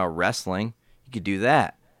basement about wrestling. You could do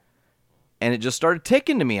that. And it just started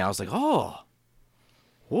ticking to me. I was like, oh,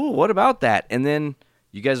 what about that? And then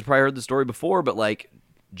you guys have probably heard the story before, but like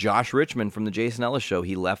Josh Richmond from the Jason Ellis Show,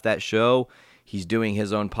 he left that show. He's doing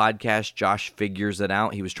his own podcast. Josh figures it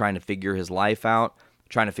out. He was trying to figure his life out,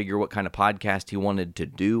 trying to figure what kind of podcast he wanted to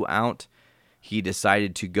do out. He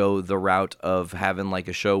decided to go the route of having like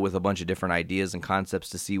a show with a bunch of different ideas and concepts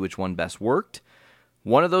to see which one best worked.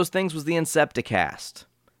 One of those things was the Incepticast.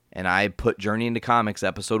 And I put Journey into Comics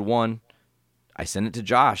episode 1. I sent it to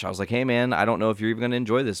Josh. I was like, hey, man, I don't know if you're even going to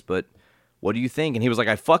enjoy this, but what do you think? And he was like,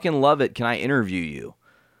 I fucking love it. Can I interview you?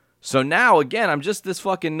 So now, again, I'm just this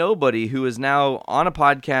fucking nobody who is now on a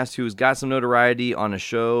podcast, who's got some notoriety on a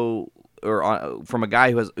show, or from a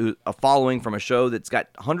guy who has a following from a show that's got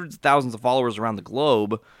hundreds of thousands of followers around the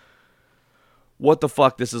globe. What the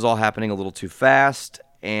fuck? This is all happening a little too fast.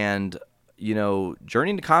 And, you know,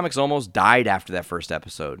 Journey into Comics almost died after that first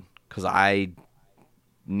episode because I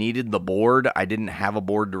needed the board. I didn't have a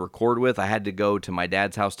board to record with. I had to go to my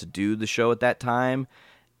dad's house to do the show at that time.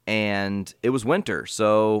 And it was winter,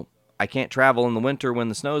 so I can't travel in the winter when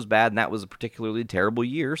the snow's bad, and that was a particularly terrible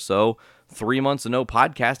year. So 3 months of no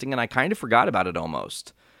podcasting, and I kind of forgot about it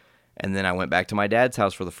almost. And then I went back to my dad's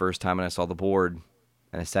house for the first time, and I saw the board,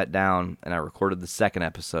 and I sat down, and I recorded the second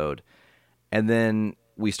episode. And then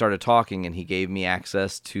we started talking, and he gave me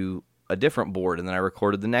access to a different board, and then I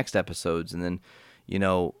recorded the next episodes. And then, you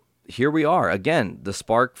know, here we are. Again, the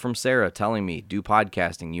spark from Sarah telling me, do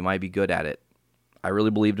podcasting. You might be good at it. I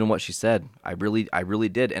really believed in what she said. I really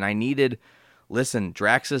did. And I needed, listen,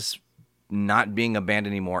 Draxus not being a band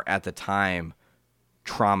anymore at the time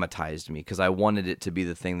traumatized me because I wanted it to be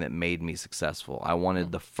the thing that made me successful. I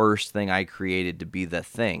wanted the first thing I created to be the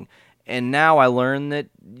thing. And now I learned that,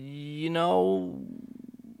 you know,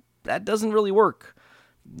 that doesn't really work.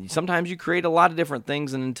 Sometimes you create a lot of different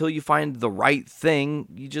things, and until you find the right thing,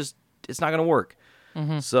 it's not going to work.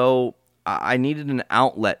 Mm-hmm. So I needed an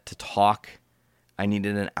outlet to talk. I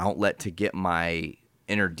needed an outlet to get my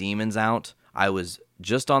inner demons out. I was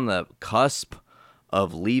just on the cusp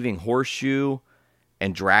of leaving Horseshoe,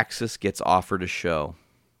 and Draxus gets offered a show.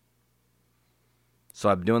 So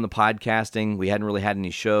I'm doing the podcasting. We hadn't really had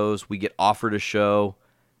any shows. We get offered a show.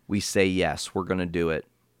 We say yes, we're going to do it.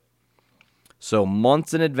 So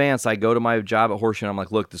months in advance, I go to my job at Horseshoe, and I'm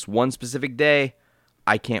like, look, this one specific day,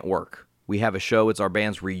 I can't work. We have a show. It's our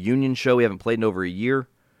band's reunion show. We haven't played in over a year.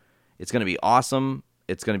 It's going to be awesome.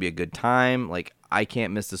 It's going to be a good time. Like, I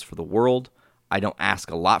can't miss this for the world. I don't ask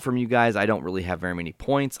a lot from you guys. I don't really have very many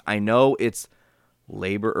points. I know it's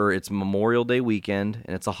it's Memorial Day weekend,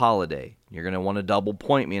 and it's a holiday. You're going to want to double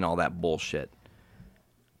point me and all that bullshit.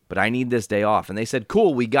 But I need this day off. And they said,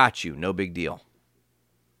 cool, we got you. No big deal.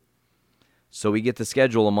 So we get the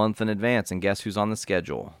schedule a month in advance, and guess who's on the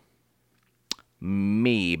schedule?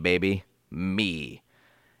 Me, baby. Me.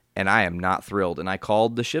 And I am not thrilled. And I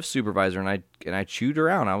called the shift supervisor, and I chewed her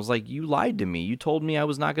out. I was like, you lied to me. You told me I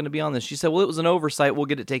was not going to be on this. She said, well, it was an oversight. We'll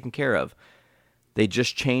get it taken care of. They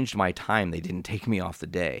just changed my time. They didn't take me off the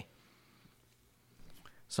day.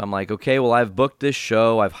 So I'm like, okay, well, I've booked this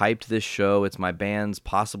show. I've hyped this show. It's my band's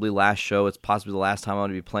possibly last show. It's possibly the last time I'm going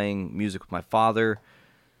to be playing music with my father.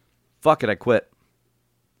 Fuck it, I quit.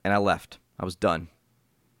 And I left. I was done.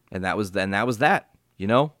 And that was that. You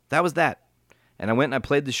know? That was that. And I went and I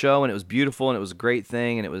played the show, and it was beautiful, and it was a great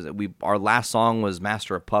thing. And our last song was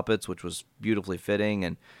Master of Puppets, which was beautifully fitting.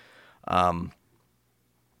 And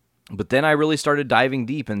but then I really started diving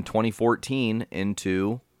deep in 2014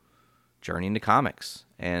 into Journey into Comics,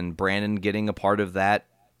 and Brandon getting a part of that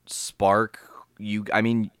spark.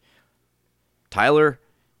 Tyler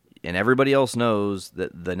and everybody else knows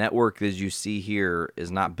that the network as you see here is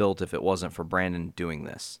not built if it wasn't for Brandon doing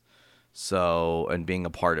this. So, and being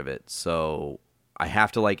a part of it. So I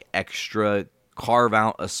have to extra carve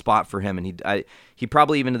out a spot for him. And he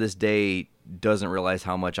probably even to this day doesn't realize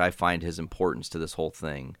how much I find his importance to this whole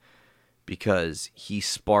thing, because he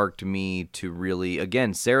sparked me to really,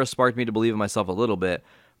 again, Sarah sparked me to believe in myself a little bit.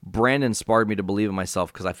 Brandon sparked me to believe in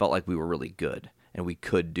myself because I felt like we were really good and we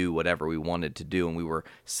could do whatever we wanted to do, and we were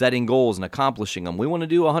setting goals and accomplishing them. We want to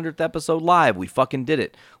do a 100th episode live. We fucking did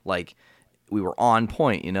it. We were on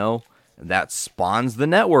point, you know? That spawns the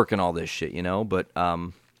network and all this shit, you know? But I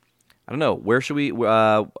don't know. Where should we?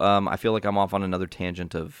 I feel like I'm off on another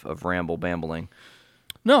tangent of bambling.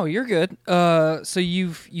 No, you're good. So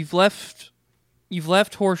you've left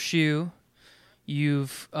Horseshoe.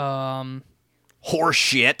 You've Horse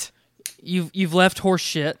shit. You've left horse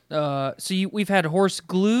shit. We've had horse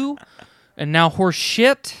glue, and now horse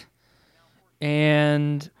shit,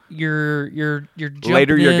 and you're jumping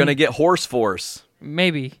Later you're in, gonna get horse force.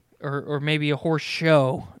 maybe or maybe a horse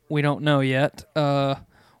show. We don't know yet.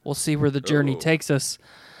 We'll see where the journey takes us.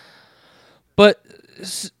 But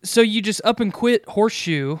so you just up and quit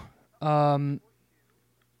Horseshoe, and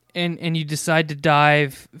you decide to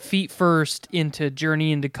dive feet first into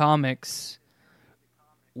Journey into Comics.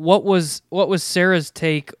 What was Sarah's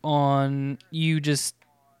take on you just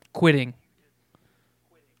quitting?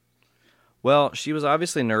 Well, she was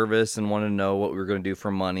obviously nervous and wanted to know what we were going to do for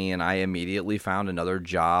money, and I immediately found another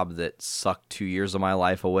job that sucked 2 years of my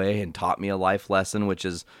life away and taught me a life lesson, which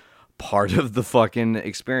is part of the fucking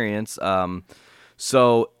experience.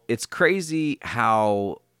 So it's crazy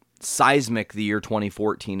how seismic the year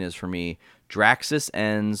 2014 is for me. Draxus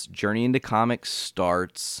ends, Journey into Comics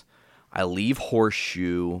starts, I leave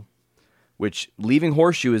Horseshoe, which leaving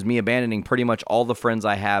Horseshoe is me abandoning pretty much all the friends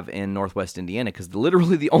I have in Northwest Indiana, because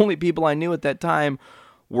literally the only people I knew at that time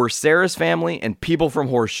were Sarah's family and people from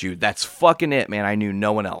Horseshoe. That's fucking it, man. I knew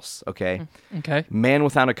no one else, okay? Okay. Man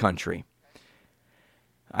without a country.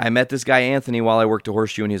 I met this guy, Anthony, while I worked at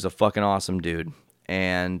Horseshoe, and he was a fucking awesome dude.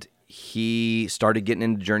 And he started getting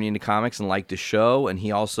into Journey into Comics and liked the show, and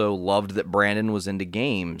he also loved that Brandon was into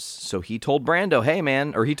games. So he told Brando, hey,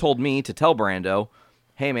 man, or he told me to tell Brando,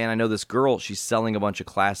 hey, man, I know this girl, she's selling a bunch of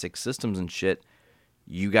classic systems and shit.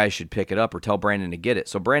 You guys should pick it up or tell Brandon to get it.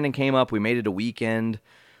 So Brandon came up, we made it a weekend.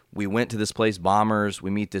 We went to this place, Bombers. We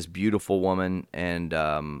meet this beautiful woman, and,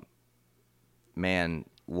 man,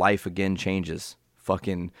 life again changes.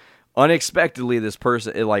 Fucking unexpectedly, this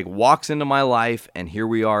person, it walks into my life, and here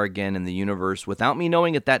we are again in the universe without me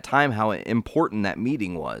knowing at that time how important that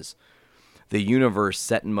meeting was. The universe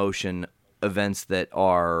set in motion events that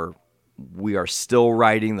we are still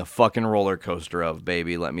riding the fucking roller coaster of,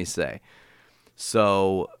 baby, let me say.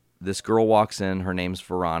 So this girl walks in, her name's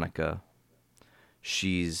Veronica.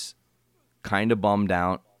 She's kind of bummed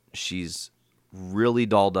out. She's really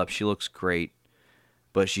dolled up. She looks great.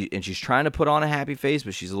 But she's trying to put on a happy face,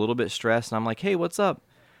 but she's a little bit stressed. And I'm like, hey, what's up?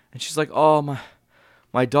 And she's like, oh,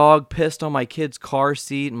 my dog pissed on my kid's car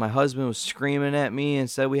seat, and my husband was screaming at me and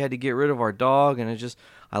said we had to get rid of our dog. And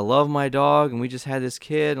I love my dog, and we just had this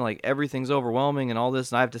kid, and everything's overwhelming and all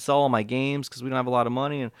this. And I have to sell all my games because we don't have a lot of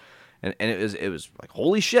money. And it was like,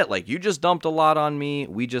 holy shit, you just dumped a lot on me.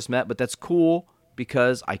 We just met, but that's cool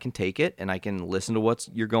because I can take it and I can listen to what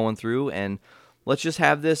you're going through, and let's just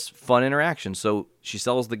have this fun interaction. So she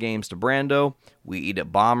sells the games to Brando. We eat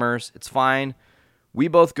at Bombers. It's fine. We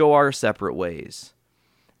both go our separate ways.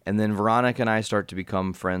 And then Veronica and I start to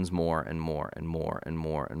become friends more and more and more and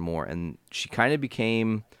more and more. And she kind of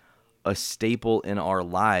became a staple in our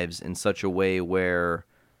lives in such a way where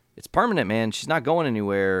it's permanent, man. She's not going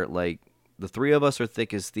anywhere. The three of us are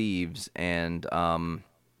thick as thieves. And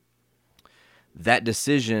that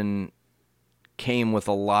decision came with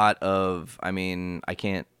a lot of, I mean, I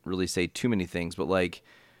can't really say too many things, but like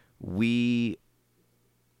we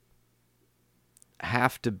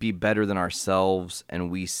have to be better than ourselves, and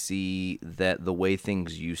we see that the way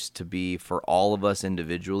things used to be for all of us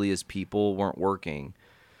individually as people weren't working.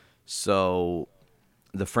 So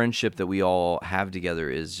the friendship that we all have together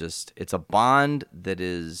is just, it's a bond that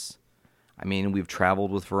is, I mean, we've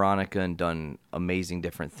traveled with Veronica and done amazing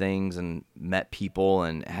different things and met people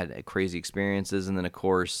and had crazy experiences. And then, of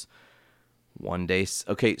course, one day,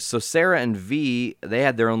 okay, so Sarah and V, they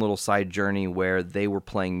had their own little side journey where they were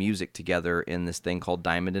playing music together in this thing called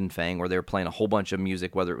Diamond and Fang, where they were playing a whole bunch of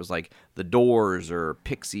music, whether it was like The Doors or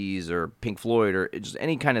Pixies or Pink Floyd or just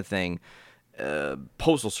any kind of thing,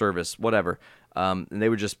 Postal Service, whatever. And they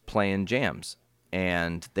were just playing jams.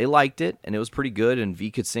 And they liked it, and it was pretty good, and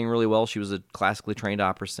V could sing really well. She was a classically trained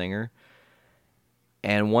opera singer.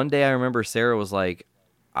 And one day I remember Sarah was like,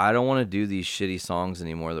 I don't want to do these shitty songs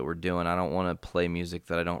anymore that we're doing. I don't want to play music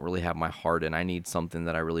that I don't really have my heart in. I need something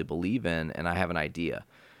that I really believe in, and I have an idea.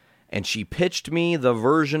 And she pitched me the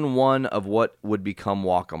version 1 of what would become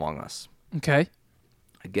Walk Among Us. Okay.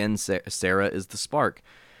 Again, Sarah is the spark.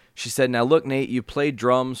 She said, now look, Nate, you played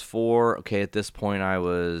drums for, okay, at this point I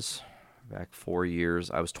was back 4 years.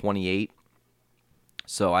 I was 28.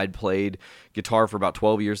 So I'd played guitar for about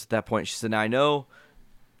 12 years at that point. She said, now I know,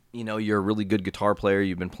 you're a really good guitar player.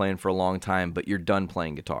 You've been playing for a long time, but you're done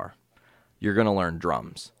playing guitar. You're going to learn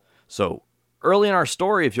drums. So early in our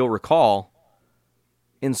story, if you'll recall,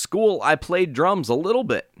 in school, I played drums a little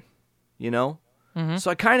bit, Mm-hmm.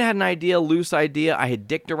 So I kind of had an idea, loose idea. I had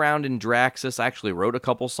dicked around in Draxus. I actually wrote a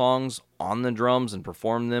couple songs on the drums and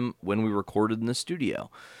performed them when we recorded in the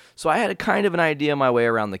studio. So I had a kind of an idea my way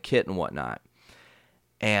around the kit and whatnot.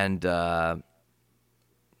 And,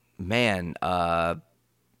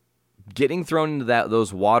 getting thrown into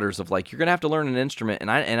those waters of like, you're going to have to learn an instrument.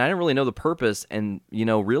 And I didn't really know the purpose. And,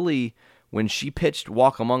 really, when she pitched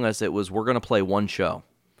Walk Among Us, it was, we're going to play one show.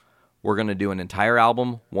 We're going to do an entire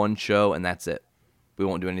album, one show, and that's it. We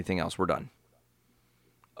won't do anything else. We're done.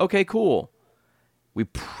 Okay, cool. We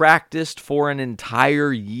practiced for an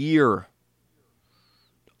entire year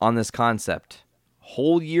on this concept.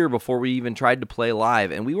 Whole year before we even tried to play live.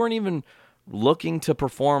 And we weren't even looking to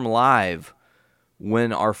perform live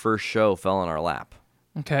when our first show fell in our lap.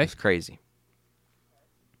 Okay. It's crazy.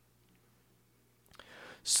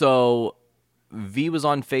 So V was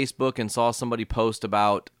on Facebook and saw somebody post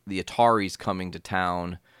about the Ataris coming to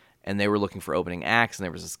town, and they were looking for opening acts, and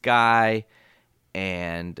there was this guy,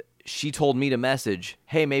 and she told me to message,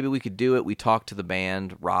 hey, maybe we could do it. We talked to the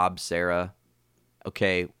band, Rob, Sarah.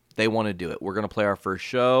 Okay, they want to do it. We're going to play our first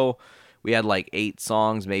show. We had like 8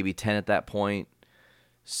 songs, maybe 10 at that point.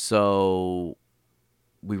 So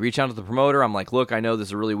we reach out to the promoter. I'm like, look, I know this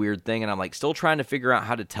is a really weird thing, and I'm like still trying to figure out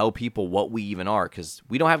how to tell people what we even are, because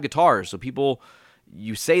we don't have guitars. So people,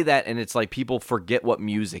 you say that, and it's like people forget what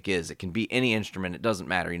music is. It can be any instrument. It doesn't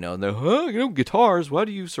matter, And they're, guitars, how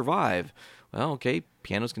do you survive? Well, okay,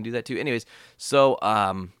 pianos can do that too. Anyways, so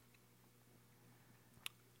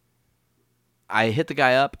I hit the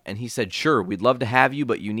guy up, and he said, sure, we'd love to have you,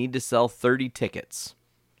 but you need to sell 30 tickets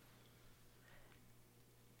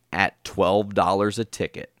at $12 a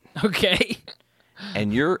ticket. Okay.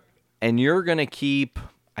 And you're going to keep,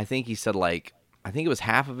 I think he said I think it was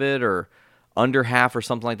half of it or under half or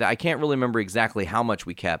something like that. I can't really remember exactly how much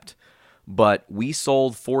we kept, but we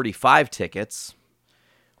sold 45 tickets.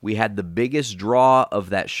 We had the biggest draw of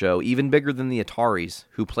that show, even bigger than the Ataris,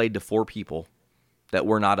 who played to 4 people that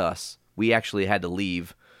were not us. We actually had to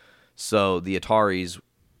leave. So the Ataris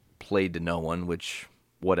played to no one, which,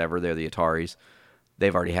 whatever, they're the Ataris.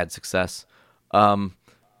 They've already had success.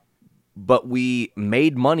 But we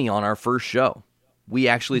made money on our first show. We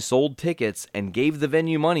actually sold tickets and gave the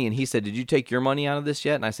venue money. And he said, did you take your money out of this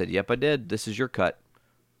yet? And I said, yep, I did. This is your cut.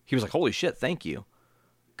 He was like, holy shit, thank you.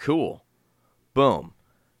 Cool. Boom.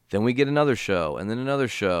 Then we get another show, and then another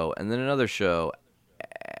show, and then another show.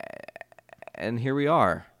 And here we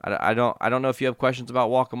are. I don't know if you have questions about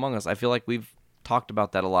Walk Among Us. I feel like we've talked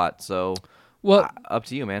about that a lot. So, well, up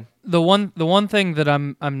to you, man. The one thing that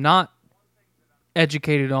I'm not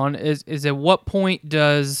educated on is at what point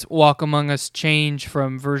does Walk Among Us change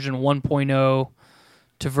from version 1.0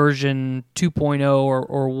 to version 2.0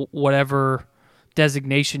 or whatever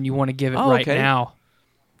designation you want to give it now?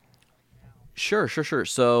 Sure.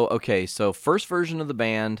 So first version of the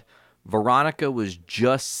band, Veronica was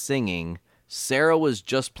just singing, Sarah was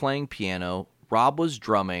just playing piano, Rob was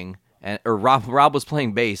drumming, Rob was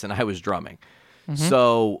playing bass, and I was drumming. Mm-hmm.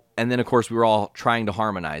 So, and then of course we were all trying to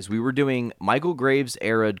harmonize. We were doing Michael Graves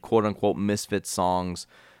era quote unquote Misfits songs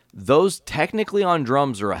those technically on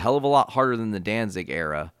drums are a hell of a lot harder than the Danzig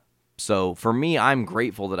era. So for me, I'm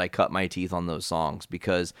grateful that I cut my teeth on those songs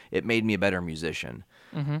because it made me a better musician.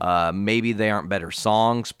 Maybe they aren't better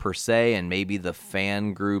songs per se, and maybe the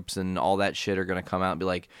fan groups and all that shit are going to come out and be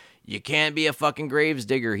like, you can't be a fucking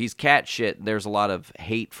Gravesdigger. He's cat shit. There's a lot of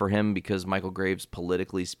hate for him because Michael Graves,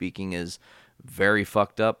 politically speaking, is very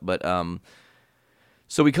fucked up. But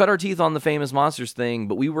so we cut our teeth on the Famous Monsters thing,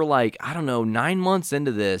 but we were like, I don't know, 9 months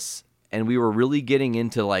into this, and we were really getting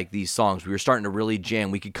into like these songs. We were starting to really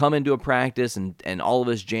jam. We could come into a practice and all of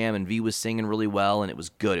us jam, and V was singing really well, and it was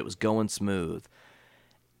good. It was going smooth.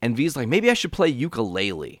 And V's like, maybe I should play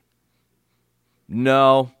ukulele.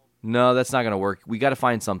 No, that's not going to work. We got to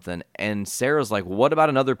find something. And Sarah's like, well, what about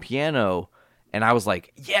another piano? And I was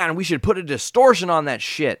like, yeah, and we should put a distortion on that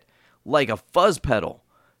shit, like a fuzz pedal.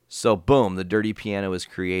 So boom, the dirty piano is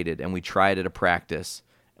created, and we tried it at a practice,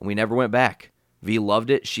 and we never went back. V loved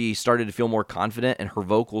it. She started to feel more confident, and her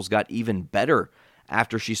vocals got even better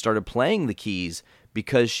after she started playing the keys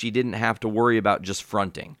because she didn't have to worry about just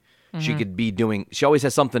fronting. She could be doing, she always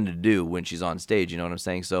has something to do when she's on stage, you know what I'm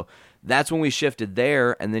saying? So that's when we shifted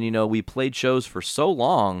there, and then, we played shows for so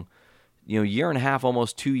long, year and a half,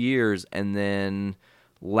 almost 2 years, and then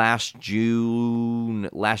late June,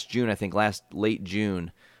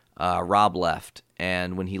 Rob left.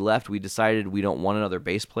 And when he left, we decided we don't want another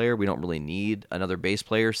bass player. We don't really need another bass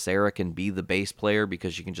player. Sarah can be the bass player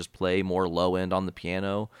because she can just play more low end on the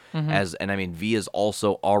piano. V is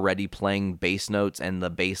also already playing bass notes and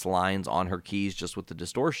the bass lines on her keys just with the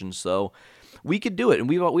distortion. So we could do it. And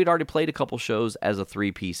we'd already played a couple shows as a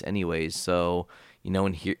 3-piece anyways. So,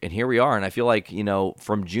 and here we are. And I feel like,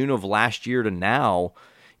 from June of last year to now,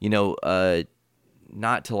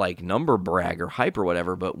 not to like number brag or hype or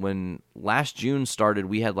whatever, but when last June started,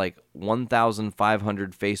 we had like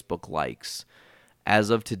 1,500 Facebook likes. As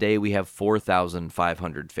of today, we have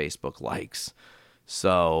 4,500 Facebook likes.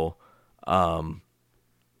 So,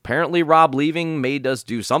 apparently Rob leaving made us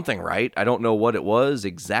do something right. I don't know what it was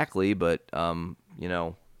exactly, but,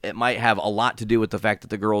 it might have a lot to do with the fact that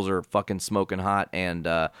the girls are fucking smoking hot and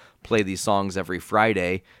play these songs every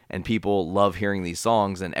Friday, and people love hearing these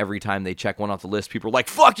songs, and every time they check one off the list, people are like,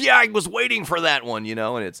 fuck yeah, I was waiting for that one,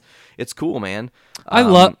 and it's cool, man. I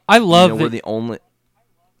love we're the only...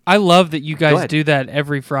 I love that you guys do that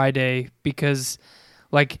every Friday because,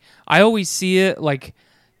 like, I always see it, like,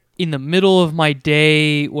 in the middle of my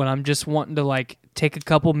day when I'm just wanting to, like, take a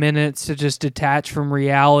couple minutes to just detach from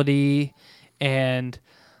reality and...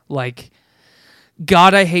 Like,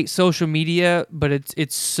 God, I hate social media, but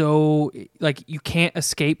it's so, like, you can't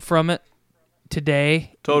escape from it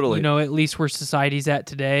today. Totally. At least where society's at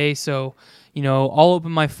today. So, I'll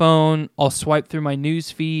open my phone, I'll swipe through my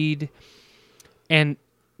news feed, and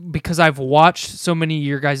because I've watched so many of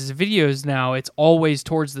your guys' videos now, it's always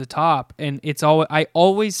towards the top, and I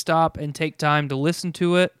always stop and take time to listen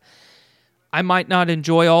to it. I might not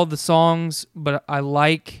enjoy all the songs, but I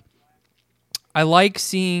like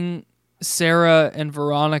seeing Sarah and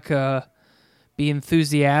Veronica be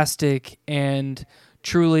enthusiastic and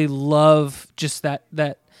truly love just that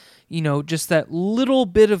just that little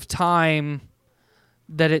bit of time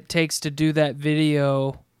that it takes to do that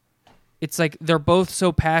video. It's like they're both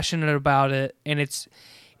so passionate about it, and it's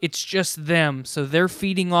just them. So they're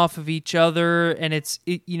feeding off of each other, and it's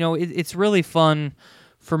really fun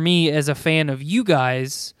for me as a fan of you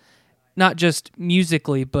guys. Not just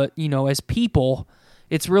musically, but as people,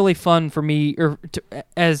 it's really fun for me,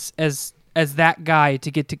 as that guy,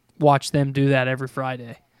 to get to watch them do that every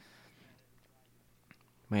Friday.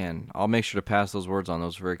 Man, I'll make sure to pass those words on.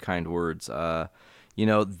 Those very kind words.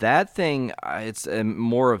 That thing, it's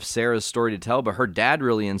more of Sarah's story to tell, but her dad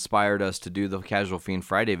really inspired us to do the Casual Fiend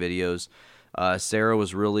Friday videos. Sarah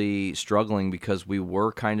was really struggling because we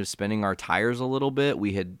were kind of spinning our tires a little bit.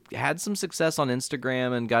 We had some success on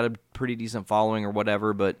Instagram and got a pretty decent following or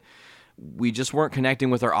whatever, but we just weren't connecting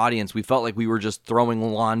with our audience. We felt like we were just throwing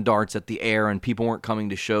lawn darts at the air, and people weren't coming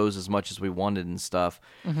to shows as much as we wanted and stuff.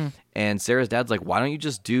 And Sarah's dad's like, why don't you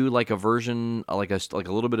just do like a version, like a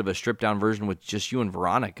little bit of a stripped down version with just you and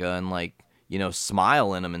Veronica, and like,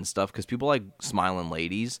 smile in them and stuff, because people like smiling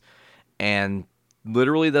ladies. And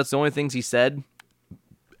literally, that's the only things he said,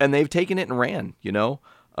 and they've taken it and ran,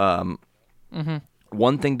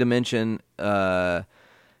 One thing to mention,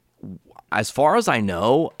 as far as I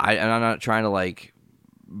know, and I'm not trying to, like,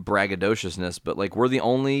 braggadociousness, but, like, we're the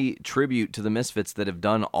only tribute to the Misfits that have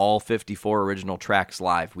done all 54 original tracks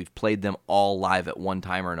live. We've played them all live at one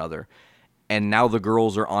time or another. And now the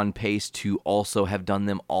girls are on pace to also have done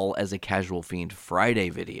them all as a Casual Fiend Friday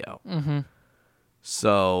video.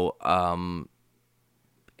 So,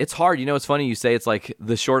 it's hard. You know, it's funny you say it's like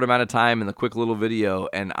the short amount of time and the quick little video,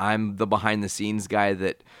 and I'm the behind the scenes guy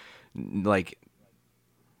that, like,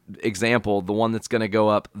 example, the one that's going to go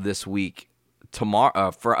up this week,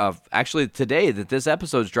 tomorrow, actually today that this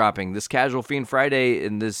episode's dropping, this Casual Fiend Friday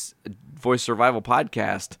in this Voice Survival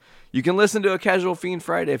podcast. You can listen to a Casual Fiend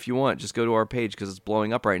Friday if you want. Just go to our page because it's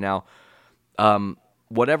blowing up right now.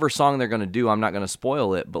 Whatever song they're going to do, I'm not going to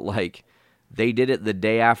spoil it, but like, they did it the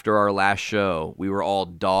day after our last show. We were all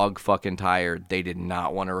dog fucking tired. They did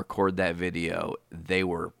not want to record that video. They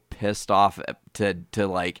were pissed off to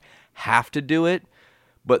like have to do it,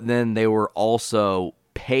 but then they were also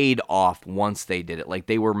paid off once they did it. Like,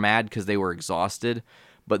 they were mad because they were exhausted,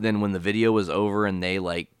 but then when the video was over and they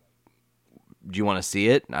like, do you want to see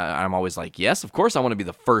it? I'm always like, yes, of course I want to be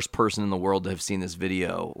the first person in the world to have seen this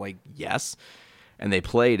video. Like, yes. And they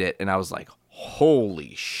played it, and I was like,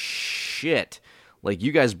 holy shit. Like,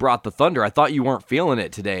 you guys brought the thunder. I thought you weren't feeling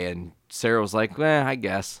it today. And Sarah was like, I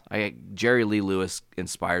guess. Jerry Lee Lewis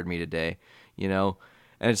inspired me today, you know?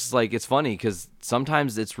 And it's just like, it's funny because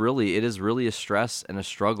sometimes it is really a stress and a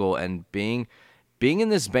struggle. And being in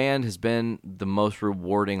this band has been the most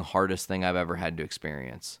rewarding, hardest thing I've ever had to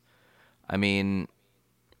experience. I mean,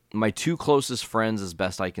 my two closest friends, as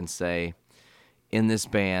best I can say, in this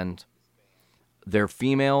band, they're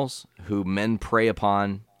females who men prey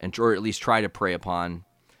upon, or at least try to prey upon,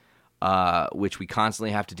 which we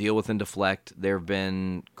constantly have to deal with and deflect. There have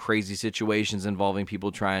been crazy situations involving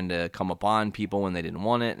people trying to come upon people when they didn't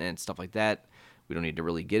want it and stuff like that. We don't need to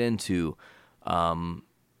really get into. You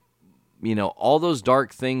know, all those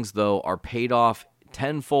dark things, though, are paid off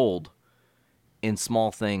tenfold in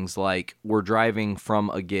small things, like we're driving from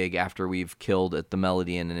a gig after we've killed at the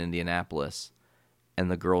Melody Inn in Indianapolis, and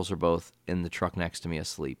the girls are both in the truck next to me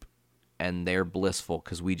asleep, and they're blissful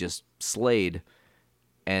because we just slayed.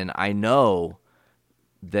 And I know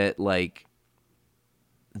that, like,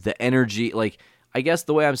 the energy, like, I guess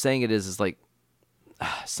the way I'm saying it is like,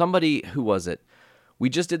 somebody, who was it? We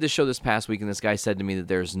just did this show this past week, and this guy said to me that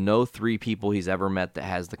there's no three people he's ever met that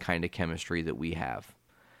has the kind of chemistry that we have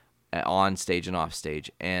on stage and off stage.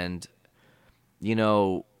 And, you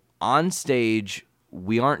know, on stage,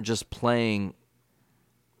 we aren't just playing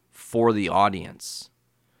for the audience.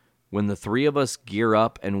 When the three of us gear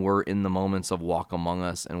up and we're in the moments of Walk Among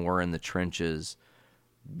Us and we're in the trenches,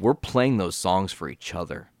 we're playing those songs for each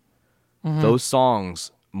other. Mm-hmm. Those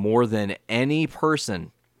songs, more than any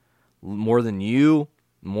person, more than you,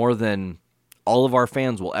 more than all of our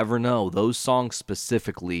fans will ever know, those songs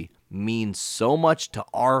specifically mean so much to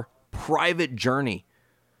our private journey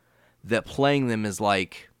that playing them is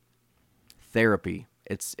like therapy.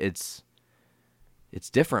 It's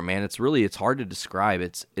different, man. It's hard to describe.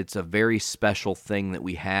 It's a very special thing that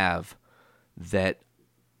we have that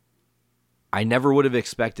I never would have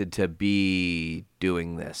expected to be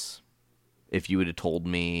doing this. If you would have told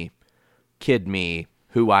me, kid me,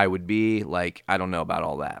 who I would be, like, I don't know about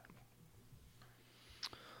all that.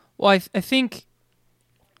 Well, I think,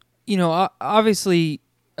 you know, obviously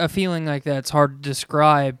a feeling like that's hard to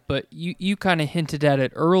describe, but you kind of hinted at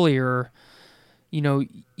it earlier. You know,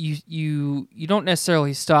 you don't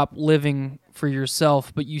necessarily stop living for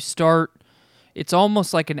yourself, but you start, it's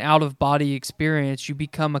almost like an out-of-body experience. You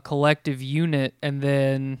become a collective unit, and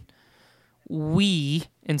then we,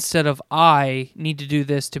 instead of I, need to do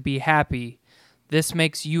this to be happy. This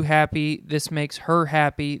makes you happy, this makes her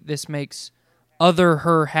happy, this makes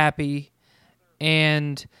her happy,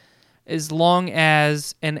 and as long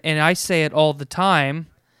as, and I say it all the time,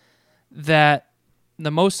 that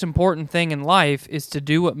the most important thing in life is to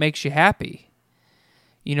do what makes you happy.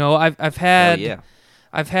 You know, I've had,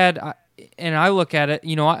 and I look at it,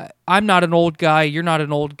 you know, I'm not an old guy, you're not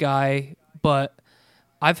an old guy, but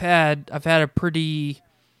I've had a pretty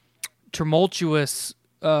tumultuous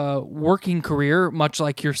working career, much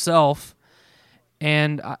like yourself,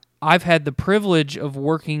 and I've had the privilege of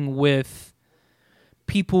working with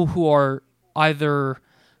people who are either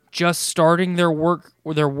just starting their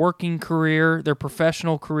working career, their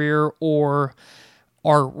professional career, or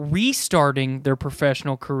are restarting their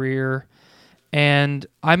professional career. And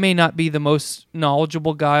I may not be the most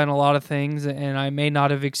knowledgeable guy on a lot of things, and I may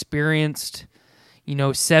not have experienced,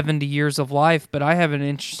 70 years of life, but I have an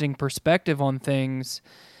interesting perspective on things,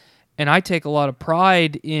 and I take a lot of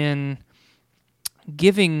pride in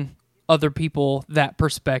giving other people that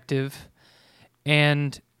perspective.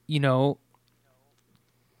 And,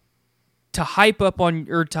 to hype up on,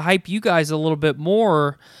 or to hype you guys a little bit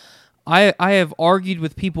more, I have argued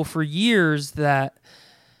with people for years that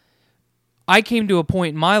I came to a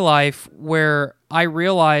point in my life where I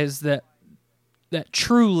realized that that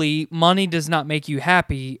truly money does not make you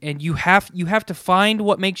happy, and you have to find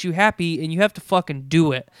what makes you happy, and you have to fucking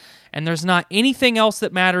do it. And there's not anything else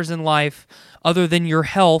that matters in life other than your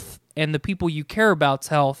health and the people you care about's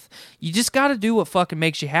health. You just got to do what fucking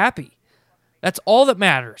makes you happy. That's all that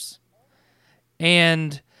matters.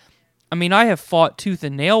 And I mean, I have fought tooth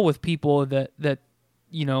and nail with people that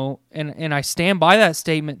you know, and I stand by that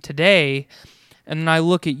statement today. And then I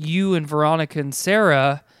look at you and Veronica and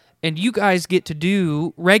Sarah, and you guys get to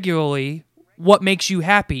do regularly what makes you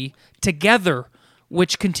happy together,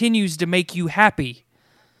 which continues to make you happy.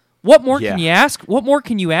 What more can you ask? What more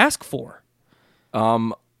can you ask for?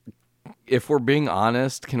 If we're being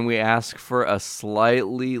honest, can we ask for a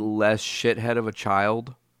slightly less shithead of a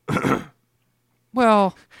child?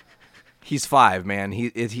 Well, he's 5, man.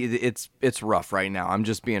 It's rough right now. I'm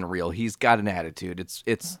just being real. He's got an attitude.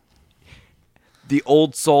 It's the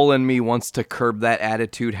old soul in me wants to curb that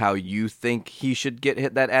attitude how you think he should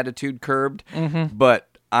get that attitude curbed, but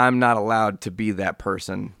I'm not allowed to be that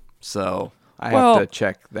person. So I have to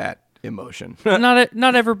check that emotion.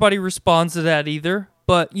 not everybody responds to that either.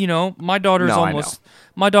 But you know, my daughter's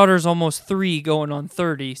almost 3, going on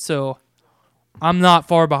 30. So I'm not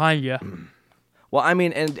far behind you. Well, I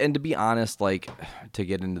mean, and to be honest, like, to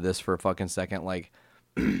get into this for a fucking second, like,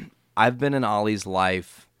 I've been in Ollie's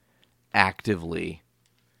life actively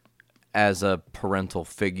as a parental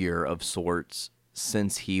figure of sorts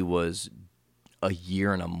since he was a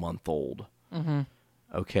year and a month old. Mm-hmm.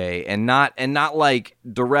 Okay, and not like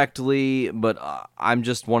directly, but I'm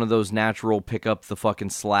just one of those natural pick up the fucking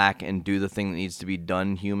slack and do the thing that needs to be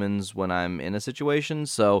done humans when I'm in a situation.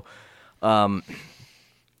 So,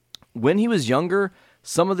 when he was younger,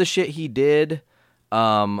 some of the shit he did,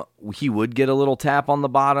 he would get a little tap on the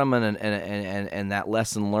bottom and that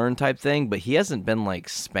lesson learned type thing, but he hasn't been like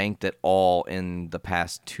spanked at all in the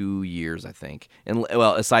past 2 years, I think. And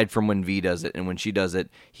well, aside from when V does it, and when she does it,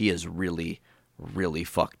 he is really, really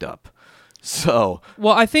fucked up. So,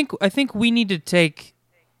 well, I think we need to take,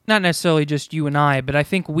 not necessarily just you and I, but I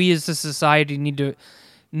think we as a society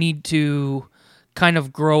need to kind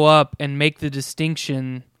of grow up and make the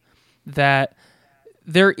distinction that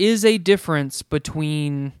there is a difference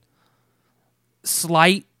between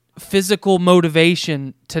slight physical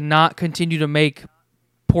motivation to not continue to make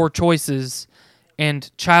poor choices and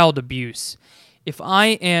child abuse. If I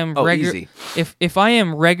am if I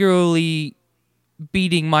am regularly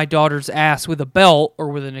beating my daughter's ass with a belt or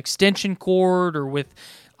with an extension cord or with,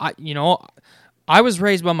 I was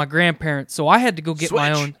raised by my grandparents, so I had to go get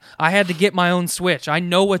my own. I had to get my own Switch. I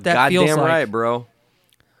know what that feels like. Goddamn right, bro.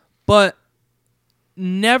 But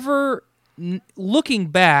never looking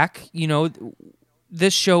back,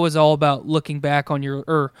 this show is all about looking back on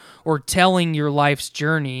your or telling your life's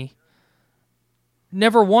journey.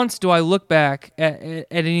 Never once do I look back at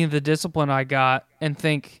any of the discipline I got and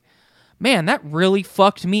think, man, that really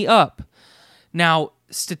fucked me up. Now,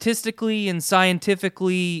 statistically and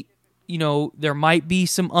scientifically, there might be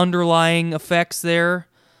some underlying effects there,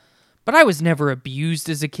 but I was never abused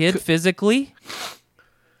as a kid physically.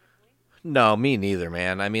 No, me neither,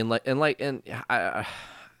 man. I mean,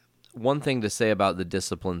 one thing to say about the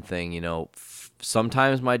discipline thing,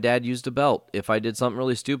 sometimes my dad used a belt if I did something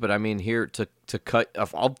really stupid. I mean, here to cut.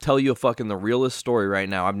 I'll tell you the realest story right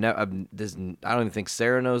now. I don't even think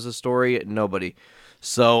Sarah knows the story. Nobody.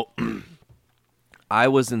 So, I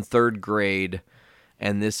was in 3rd grade,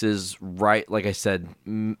 and this is right, like I said,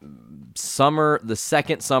 the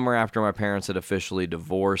second summer after my parents had officially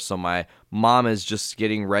divorced. So my mom is just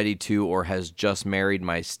getting ready to, or has just married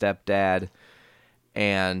my stepdad.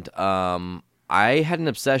 And I had an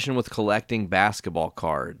obsession with collecting basketball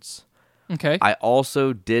cards. Okay. I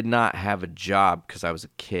also did not have a job because I was a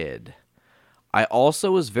kid. I also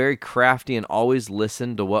was very crafty and always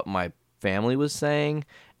listened to what my family was saying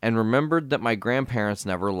and remembered that my grandparents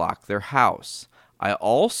never locked their house. I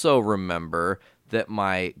also remember that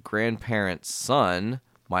my grandparents' son,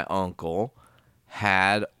 my uncle,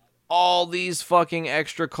 had all these fucking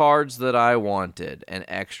extra cards that I wanted, and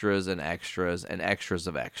extras and extras and extras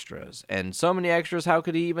of extras. And so many extras, how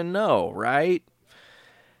could he even know, right?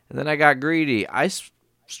 And then I got greedy. I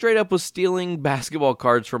straight up was stealing basketball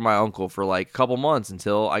cards from my uncle for like a couple months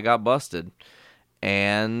until I got busted.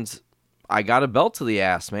 And I got a belt to the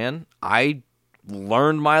ass, man. I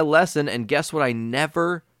learned my lesson, and guess what? I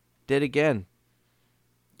never did again.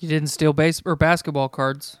 You didn't steal basketball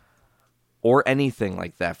cards. Or anything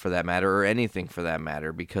like that for that matter, or anything for that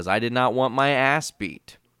matter, because I did not want my ass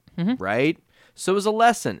beat, right? So it was a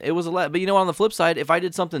lesson. But on the flip side, if I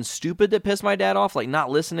did something stupid that pissed my dad off, like not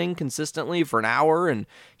listening consistently for an hour, and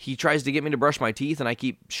he tries to get me to brush my teeth, and I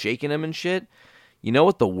keep shaking him and shit, You know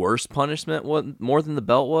what the worst punishment was, more than the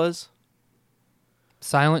belt was?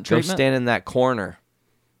 Silent Go treatment. stand in that corner.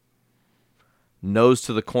 Nose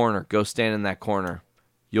to the corner. Go stand in that corner.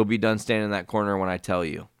 You'll be done standing in that corner when I tell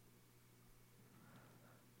you.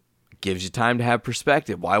 Gives you time to have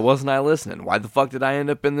perspective. Why wasn't I listening? Why the fuck did I end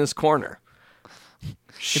up in this corner?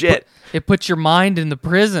 Shit. It puts your mind in the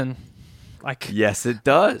prison. Like, Yes, it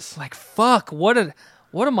does. like fuck. What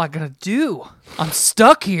am I gonna do? I'm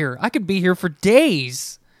stuck here. I could be here for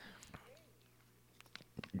days.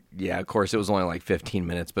 Yeah, of course, it was only like 15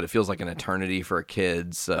 minutes, but it feels like an eternity for a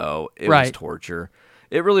kid, so it was Right. torture.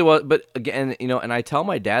 It really was. But again, and I tell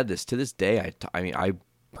my dad this to this day. I mean, I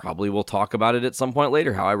probably will talk about it at some point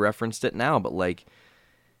later, how I referenced it now, but like,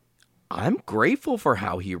 I'm grateful for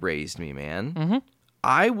how he raised me, man. Mm-hmm.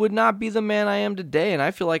 I would not be the man I am today, and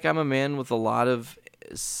I feel like I'm a man with a lot of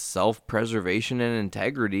self-preservation and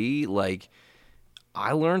integrity. Like,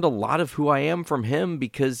 I learned a lot of who I am from him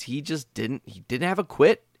because he didn't have a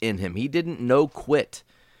quit in him. He didn't know quit.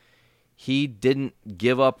 He didn't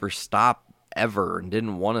give up or stop ever and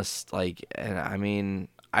didn't want to, like, and I mean,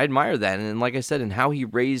 I admire that. And like I said, and how he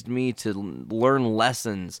raised me to learn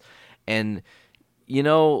lessons. And,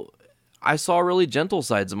 I saw really gentle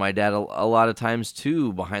sides of my dad a lot of times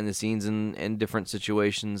too, behind the scenes in different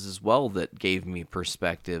situations as well, that gave me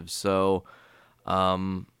perspective. So,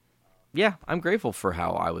 yeah, I'm grateful for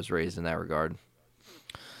how I was raised in that regard.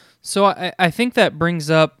 So I think that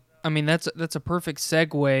brings up. I mean, that's a perfect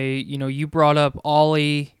segue. You brought up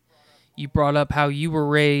Ollie. You brought up how you were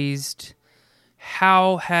raised.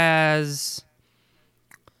 How has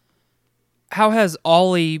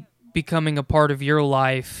Ollie becoming a part of your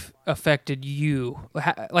life affected you?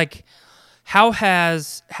 How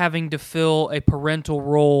has having to fill a parental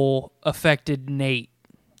role affected Nate?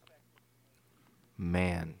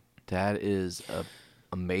 Man, that is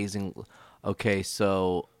amazing. Okay,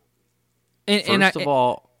 so And of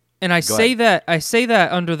all, and I go say ahead.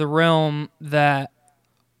 that under the realm that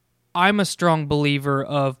I'm a strong believer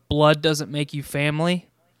of blood doesn't make you family.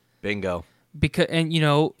 Bingo. Because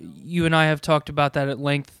you and I have talked about that at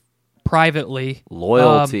length privately.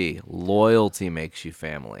 Loyalty makes you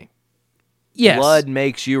family. Yes. Blood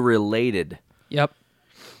makes you related. Yep.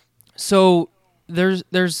 So there's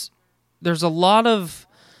a lot of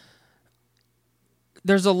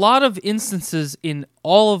instances in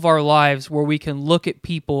all of our lives where we can look at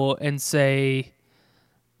people and say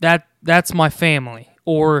that's my family,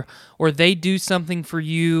 or they do something for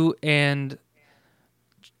you and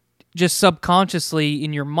just subconsciously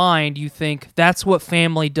in your mind you think that's what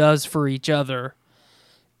family does for each other.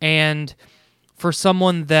 And for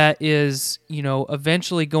someone that is,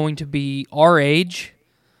 eventually going to be our age,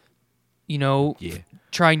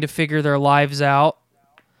 trying to figure their lives out.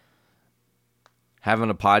 Having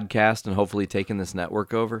a podcast and hopefully taking this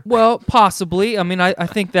network over. Well, possibly. I mean, I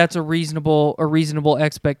think that's a reasonable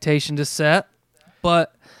expectation to set.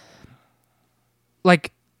 But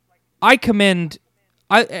like, I commend.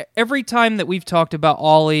 Every time that we've talked about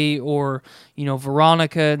Ollie, or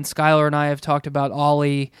Veronica and Skylar and I have talked about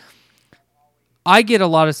Ollie, I get a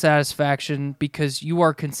lot of satisfaction because you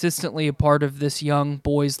are consistently a part of this young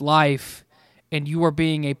boy's life, and you are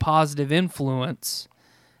being a positive influence.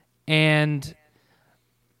 And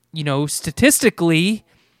statistically,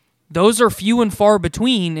 those are few and far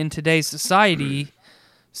between in today's society.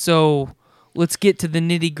 So let's get to the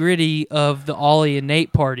nitty-gritty of the Ollie and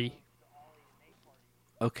Nate party.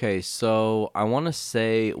 Okay, so I want to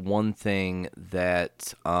say one thing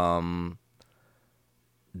that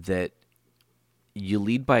that you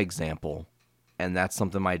lead by example, and that's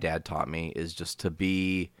something my dad taught me, is just to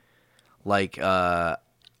be like, I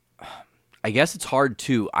guess it's hard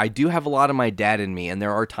too. I do have a lot of my dad in me, and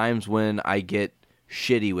there are times when I get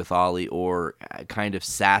shitty with Ollie or kind of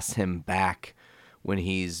sass him back when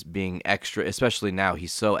he's being extra, especially now.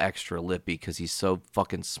 He's so extra lippy because he's so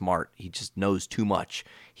fucking smart. He just knows too much.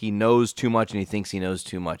 He knows too much, and he thinks he knows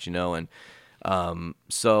too much, and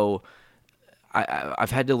so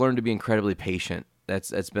I've had to learn to be incredibly patient.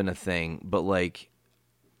 That's been a thing. But like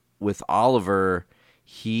with Oliver,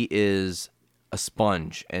 he is a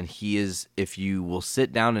sponge, and he is, if you will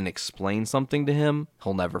sit down and explain something to him,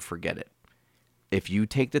 he'll never forget it. If you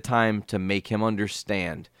take the time to make him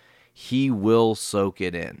understand, he will soak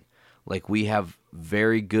it in. Like, we have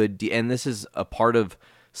very good, and this is a part of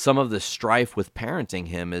some of the strife with parenting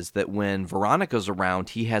him, is that when Veronica's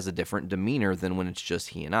around, he has a different demeanor than when it's just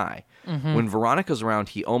he and I. Mm-hmm. When Veronica's around,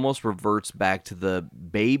 he almost reverts back to the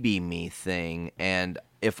baby me thing, and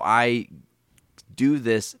if I do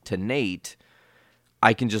this to Nate,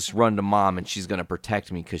 I can just run to mom and she's going to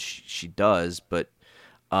protect me because she does. But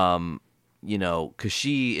because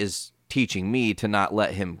she is teaching me to not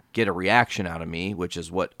let him get a reaction out of me, which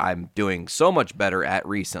is what I'm doing so much better at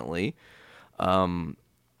recently. But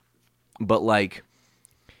like,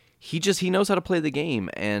 he knows how to play the game.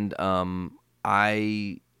 And when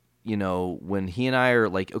he and I are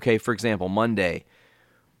like, okay, for example, Monday,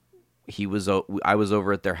 I was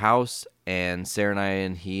over at their house, and Sarah and I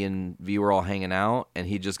and he and V were all hanging out, and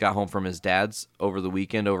he just got home from his dad's over the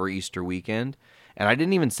weekend, over Easter weekend. And I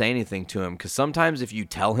didn't even say anything to him, because sometimes if you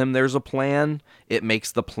tell him there's a plan, it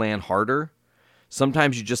makes the plan harder.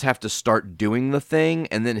 Sometimes you just have to start doing the thing,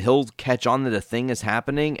 and then he'll catch on that a thing is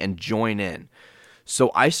happening and join in.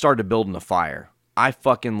 So I started building a fire. I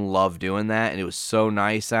fucking love doing that, and it was so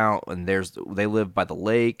nice out, and they live by the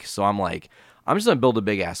lake, so I'm like, I'm just gonna build a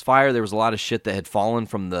big ass fire. There was a lot of shit that had fallen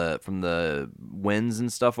from the winds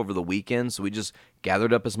and stuff over the weekend, so we just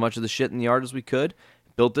gathered up as much of the shit in the yard as we could,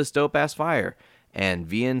 built this dope ass fire. And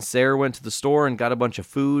V and Sarah went to the store and got a bunch of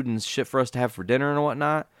food and shit for us to have for dinner and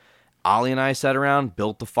whatnot. Ollie and I sat around,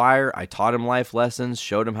 built the fire. I taught him life lessons,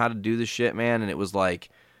 showed him how to do this shit, man, and it was like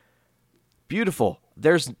beautiful.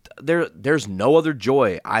 There's no other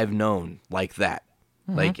joy I've known like that.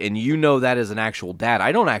 Like, and that as an actual dad.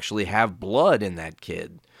 I don't actually have blood in that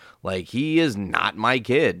kid. Like, he is not my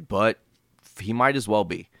kid, but he might as well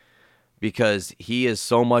be, because he is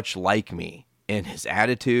so much like me in his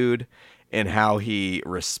attitude and how he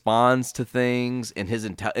responds to things and his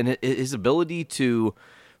ability to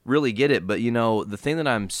really get it. But, the thing that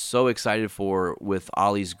I'm so excited for with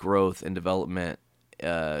Ollie's growth and development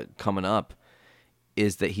coming up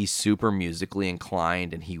is that he's super musically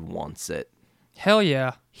inclined and he wants it. Hell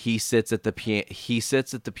yeah. He sits at the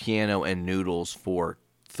piano and noodles for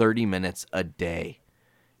 30 minutes a day,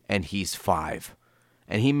 and he's 5.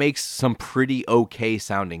 And he makes some pretty okay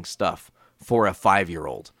sounding stuff for a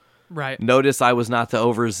 5-year-old. Right. Notice I was not the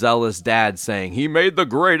overzealous dad saying, he made the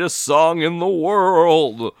greatest song in the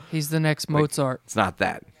world. He's the next Mozart. It's not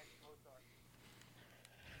that.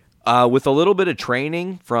 With a little bit of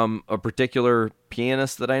training from a particular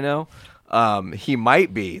pianist that I know, he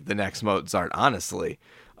might be the next Mozart, honestly.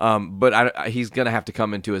 But he's going to have to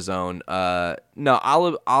come into his own. No,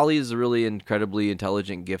 Ollie is a really incredibly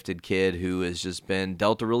intelligent, gifted kid who has just been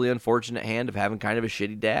dealt a really unfortunate hand of having kind of a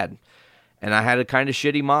shitty dad. And I had a kind of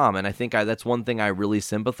shitty mom, and I think that's one thing I really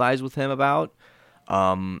sympathize with him about.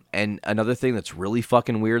 And another thing that's really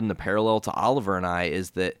fucking weird in the parallel to Oliver and I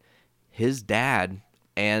is that his dad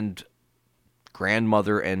and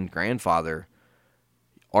grandmother and grandfather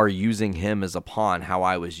are using him as a pawn how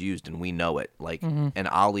I was used, and we know it. Like, and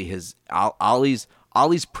Ollie's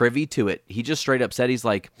privy to it. He just straight up said, he's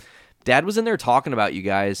like, Dad was in there talking about you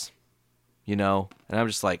guys, and I'm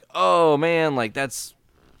just like, oh man, like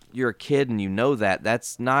you're a kid and you know that.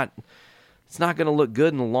 It's not going to look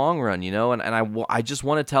good in the long run, and I just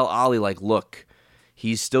want to tell Ollie, like, look,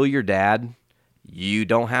 he's still your dad. You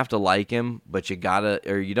don't have to like him, but you gotta,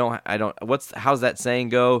 or you don't, how's that saying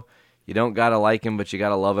go? You don't gotta like him, but you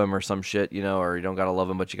gotta love him, or some shit, or you don't gotta love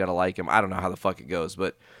him, but you gotta like him. I don't know how the fuck it goes,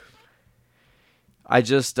 but I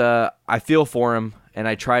just, I feel for him, and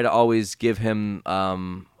I try to always give him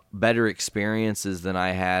better experiences than I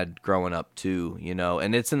had growing up too,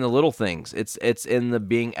 and it's in the little things. It's in the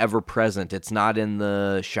being ever present. It's not in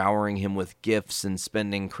the showering him with gifts and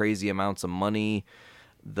spending crazy amounts of money.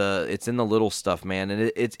 It's in the little stuff, man,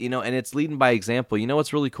 and it's and it's leading by example.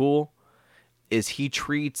 What's really cool is he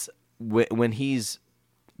treats, when he's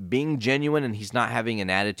being genuine and he's not having an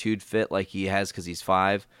attitude fit like he has because he's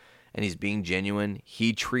 5, and he's being genuine,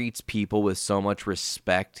 he treats people with so much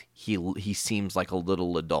respect. He seems like a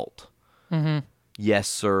little adult. Mm-hmm. Yes,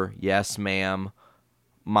 sir. Yes, ma'am.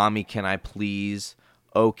 Mommy, can I please?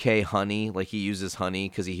 Okay, honey. Like, he uses honey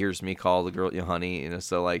because he hears me call the girl honey.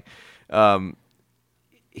 So like,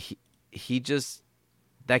 he just,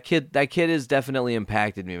 that kid has definitely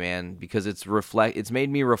impacted me, man, because it's made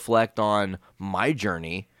me reflect on my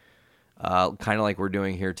journey, kind of like we're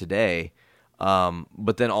doing here today.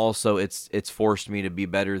 But then also it's forced me to be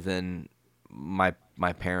better than my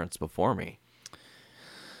parents before me.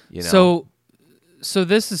 So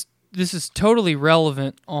this is totally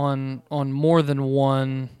relevant on more than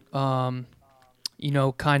one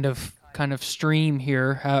kind of stream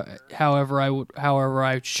here. However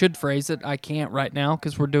I should phrase it, I can't right now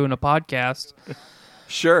because we're doing a podcast.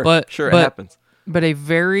 Sure, it happens. But a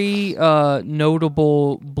very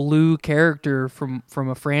notable blue character from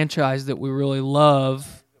a franchise that we really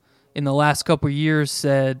love in the last couple of years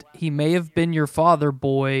said, he may have been your father,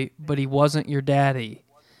 boy, but he wasn't your daddy.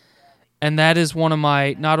 And that is one of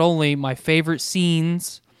not only my favorite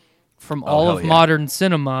scenes from all of modern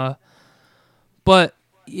cinema, but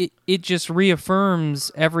it just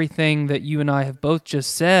reaffirms everything that you and I have both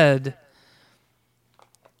just said.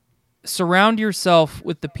 Surround yourself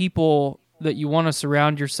with the people that you want to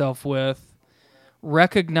surround yourself with.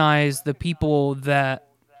 Recognize the people that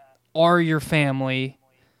are your family,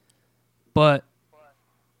 but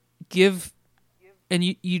and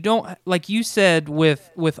you don't, like you said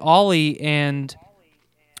with Ollie and,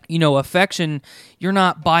 affection, you're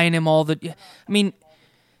not buying him all the, I mean,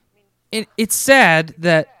 it's sad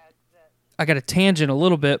that, I got a tangent a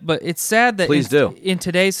little bit, but it's sad that in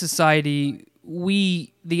today's society,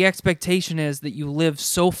 the expectation is that you live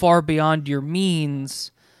so far beyond your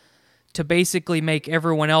means to basically make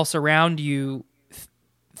everyone else around you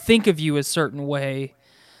think of you a certain way,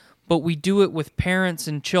 but we do it with parents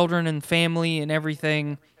and children and family and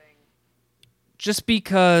everything. Just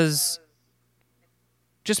because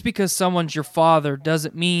someone's your father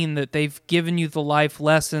doesn't mean that they've given you the life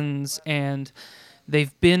lessons and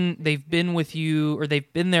they've been with you, or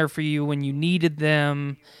they've been there for you when you needed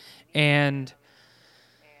them. And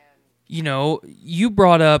you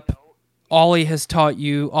brought up Ollie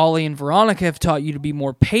and Veronica have taught you to be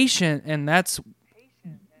more patient, and that's,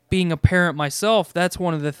 being a parent myself, that's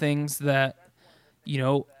one of the things that,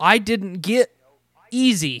 I didn't get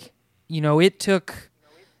easy. It took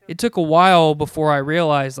a while before I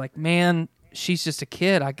realized, like, man, she's just a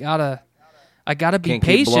kid. I gotta be Can't patient.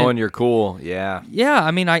 Keep blowing your cool, yeah. Yeah,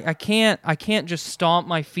 I mean, I can't just stomp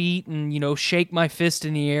my feet and shake my fist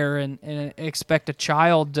in the air and expect a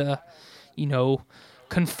child to,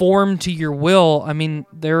 conform to your will. I mean,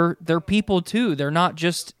 they're people too. They're not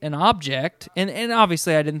just an object. And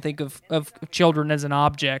obviously, I didn't think of children as an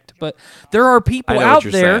object, but there are people out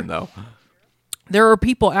there. Saying, though. There are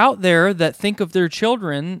people out there that think of their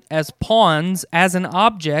children as pawns, as an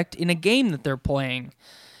object in a game that they're playing.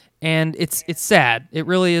 And it's sad. It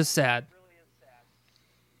really is sad.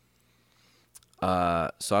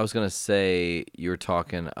 So I was going to say, you were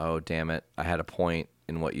talking, oh, damn it, I had a point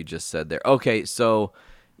in what you just said there. Okay, so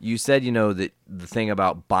you said, that the thing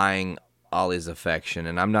about buying Ollie's affection,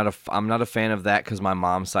 and I'm not a fan of that, because my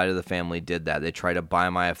mom's side of the family did that. They try to buy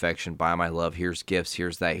my affection, buy my love. Here's gifts,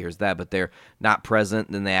 here's that, but they're not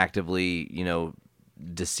present. Then they actively,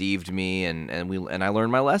 deceived me, and I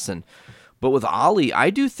learned my lesson. But with Ollie, I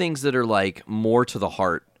do things that are like more to the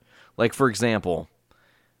heart. Like, for example,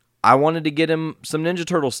 I wanted to get him some Ninja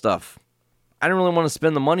Turtle stuff. I didn't really want to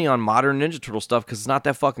spend the money on modern Ninja Turtle stuff because it's not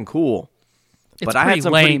that fucking cool. It's but I had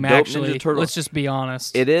some lame, pretty dope actually. Ninja Turtles. Let's just be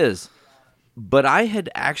honest. It is. But I had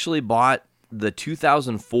actually bought the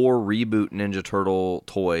 2004 reboot Ninja Turtle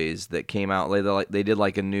toys that came out. They did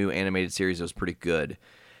like a new animated series that was pretty good.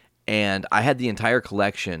 And I had the entire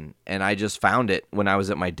collection, and I just found it when I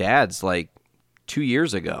was at my dad's like 2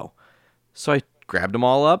 years ago. So I grabbed them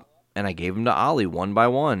all up, and I gave them to Ollie one by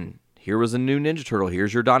one. Here was a new Ninja Turtle.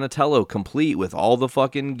 Here's your Donatello, complete with all the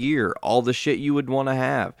fucking gear, all the shit you would want to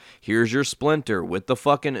have. Here's your Splinter with the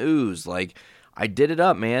fucking ooze. Like, I did it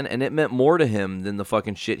up, man, and it meant more to him than the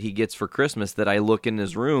fucking shit he gets for Christmas that I look in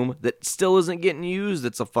his room that still isn't getting used.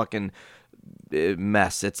 It's a fucking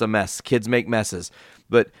mess. It's a mess. Kids make messes.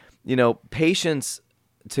 But, patience,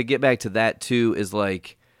 to get back to that too, is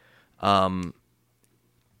like,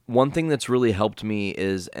 one thing that's really helped me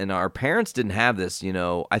is, and our parents didn't have this,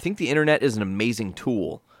 I think the internet is an amazing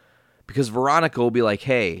tool, because Veronica will be like,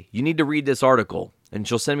 hey, you need to read this article, and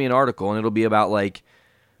she'll send me an article, and it'll be about like,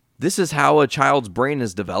 this is how a child's brain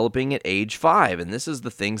is developing at age 5, and this is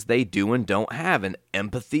the things they do and don't have, and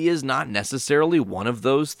empathy is not necessarily one of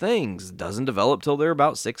those things. It doesn't develop till they're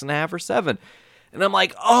about 6.5 or 7. And I'm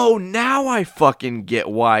like, oh, now I fucking get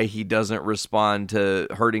why he doesn't respond to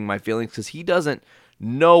hurting my feelings, because he doesn't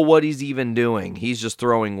know what he's even doing. He's just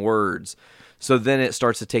throwing words. So then it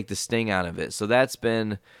starts to take the sting out of it. So that's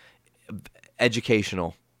been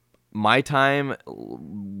educational. My time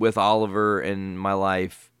with Oliver in my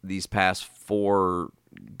life these past 4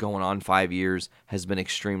 going on 5 years has been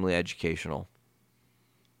extremely educational.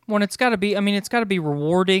 Well, it's got to be, it's got to be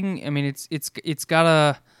rewarding. It's got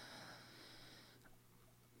to...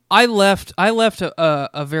 I left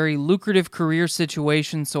a very lucrative career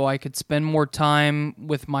situation so I could spend more time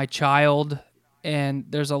with my child, and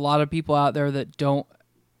there's a lot of people out there that don't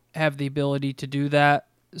have the ability to do that.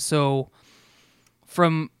 So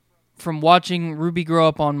from watching Ruby grow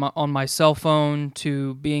up on my cell phone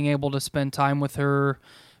to being able to spend time with her,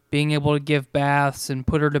 being able to give baths and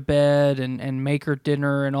put her to bed and make her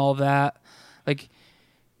dinner and all that, like,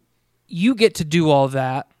 you get to do all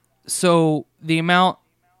that. So the amount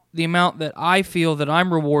that I feel that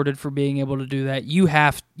I'm rewarded for being able to do that, you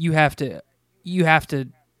have to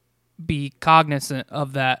be cognizant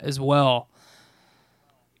of that as well.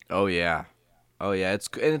 Oh yeah.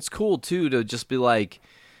 It's cool too to just be like,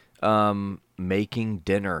 making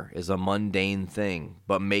dinner is a mundane thing,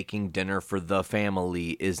 but making dinner for the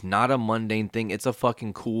family is not a mundane thing. It's a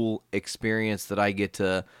fucking cool experience that I get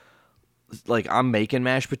to, like, I'm making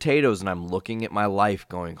mashed potatoes and I'm looking at my life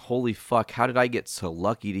going, holy fuck, how did I get so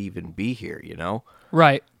lucky to even be here, you know?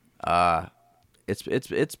 Right.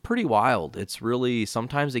 It's pretty wild. It's really,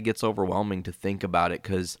 sometimes it gets overwhelming to think about it,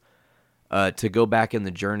 because to go back in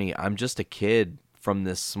the journey, I'm just a kid from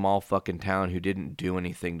this small fucking town who didn't do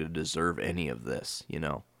anything to deserve any of this, you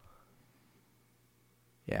know?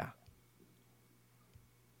 Yeah.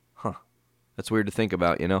 Huh. That's weird to think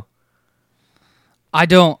about, you know? I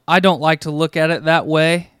don't like to look at it that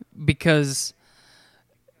way, because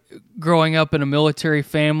growing up in a military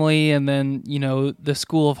family and then, you know, the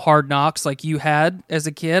school of hard knocks like you had as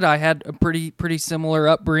a kid, I had a pretty similar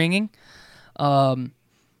upbringing.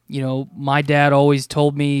 You know, my dad always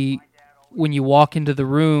told me, when you walk into the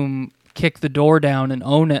room, kick the door down and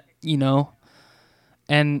own it, you know?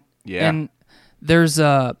 And there's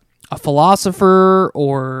a philosopher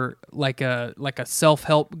or like a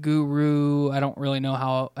self-help guru. I don't really know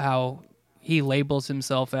how he labels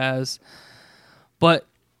himself as, but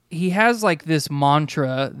he has like this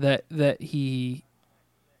mantra that he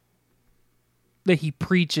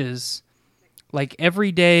preaches. Like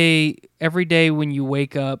every day when you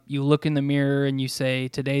wake up, you look in the mirror and you say,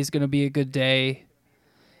 today's going to be a good day.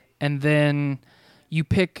 And then you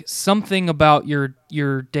pick something about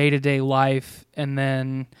your day-to-day life and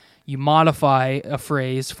then you modify a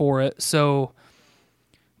phrase for it. So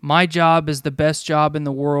my job is the best job in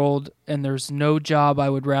the world and there's no job I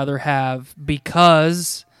would rather have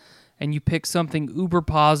because, and you pick something uber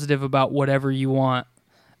positive about whatever you want.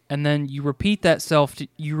 And then you repeat that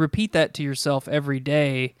to yourself every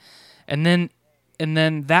day, and then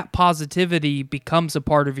that positivity becomes a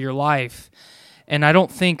part of your life. And I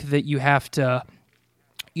don't think that you have to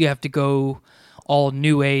go all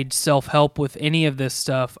new age self-help with any of this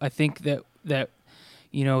stuff. I think that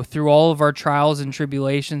you know, through all of our trials and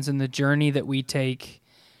tribulations and the journey that we take,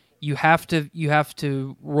 you have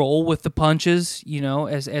to roll with the punches, you know,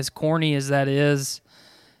 as corny as that is,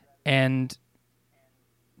 and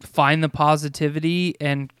find the positivity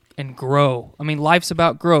and grow. I mean, life's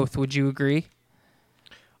about growth. Would you agree?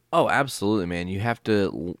 Oh, absolutely, man. You have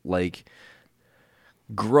to, like,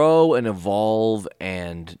 grow and evolve,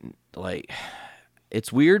 and, like,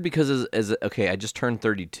 it's weird because okay, I just turned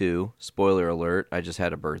 32. Spoiler alert, I just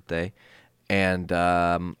had a birthday. And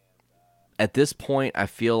at this point, I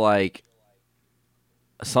feel like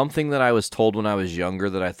something that I was told when I was younger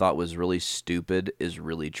that I thought was really stupid is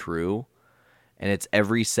really true. And it's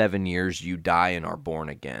every 7 years you die and are born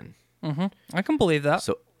again. Mm-hmm. I can believe that.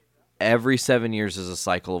 So every 7 years is a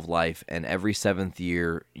cycle of life, and every 7th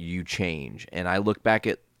year you change. And I look back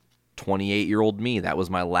at 28-year-old me. That was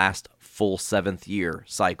my last full 7th year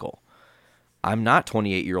cycle. I'm not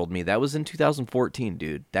 28-year-old me. That was in 2014,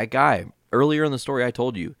 dude. That guy, earlier in the story I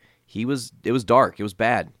told you, it was dark. It was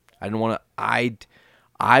bad.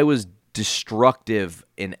 I was destructive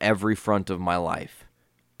in every front of my life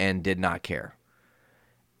and did not care.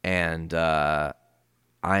 And I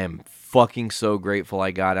am fucking so grateful I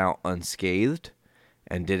got out unscathed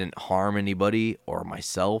and didn't harm anybody or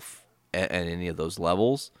myself at any of those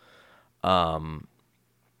levels.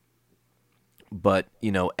 But,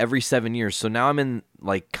 you know, every 7 years. So now I'm in,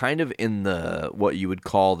 like, kind of in the, what you would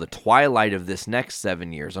call the twilight of this next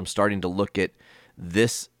 7 years. I'm starting to look at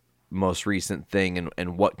this most recent thing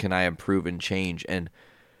and what can I improve and change. And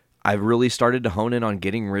I've really started to hone in on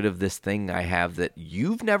getting rid of this thing I have that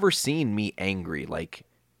you've never seen me angry, like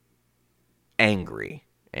angry,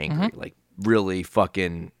 like really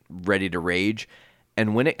fucking ready to rage.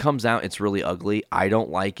 And when it comes out, it's really ugly. I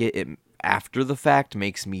don't like it. It, after the fact,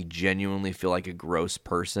 makes me genuinely feel like a gross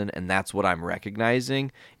person. And that's what I'm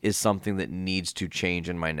recognizing is something that needs to change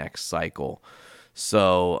in my next cycle.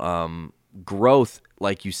 So growth,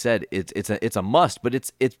 like you said, it's a must, but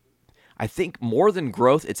it's I think more than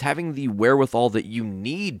growth, it's having the wherewithal that you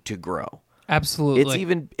need to grow.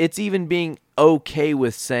 Absolutely. It's even being okay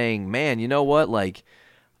with saying, man, you know what? Like,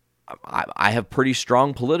 I have pretty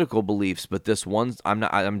strong political beliefs, but this one, this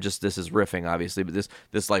is riffing, obviously, but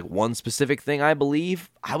this like one specific thing I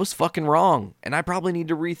believe, I was fucking wrong. And I probably need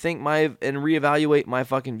to rethink and reevaluate my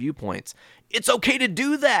fucking viewpoints. It's okay to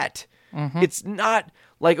do that. Mm-hmm. It's not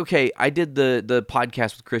like, okay, I did the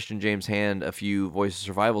podcast with Christian James Hand a few Voice of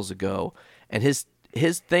Survivals ago, and his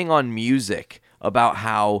thing on music about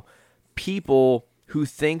how people who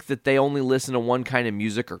think that they only listen to one kind of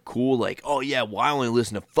music are cool. Like, oh yeah, well, I only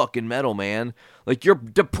listen to fucking metal, man. Like, you're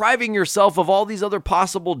depriving yourself of all these other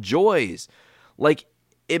possible joys. Like,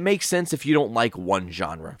 it makes sense if you don't like one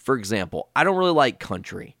genre. For example, I don't really like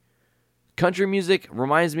country. Country music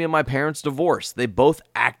reminds me of my parents' divorce. They both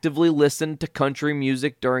actively listened to country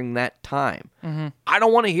music during that time. I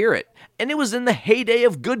don't want to hear it. And it was in the heyday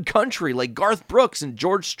of good country, like Garth Brooks and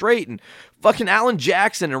George Strait and fucking Alan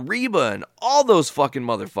Jackson and Reba and all those fucking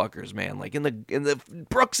motherfuckers, man. Like in the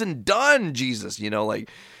Brooks and Dunn, Jesus, you know, like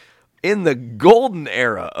in the golden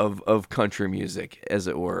era of country music, as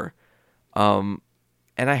it were. And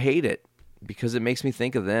I hate it because it makes me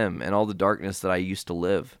think of them and all the darkness that I used to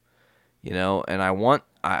live. You know, and I don't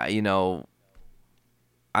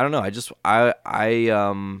know. I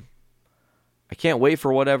can't wait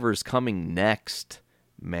for whatever's coming next,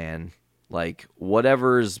 man. Like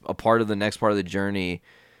whatever's a part of the next part of the journey.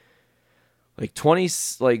 Like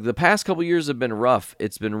the past couple years have been rough.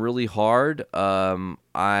 It's been really hard. Right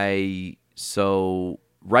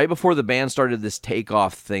before the band started this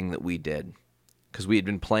takeoff thing that we did, because we had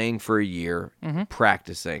been playing for a year,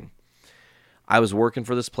 practicing. I was working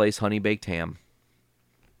for this place, Honey Baked Ham,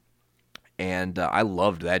 and I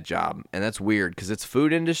loved that job. And that's weird because it's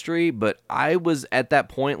food industry, but I was at that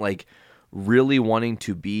point like really wanting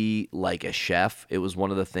to be like a chef. It was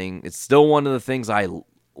one of the things. It's still one of the things I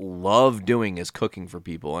love doing is cooking for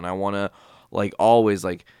people, and I want to like always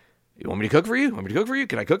like, you want me to cook for you? Want me to cook for you?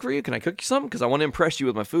 Can I cook for you? Can I cook you something? Because I want to impress you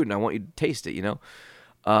with my food, and I want you to taste it. You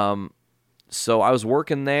know. So I was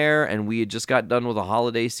working there, and we had just got done with a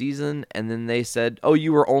holiday season, and then they said, oh,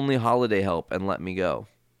 you were only holiday help, and let me go.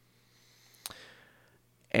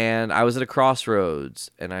 And I was at a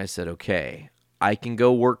crossroads, and I said, okay, I can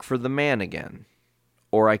go work for the man again,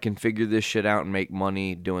 or I can figure this shit out and make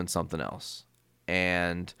money doing something else.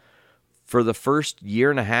 And for the first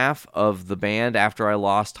year and a half of the band after I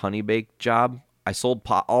lost Honey Baked job, I sold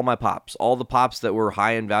all my pops, all the pops that were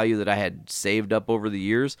high in value that I had saved up over the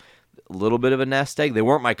years. A little bit of a nest egg. They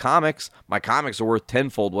weren't my comics. My comics are worth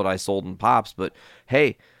tenfold what I sold in pops. But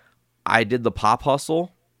hey, I did the pop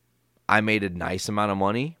hustle. I made a nice amount of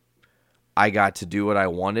money. I got to do what I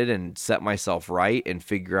wanted and set myself right and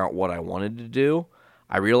figure out what I wanted to do.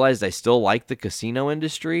 I realized I still like the casino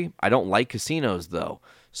industry. I don't like casinos though.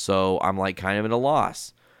 So I'm like kind of at a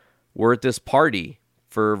loss. We're at this party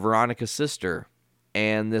for Veronica's sister.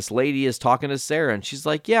 And this lady is talking to Sarah, and she's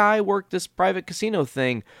like, yeah, I work this private casino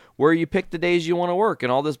thing where you pick the days you want to work and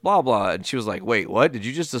all this blah, blah. And she was like, wait, what? Did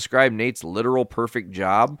you just describe Nate's literal perfect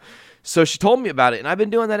job? So she told me about it, and I've been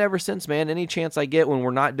doing that ever since, man. Any chance I get when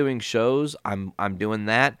we're not doing shows, I'm doing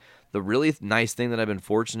that. The really nice thing that I've been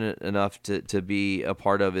fortunate enough to be a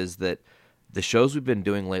part of is that the shows we've been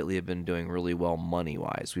doing lately have been doing really well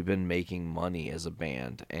money-wise. We've been making money as a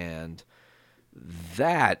band, and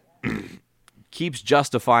that keeps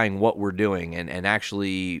justifying what we're doing and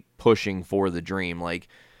actually pushing for the dream. Like,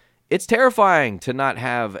 it's terrifying to not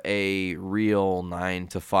have a real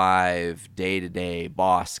 9-to-5 day-to-day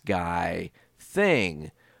boss guy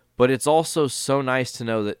thing, but it's also so nice to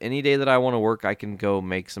know that any day that I want to work, I can go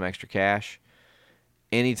make some extra cash.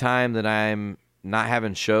 Anytime that I'm not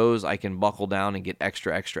having shows, I can buckle down and get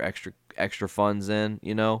extra funds in,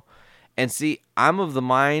 you know? And see, I'm of the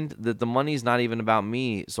mind that the money's not even about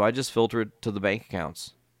me, so I just filter it to the bank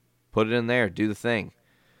accounts. Put it in there, do the thing.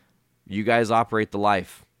 You guys operate the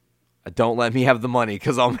life. Don't let me have the money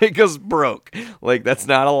because I'll make us broke. Like, that's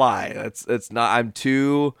not a lie. That's not.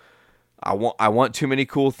 I want too many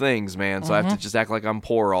cool things, man. So I have to just act like I'm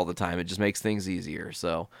poor all the time. It just makes things easier.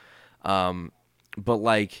 So, but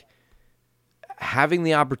like, having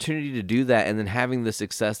the opportunity to do that and then having the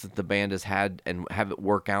success that the band has had and have it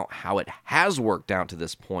work out how it has worked out to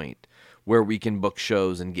this point where we can book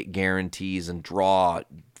shows and get guarantees and draw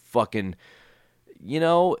fucking, you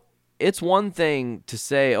know, it's one thing to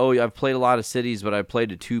say, oh, I've played a lot of cities, but I played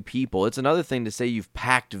to 2 people. It's another thing to say you've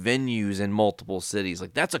packed venues in multiple cities.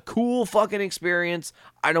 Like, that's a cool fucking experience.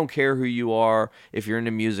 I don't care who you are, if you're into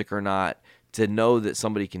music or not, to know that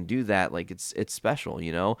somebody can do that. Like, it's special,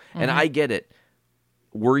 you know? And I get it.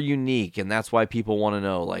 We're unique, and that's why people want to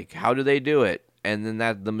know, like, how do they do it? And then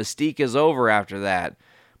that the mystique is over after that.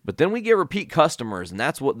 But then we get repeat customers, and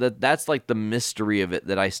that's like the mystery of it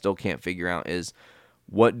that I still can't figure out is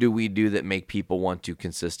what do we do that make people want to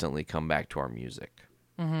consistently come back to our music?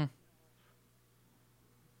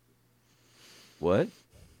 What?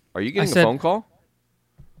 Are you getting a phone call?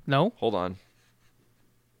 No. Hold on.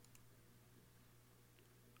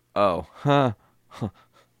 Oh, huh.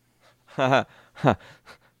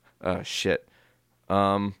 Oh, shit.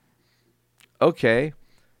 Okay.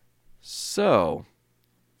 So,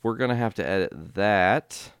 we're going to have to edit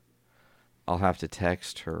that. I'll have to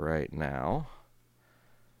text her right now.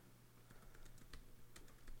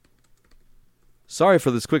 Sorry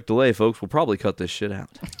for this quick delay, folks. We'll probably cut this shit out.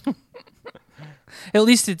 At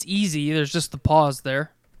least it's easy. There's just the pause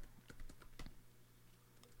there.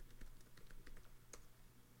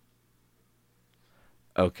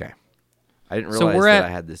 Okay. I didn't So realize we're that at- I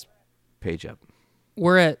had this page up.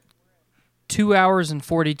 We're at 2 hours and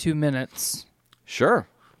 42 minutes. Sure.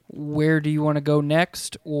 Where do you want to go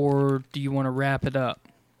next, or do you want to wrap it up?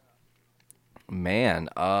 Man,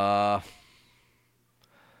 I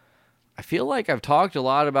feel like I've talked a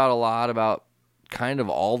lot about kind of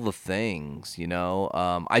all the things, you know.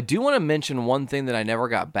 I do want to mention one thing that I never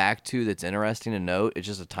got back to that's interesting to note. It's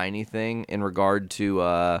just a tiny thing in regard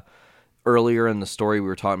to earlier in the story we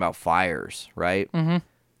were talking about fires, right? Mm-hmm.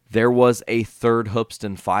 There was a third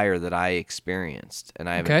Hoopston fire that I experienced, and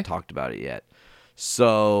I haven't talked about it yet.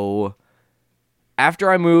 So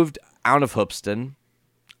after I moved out of Hoopston,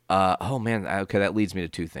 that leads me to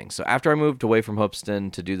two things. So after I moved away from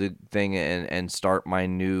Hoopston to do the thing and start my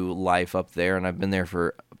new life up there, and I've been there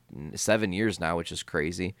for 7 years now, which is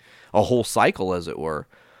crazy, a whole cycle, as it were.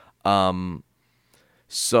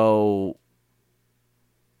 So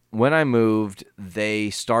when I moved, they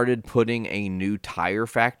started putting a new tire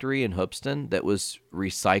factory in Hoopston that was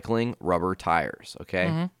recycling rubber tires, okay?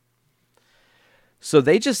 Mm-hmm. So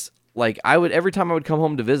they just, like, every time I would come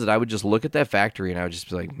home to visit, I would just look at that factory and I would just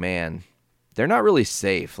be like, man, they're not really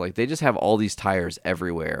safe. Like, they just have all these tires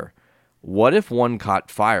everywhere. What if one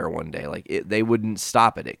caught fire one day? Like, they wouldn't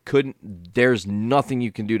stop it. There's nothing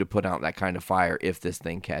you can do to put out that kind of fire if this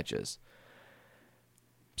thing catches.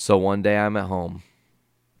 So one day I'm at home.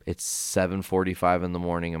 It's 7:45 in the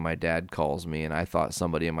morning and my dad calls me, and I thought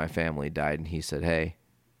somebody in my family died, and he said, "Hey,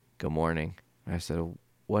 good morning." I said,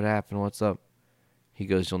 "What happened? What's up?" He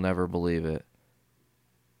goes, "You'll never believe it.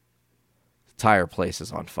 The tire place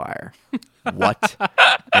is on fire." What?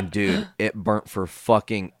 And dude, it burnt for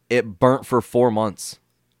 4 months.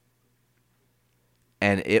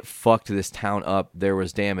 And it fucked this town up. There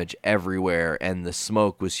was damage everywhere, and the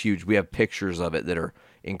smoke was huge. We have pictures of it that are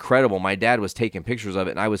incredible. My dad was taking pictures of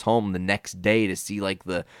it, and I was home the next day to see like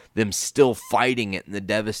them still fighting it and the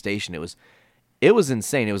devastation. It was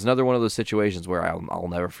insane. It was another one of those situations where I'll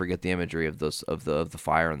never forget the imagery of the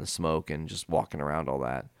fire and the smoke and just walking around all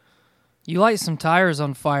that. You light some tires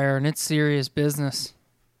on fire, and it's serious business.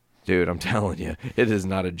 Dude, I'm telling you, it is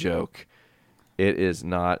not a joke. It is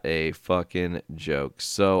not a fucking joke.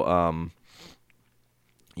 So,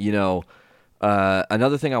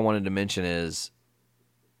 another thing I wanted to mention is,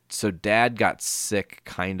 so Dad got sick,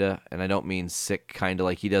 kinda, and I don't mean sick, kinda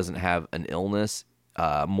like he doesn't have an illness,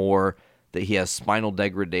 more that he has spinal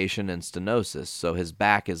degradation and stenosis. So his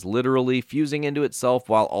back is literally fusing into itself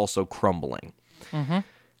while also crumbling. Mm-hmm.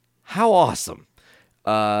 How awesome.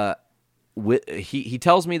 He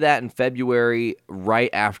tells me that in February, right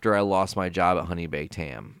after I lost my job at Honey Baked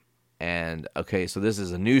Ham. And okay, so this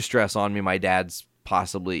is a new stress on me. My dad's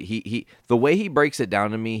possibly the way he breaks it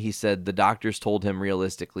down to me, he said the doctors told him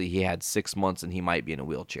realistically he had 6 months and he might be in a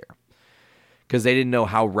wheelchair because they didn't know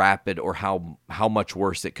how rapid or how much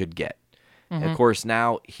worse it could get. Mm-hmm. And of course,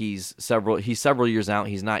 now he's several years out.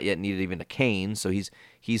 He's not yet needed even a cane, so he's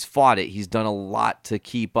fought it. He's done a lot to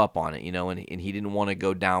keep up on it, you know, and he didn't want to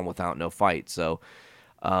go down without no fight. So,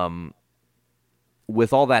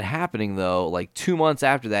 with all that happening, though, like 2 months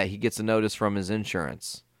after that, he gets a notice from his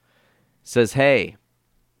insurance. Says, "Hey,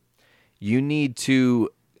 you need to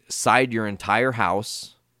side your entire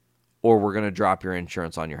house, or we're going to drop your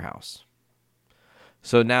insurance on your house."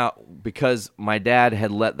 So now, because my dad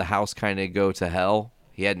had let the house kind of go to hell,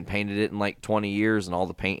 he hadn't painted it in like 20 years, and all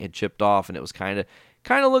the paint had chipped off, and it was kind of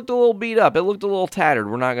looked a little beat up. It looked a little tattered.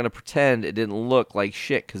 We're not going to pretend it didn't look like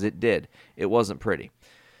shit, because it did. It wasn't pretty.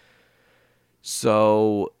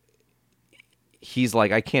 So he's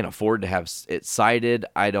like, "I can't afford to have it sided.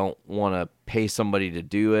 I don't want to pay somebody to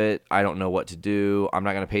do it. I don't know what to do. I'm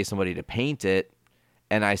not going to pay somebody to paint it."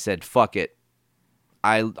 And I said, "Fuck it.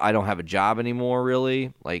 I don't have a job anymore,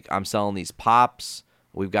 really. Like, I'm selling these pops.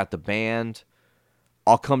 We've got the band.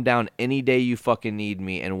 I'll come down any day you fucking need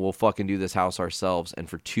me, and we'll fucking do this house ourselves." And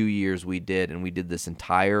for 2 years we did, and we did this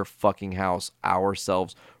entire fucking house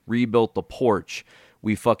ourselves, rebuilt the porch.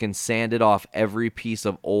 We fucking sanded off every piece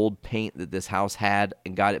of old paint that this house had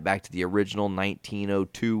and got it back to the original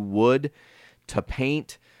 1902 wood to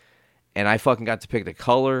paint. And I fucking got to pick the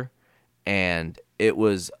color, and it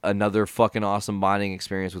was another fucking awesome bonding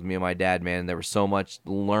experience with me and my dad, man. There was so much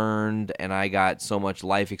learned, and I got so much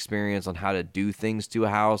life experience on how to do things to a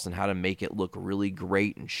house and how to make it look really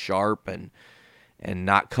great and sharp. And and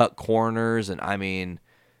not cut corners. And I mean,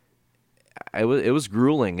 it was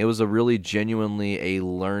grueling. It was a really genuinely a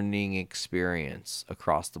learning experience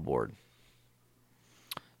across the board.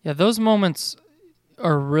 Yeah, those moments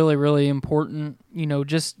are really, really important.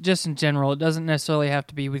 Just in general. It doesn't necessarily have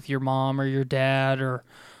to be with your mom or your dad or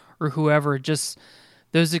whoever. Just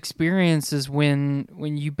those experiences when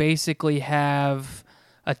you basically have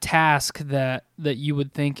a task that you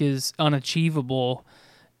would think is unachievable,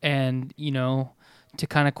 and to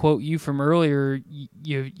kind of quote you from earlier,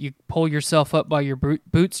 you pull yourself up by your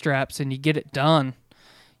bootstraps and you get it done.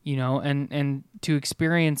 And to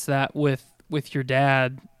experience that with your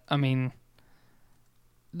dad, I mean,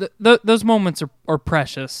 those moments are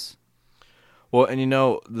precious. Well, and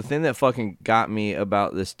the thing that fucking got me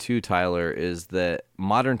about this too, Tyler, is that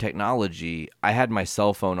modern technology, I had my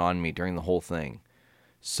cell phone on me during the whole thing.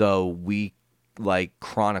 So we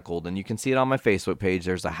chronicled, and you can see it on my Facebook page.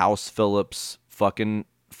 There's a House Phillips fucking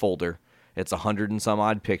folder. It's 100 and some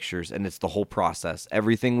odd pictures, and it's the whole process.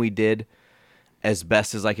 Everything we did as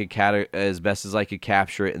best as I could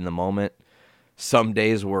capture it in the moment. Some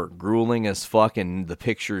days were grueling as fuck, and the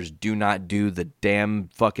pictures do not do the damn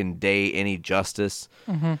fucking day any justice.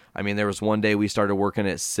 Mm-hmm. I mean, there was one day we started working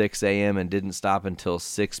at 6 a.m. and didn't stop until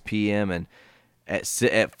 6 p.m. And at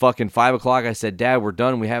fucking 5 o'clock, I said, Dad, we're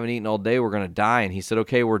done. We haven't eaten all day. We're going to die. And he said,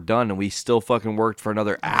 okay, we're done. And we still fucking worked for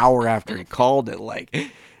another hour after he called it.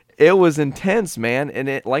 It was intense, man. And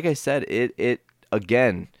it, like I said, it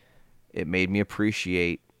made me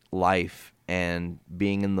appreciate life and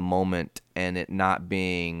being in the moment, and it not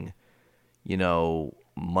being,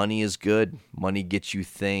 money is good. Money gets you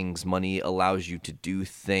things. Money allows you to do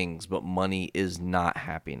things, but money is not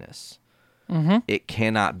happiness. Mm-hmm. It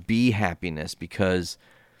cannot be happiness, because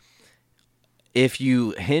if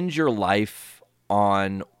you hinge your life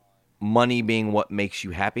on money being what makes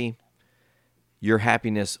you happy, your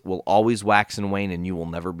happiness will always wax and wane, and you will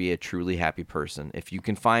never be a truly happy person. If you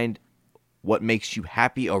can find what makes you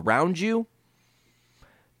happy around you,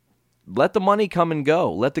 let the money come and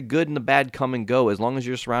go. Let the good and the bad come and go. As long as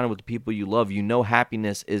you're surrounded with the people you love,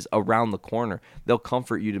 happiness is around the corner. They'll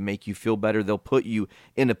comfort you to make you feel better. They'll put you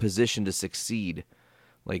in a position to succeed.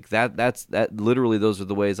 That's literally, those are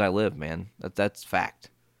the ways I live, man. That's fact.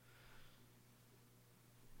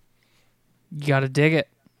 You got to dig it.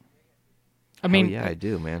 I mean, yeah, I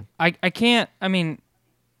do, man. I can't, I mean,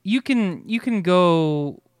 you can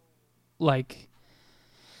go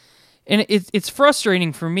and it's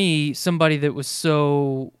frustrating for me, somebody that was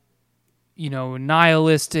so,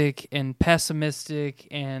 nihilistic and pessimistic,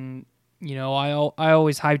 and I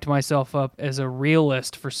always hyped myself up as a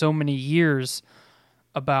realist for so many years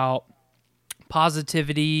about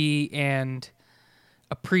positivity and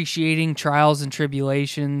appreciating trials and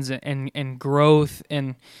tribulations and growth,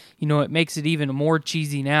 and it makes it even more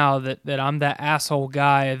cheesy now that I'm that asshole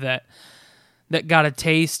guy that got a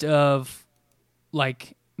taste of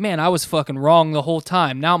man, I was fucking wrong the whole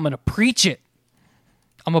time. Now I'm going to preach it.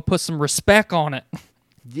 I'm going to put some respect on it.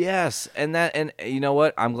 Yes, and you know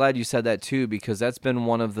what? I'm glad you said that too, because that's been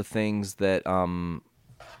one of the things that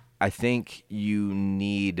I think you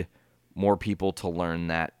need more people to learn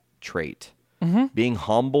that trait. Mm-hmm. Being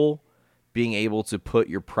humble, being able to put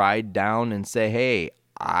your pride down and say, hey,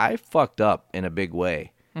 I fucked up in a big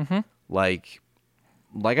way. Mm-hmm.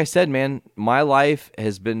 Like I said, man, my life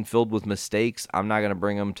has been filled with mistakes. I'm not going to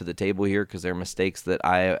bring them to the table here because they're mistakes that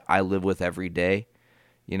I live with every day.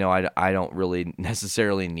 I don't really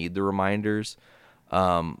necessarily need the reminders.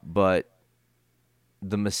 But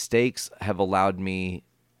the mistakes have allowed me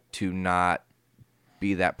to not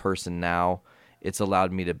be that person now. It's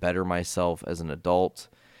allowed me to better myself as an adult,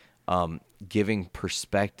 giving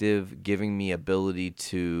perspective, giving me ability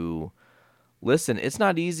to... Listen, it's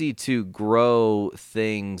not easy to grow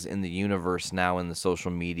things in the universe now in the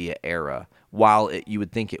social media era. While you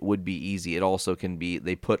would think it would be easy, it also can be.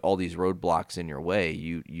 They put all these roadblocks in your way.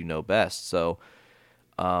 You know best. So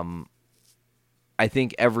I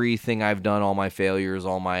think everything I've done, all my failures,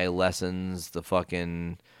 all my lessons, the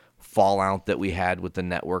fucking fallout that we had with the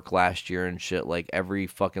network last year and shit, every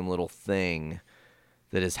fucking little thing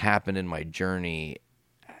that has happened in my journey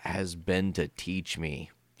has been to teach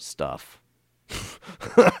me stuff.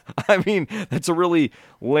 I mean, that's a really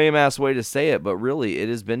lame-ass way to say it, but really, it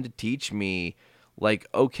has been to teach me,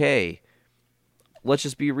 okay, let's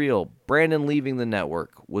just be real. Brandon leaving the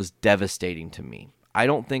network was devastating to me. I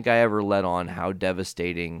don't think I ever let on how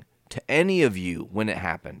devastating to any of you when it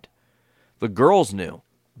happened. The girls knew.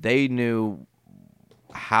 They knew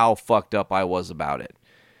how fucked up I was about it.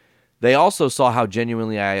 They also saw how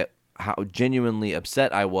genuinely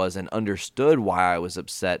upset I was and understood why I was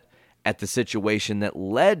upset at the situation that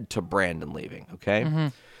led to Brandon leaving,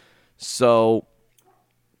 okay? So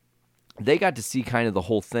they got to see kind of the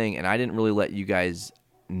whole thing, and I didn't really let you guys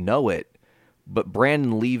know it, but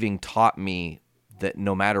Brandon leaving taught me that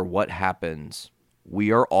no matter what happens,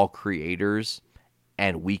 we are all creators,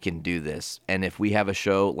 and we can do this. And if we have a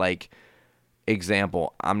show, like,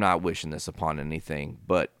 example, I'm not wishing this upon anything,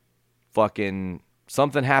 but fucking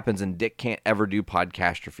something happens and Dick can't ever do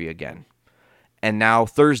Podcastrophe again. And now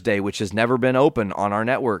Thursday, which has never been open on our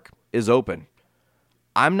network, is open.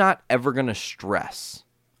 I'm not ever going to stress.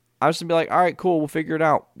 I'm just going to be like, all right, cool, we'll figure it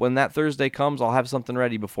out. When that Thursday comes, I'll have something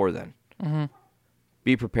ready before then.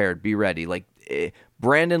 Be prepared, be ready. Like,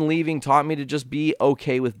 Brandon leaving taught me to just be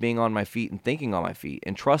okay with being on my feet and thinking on my feet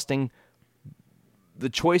and trusting the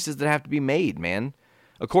choices that have to be made, man.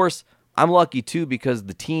 Of course, I'm lucky too because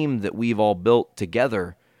the team that we've all built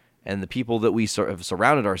together and the people that we have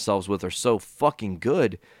surrounded ourselves with are so fucking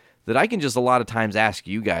good that I can just a lot of times ask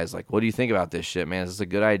you guys, like, what do you think about this shit, man? Is this a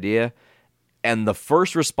good idea? And the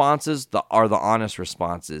first responses are the honest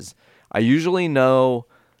responses. I usually know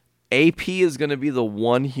AP is going to be the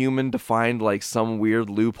one human to find like some weird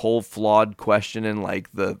loophole, flawed question and like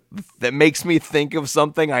that makes me think of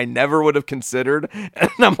something I never would have considered.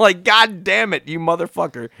 And I'm like, God damn it, you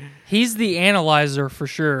motherfucker. He's the analyzer for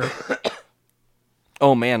sure.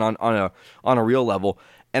 Oh man, on a real level.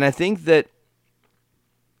 And I think that,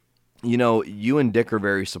 you know, you and Dick are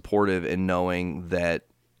very supportive in knowing that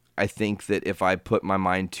I think that if I put my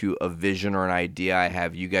mind to a vision or an idea I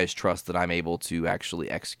have, you guys trust that I'm able to actually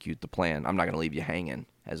execute the plan. I'm not going to leave you hanging,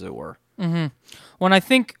 as it were. When I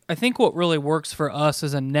think what really works for us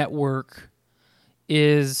as a network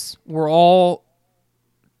is we're all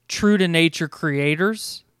true to nature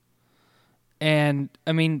creators. And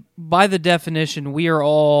I mean, by the definition, we are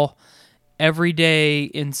all every day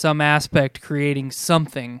in some aspect creating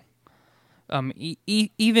something.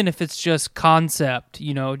 Even if it's just concept,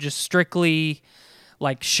 you know, just strictly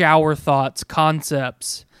like shower thoughts,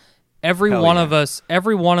 concepts. Every one of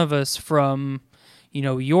us from, you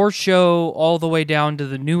know, your show all the way down to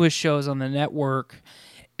the newest shows on the network,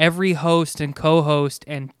 every host and co-host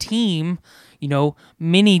and team, you know,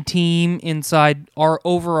 mini team inside our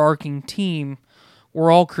overarching team,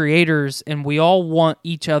 we're all creators and we all want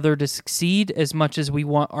each other to succeed as much as we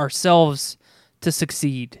want ourselves to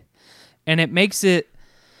succeed. And it makes it,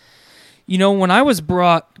 you know, when I was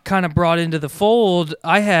brought into the fold,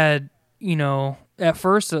 I had, you know, at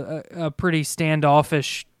first a pretty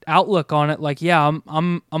standoffish outlook on it. Like, yeah,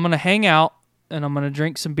 I'm going to hang out and I'm going to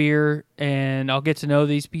drink some beer and I'll get to know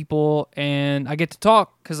these people and I get to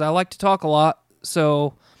talk because I like to talk a lot.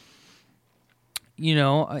 So, you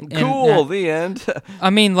know. Cool, the end.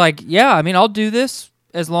 I mean, like, yeah, I mean, I'll do this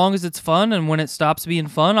as long as it's fun. And when it stops being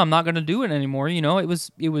fun, I'm not going to do it anymore. You know, it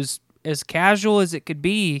was as casual as it could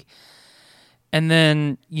be. And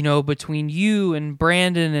then, you know, between you and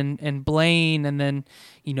Brandon and Blaine, and then,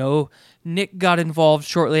 you know, Nick got involved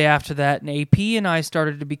shortly after that, and AP and I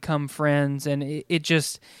started to become friends, and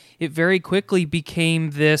it very quickly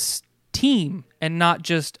became this team and not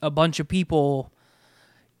just a bunch of people.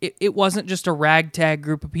 It wasn't just a ragtag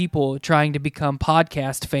group of people trying to become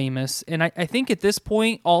podcast famous. And I think at this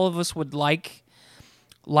point, all of us would like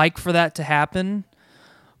for that to happen.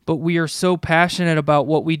 But we are so passionate about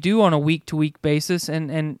what we do on a week-to-week basis,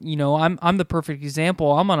 and you know, I'm the perfect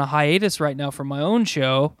example. I'm on a hiatus right now for my own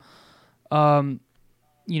show. You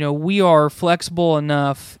know, we are flexible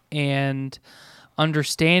enough and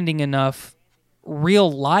understanding enough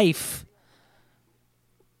real life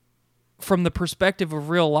from the perspective of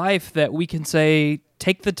real life that we can say,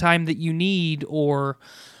 take the time that you need, or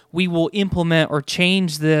we will implement or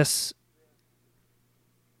change this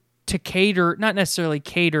to cater, not necessarily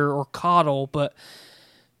cater or coddle, but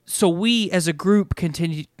so we as a group can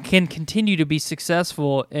continue to be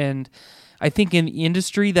successful. And I think in the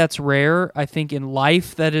industry that's rare. I think in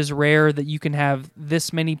life that is rare, that you can have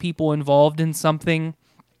this many people involved in something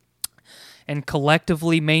and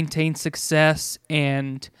collectively maintain success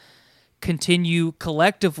and continue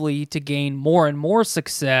collectively to gain more and more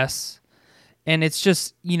success. And it's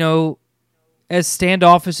just, you know, as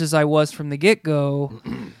standoffish as I was from the get-go,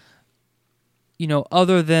 you know,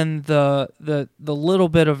 other than the little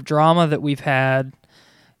bit of drama that we've had,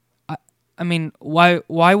 I mean,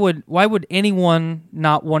 why would anyone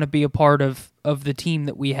not want to be a part of the team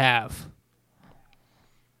that we have?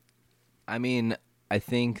 I mean, I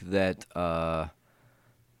think that I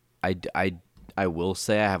will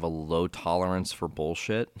say I have a low tolerance for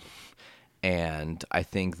bullshit. And I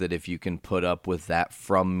think that if you can put up with that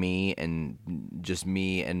from me and just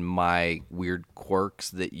me and my weird quirks,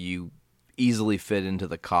 that you easily fit into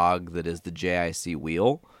the cog that is the JIC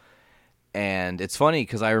wheel. And it's funny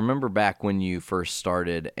because I remember back when you first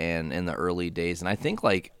started and in the early days, and I think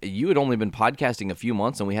like you had only been podcasting a few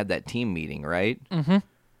months and we had that team meeting, right? Mm-hmm.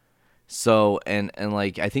 So, and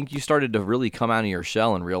like, I think you started to really come out of your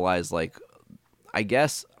shell and realize, like, I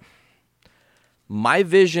guess my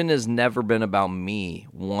vision has never been about me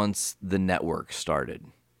once the network started.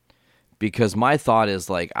 Because my thought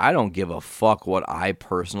is, like, I don't give a fuck what I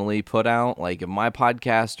personally put out. Like, if my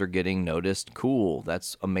podcasts are getting noticed, cool.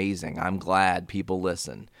 That's amazing. I'm glad people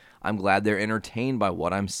listen. I'm glad they're entertained by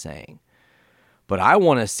what I'm saying. But I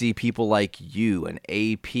want to see people like you and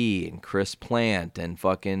AP and Chris Plant and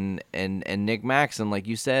fucking and Nick Maxon, like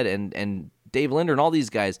you said, and Dave Linder and all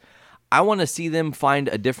these guys. I want to see them find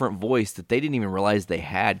a different voice that they didn't even realize they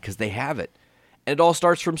had, because they have it. And it all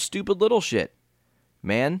starts from stupid little shit.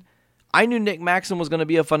 Man, I knew Nick Maxon was going to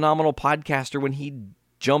be a phenomenal podcaster when he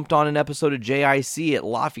jumped on an episode of JIC at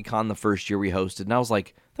LaFiCon the first year we hosted. And I was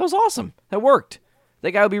like, that was awesome. That worked.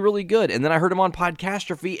 That guy would be really good. And then I heard him on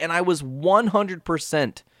Podcastrophe, and I was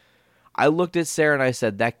 100%. I looked at Sarah and I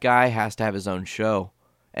said, that guy has to have his own show.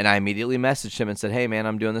 And I immediately messaged him and said, hey, man,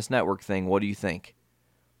 I'm doing this network thing. What do you think?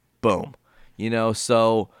 Boom. You know,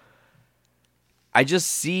 so I just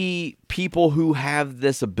see people who have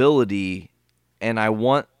this ability, and I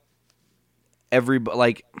want everybody,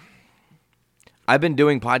 like, I've been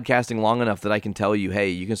doing podcasting long enough that I can tell you, hey,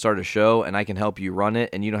 you can start a show and I can help you run it,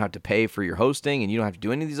 and you don't have to pay for your hosting, and you don't have to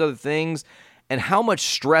do any of these other things. And how much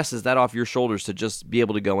stress is that off your shoulders to just be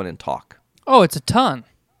able to go in and talk? Oh, it's a ton.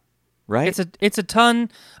 Right? It's a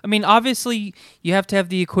ton. I mean, obviously you have to have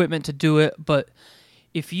the equipment to do it, but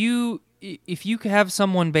if you could have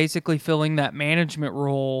someone basically filling that management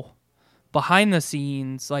role behind the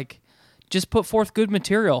scenes, like, just put forth good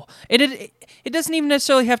material. It doesn't even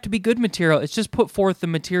necessarily have to be good material. It's just put forth the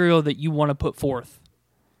material that you want to put forth.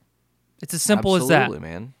 It's as simple as that. Absolutely,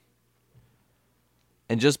 man.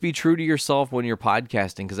 And just be true to yourself when you're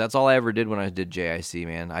podcasting, because that's all I ever did when I did JIC,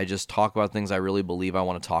 man. I just talk about things I really believe I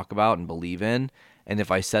want to talk about and believe in. And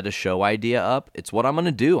if I set a show idea up, it's what I'm going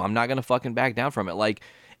to do. I'm not going to fucking back down from it. Like,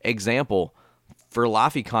 example, for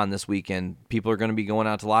LaFiCon this weekend, people are going to be going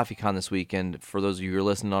out to LaFiCon this weekend. For those of you who are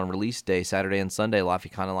listening on release day, Saturday and Sunday,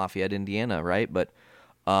 LaFiCon in Lafayette, Indiana, right? But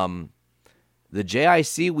the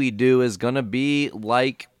JIC we do is going to be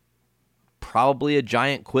like probably a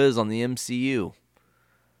giant quiz on the MCU.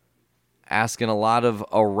 Asking a lot of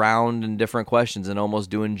around and different questions and almost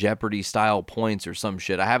doing Jeopardy-style points or some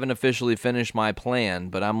shit. I haven't officially finished my plan,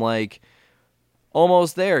 but I'm like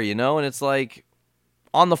almost there, you know? And it's like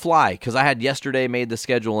on the fly, because I had yesterday made the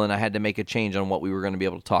schedule and I had to make a change on what we were going to be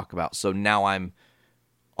able to talk about. So now I'm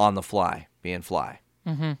on the fly, being fly.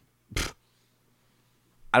 Mm-hmm.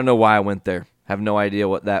 I don't know why I went there. Have no idea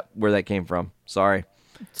where that came from. Sorry.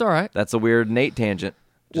 It's all right. That's a weird Nate tangent.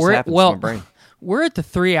 Just happens to my brain. We're at the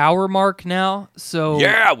 3-hour mark now, so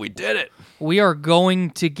yeah, we did it. We are going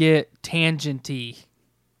to get tangenty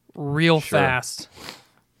real fast.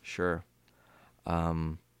 Sure.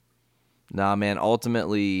 Nah, man,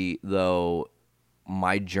 ultimately, though,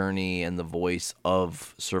 my journey and the voice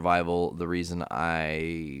of survival, the reason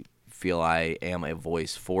I feel I am a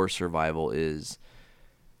voice for survival is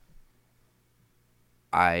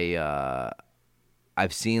I've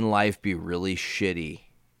seen life be really shitty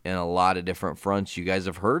in a lot of different fronts. You guys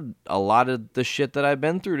have heard a lot of the shit that I've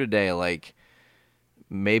been through today. Like,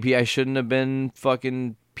 maybe I shouldn't have been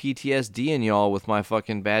fucking PTSDing y'all with my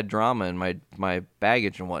fucking bad drama and my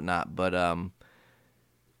baggage and whatnot. But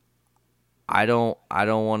I don't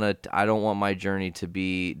want my journey to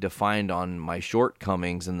be defined on my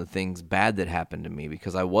shortcomings and the things bad that happened to me,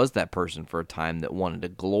 because I was that person for a time that wanted to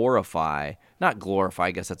not glorify,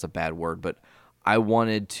 I guess that's a bad word, but I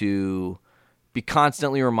wanted to be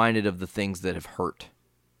constantly reminded of the things that have hurt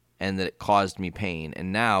and that it caused me pain.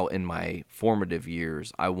 And now in my formative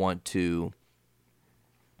years, I want to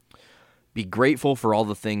be grateful for all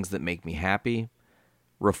the things that make me happy,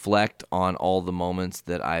 reflect on all the moments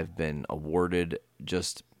that I've been awarded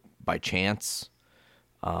just by chance.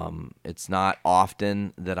 It's not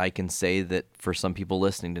often that I can say that for some people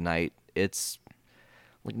listening tonight, it's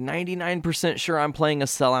like 99% sure I'm playing a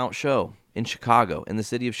sellout show in Chicago, in the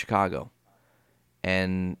city of Chicago.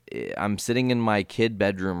 And I'm sitting in my kid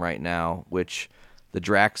bedroom right now, which the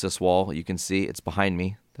Draxus wall, you can see, it's behind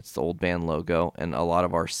me. That's the old band logo and a lot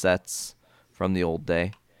of our sets from the old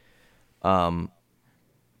day. But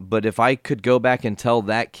if I could go back and tell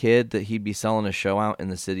that kid that he'd be selling a show out in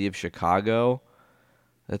the city of Chicago,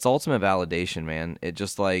 that's ultimate validation, man. It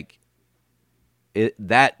just like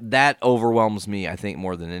that overwhelms me, I think,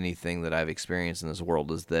 more than anything that I've experienced in this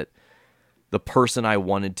world, is that the person I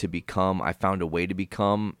wanted to become, I found a way to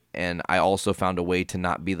become, and I also found a way to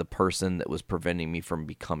not be the person that was preventing me from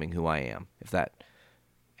becoming who I am, if that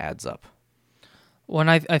adds up. Well,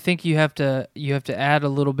 and I think you have to add a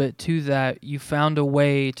little bit to that. You found a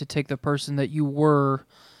way to take the person that you were,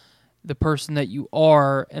 the person that you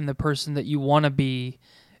are, and the person that you want to be,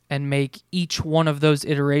 and make each one of those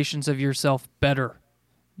iterations of yourself better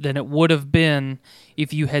than it would have been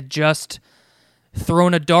if you had just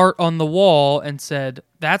thrown a dart on the wall and said,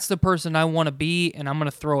 that's the person I want to be, and I'm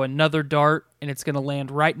going to throw another dart, and it's going to land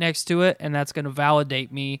right next to it, and that's going to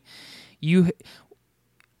validate me.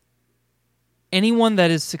 Anyone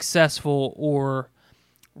that is successful or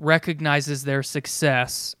recognizes their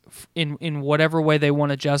success in whatever way they want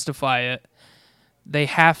to justify it, they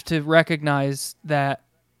have to recognize that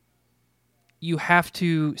you have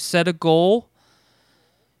to set a goal,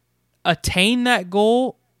 attain that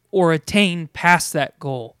goal, or attain past that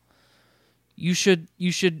goal. You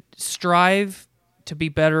should strive to be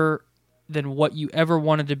better than what you ever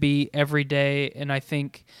wanted to be every day. And I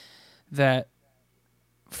think that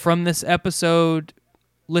from this episode,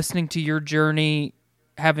 listening to your journey,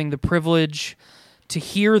 having the privilege to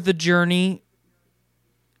hear the journey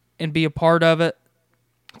and be a part of it.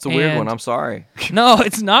 It's a weird one. I'm sorry. No,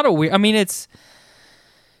 it's not a weird. I mean, it's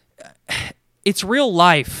real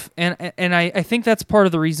life, and I think that's part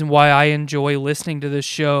of the reason why I enjoy listening to this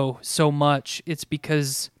show so much. It's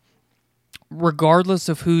because regardless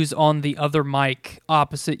of who's on the other mic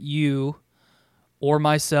opposite you or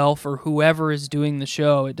myself or whoever is doing the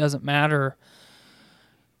show, it doesn't matter.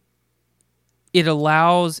 It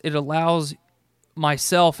allows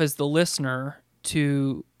myself as the listener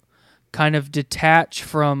to kind of detach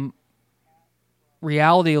from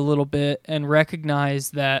reality a little bit and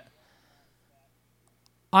recognize that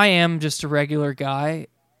I am just a regular guy,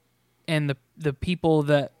 and the people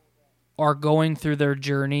that are going through their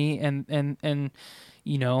journey and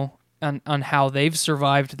you know, on how they've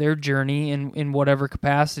survived their journey in whatever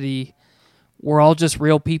capacity, we're all just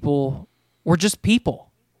real people. We're just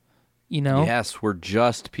people, you know? Yes, we're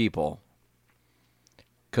just people.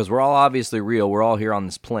 Because we're all obviously real. We're all here on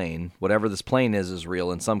this plane. Whatever this plane is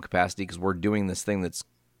real in some capacity because we're doing this thing that's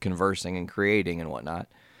conversing and creating and whatnot.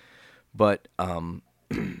 But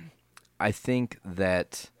I think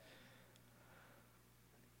that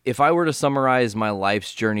if I were to summarize my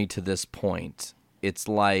life's journey to this point, it's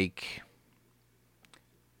like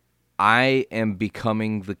I am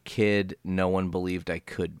becoming the kid no one believed I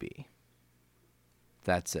could be.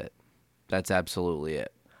 That's it. That's absolutely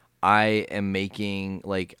it. I am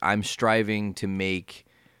I'm striving to make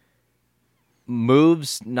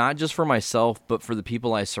moves, not just for myself, but for the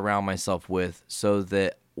people I surround myself with, so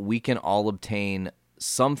that we can all obtain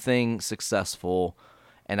something successful.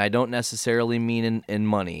 And I don't necessarily mean in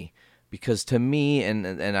money, because to me,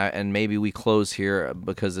 and maybe we close here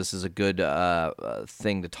because this is a good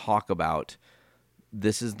thing to talk about.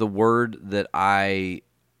 This is the word that I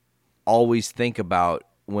always think about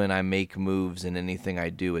when I make moves in anything I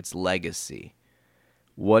do. It's legacy.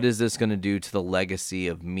 What is this going to do to the legacy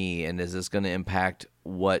of me? And is this going to impact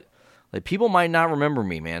what, like, people might not remember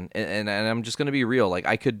me, man. And I'm just going to be real. Like,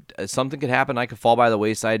 something could happen. I could fall by the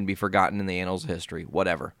wayside and be forgotten in the annals of history,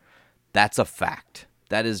 whatever. That's a fact.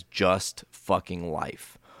 That is just fucking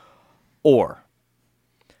life. Or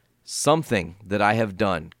something that I have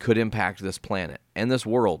done could impact this planet and this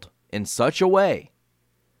world in such a way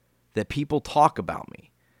that people talk about me.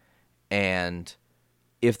 And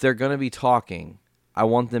if they're going to be talking, I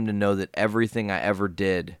want them to know that everything I ever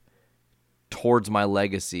did towards my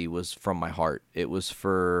legacy was from my heart. It was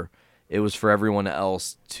for everyone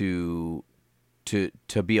else to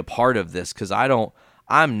be a part of this, because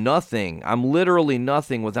I'm nothing. I'm literally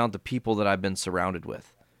nothing without the people that I've been surrounded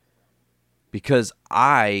with. Because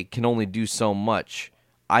I can only do so much.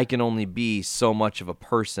 I can only be so much of a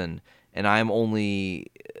person, and I'm only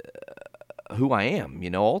who I am,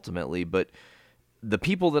 ultimately. But the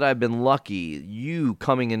people that I've been lucky, you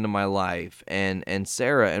coming into my life, and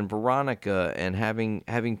Sarah and Veronica, and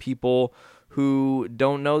having people who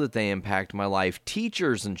don't know that they impact my life,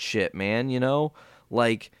 teachers and shit, man,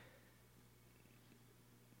 like,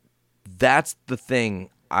 that's the thing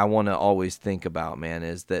I want to always think about, man,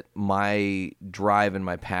 is that my drive and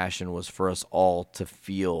my passion was for us all to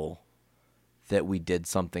feel that we did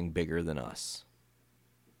something bigger than us.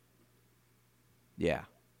 Yeah.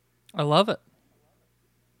 I love it.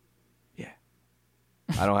 Yeah.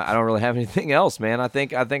 I don't really have anything else, man. I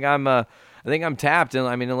think I'm tapped, and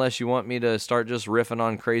I mean, unless you want me to start just riffing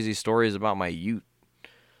on crazy stories about my ute.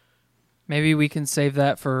 Maybe we can save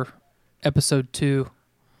that for episode 2.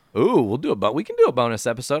 Ooh, we'll do we can do a bonus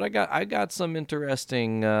episode. I got some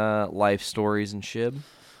interesting life stories and shib.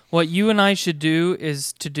 What you and I should do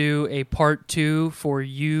is to do a part 2 for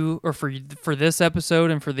you, or for this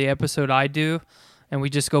episode and for the episode I do, and we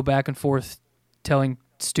just go back and forth telling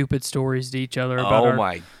stupid stories to each other about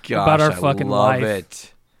my gosh, about our I fucking love life.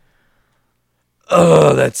 it.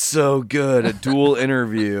 Oh, that's so good. A dual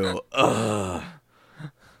interview. Ugh.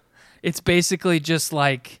 It's basically just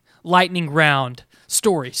like lightning round.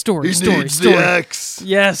 Story. X.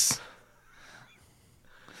 Yes.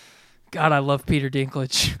 God, I love Peter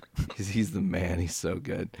Dinklage. He's the man. He's so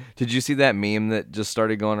good. Did you see that meme that just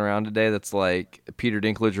started going around today that's like Peter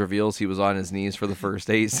Dinklage reveals he was on his knees for the first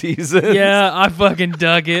 8 seasons? Yeah, I fucking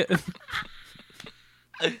dug it.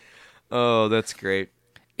 Oh, that's great.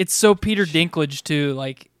 It's so Peter Dinklage too.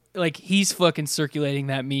 Like he's fucking circulating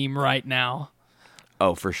that meme right now.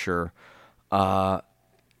 Oh, for sure. I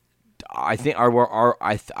think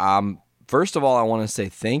first of all, I want to say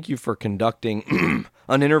thank you for conducting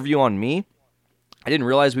an interview on me. I didn't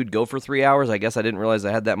realize we'd go for 3 hours. I guess I didn't realize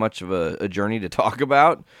I had that much of a journey to talk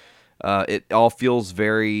about. It all feels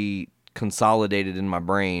very consolidated in my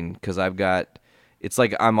brain because it's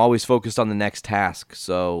like I'm always focused on the next task.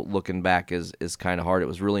 So looking back is kind of hard. It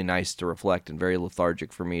was really nice to reflect and very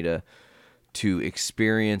lethargic for me to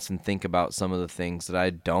experience and think about some of the things that I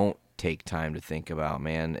don't take time to think about,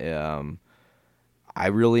 man. I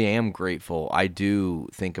really am grateful. I do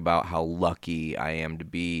think about how lucky I am to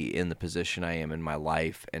be in the position I am in my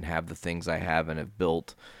life and have the things I have and have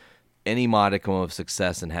built any modicum of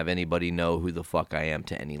success and have anybody know who the fuck I am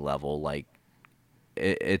to any level. Like,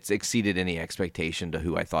 it's exceeded any expectation to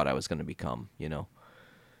who I thought I was going to become, you know?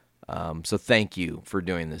 So thank you for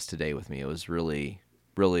doing this today with me. It was really,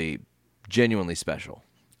 really genuinely special.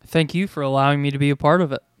 Thank you for allowing me to be a part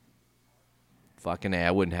of it. Fucking A, I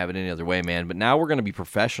wouldn't have it any other way, man. But now we're going to be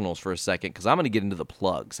professionals for a second because I'm going to get into the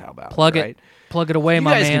plugs. How about Plug it? Plug it away, you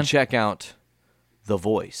my guys man. can check out The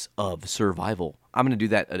Voice of Survival. I'm going to do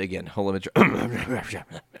that again. Hold on.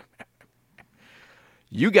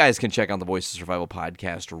 You guys can check out the Voice of Survival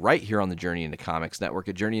podcast right here on the Journey Into Comics network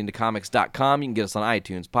at journeyintocomics.com. You can get us on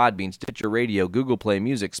iTunes, Podbean, Stitcher Radio, Google Play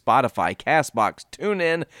Music, Spotify, CastBox,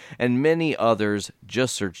 TuneIn, and many others.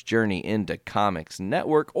 Just search Journey Into Comics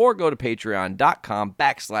Network or go to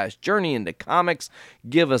patreon.com/Journey Into Comics.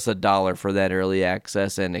 Give us $1 for that early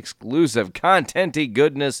access and exclusive content-y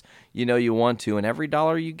goodness. You know you want to, and every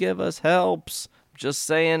dollar you give us helps. Just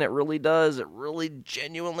saying, it really does. It really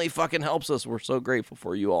genuinely fucking helps us. We're so grateful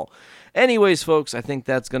for you all. Anyways, folks, I think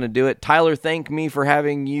that's going to do it. Tyler, thank me for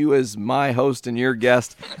having you as my host and your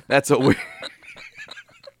guest. That's a weird...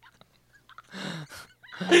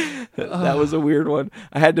 That was a weird one.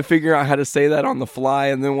 I had to figure out how to say that on the fly,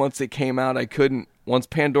 and then once it came out, I couldn't. Once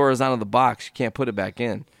Pandora's out of the box, you can't put it back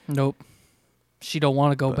in. Nope. She don't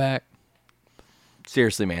want to go back.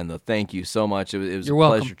 Seriously, man, though, thank you so much. It was You're a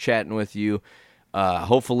welcome. pleasure chatting with you.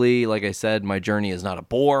 Hopefully, like I said, my journey is not a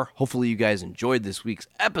bore. Hopefully you guys enjoyed this week's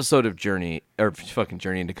episode of Journey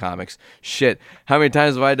Into Comics. Shit, how many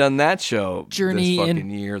times have I done that show this fucking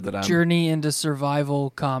year that I'm... Journey Into Survival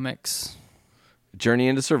Comics. Journey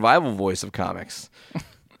Into Survival Voice of Comics.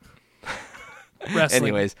 Wrestling.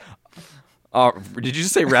 Anyways, did you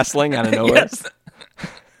just say wrestling out of nowhere? Yes.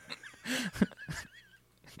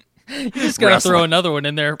 You just gotta throw another one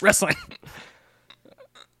in there. Wrestling.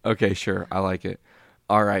 Okay, sure. I like it.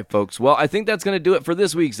 All right, folks. Well, I think that's going to do it for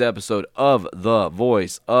this week's episode of The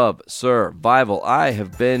Voice of Survival. I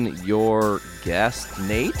have been your guest,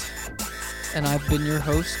 Nate. And I've been your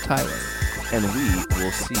host, Tyler. And we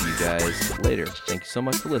will see you guys later. Thank you so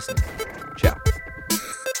much for listening. Ciao.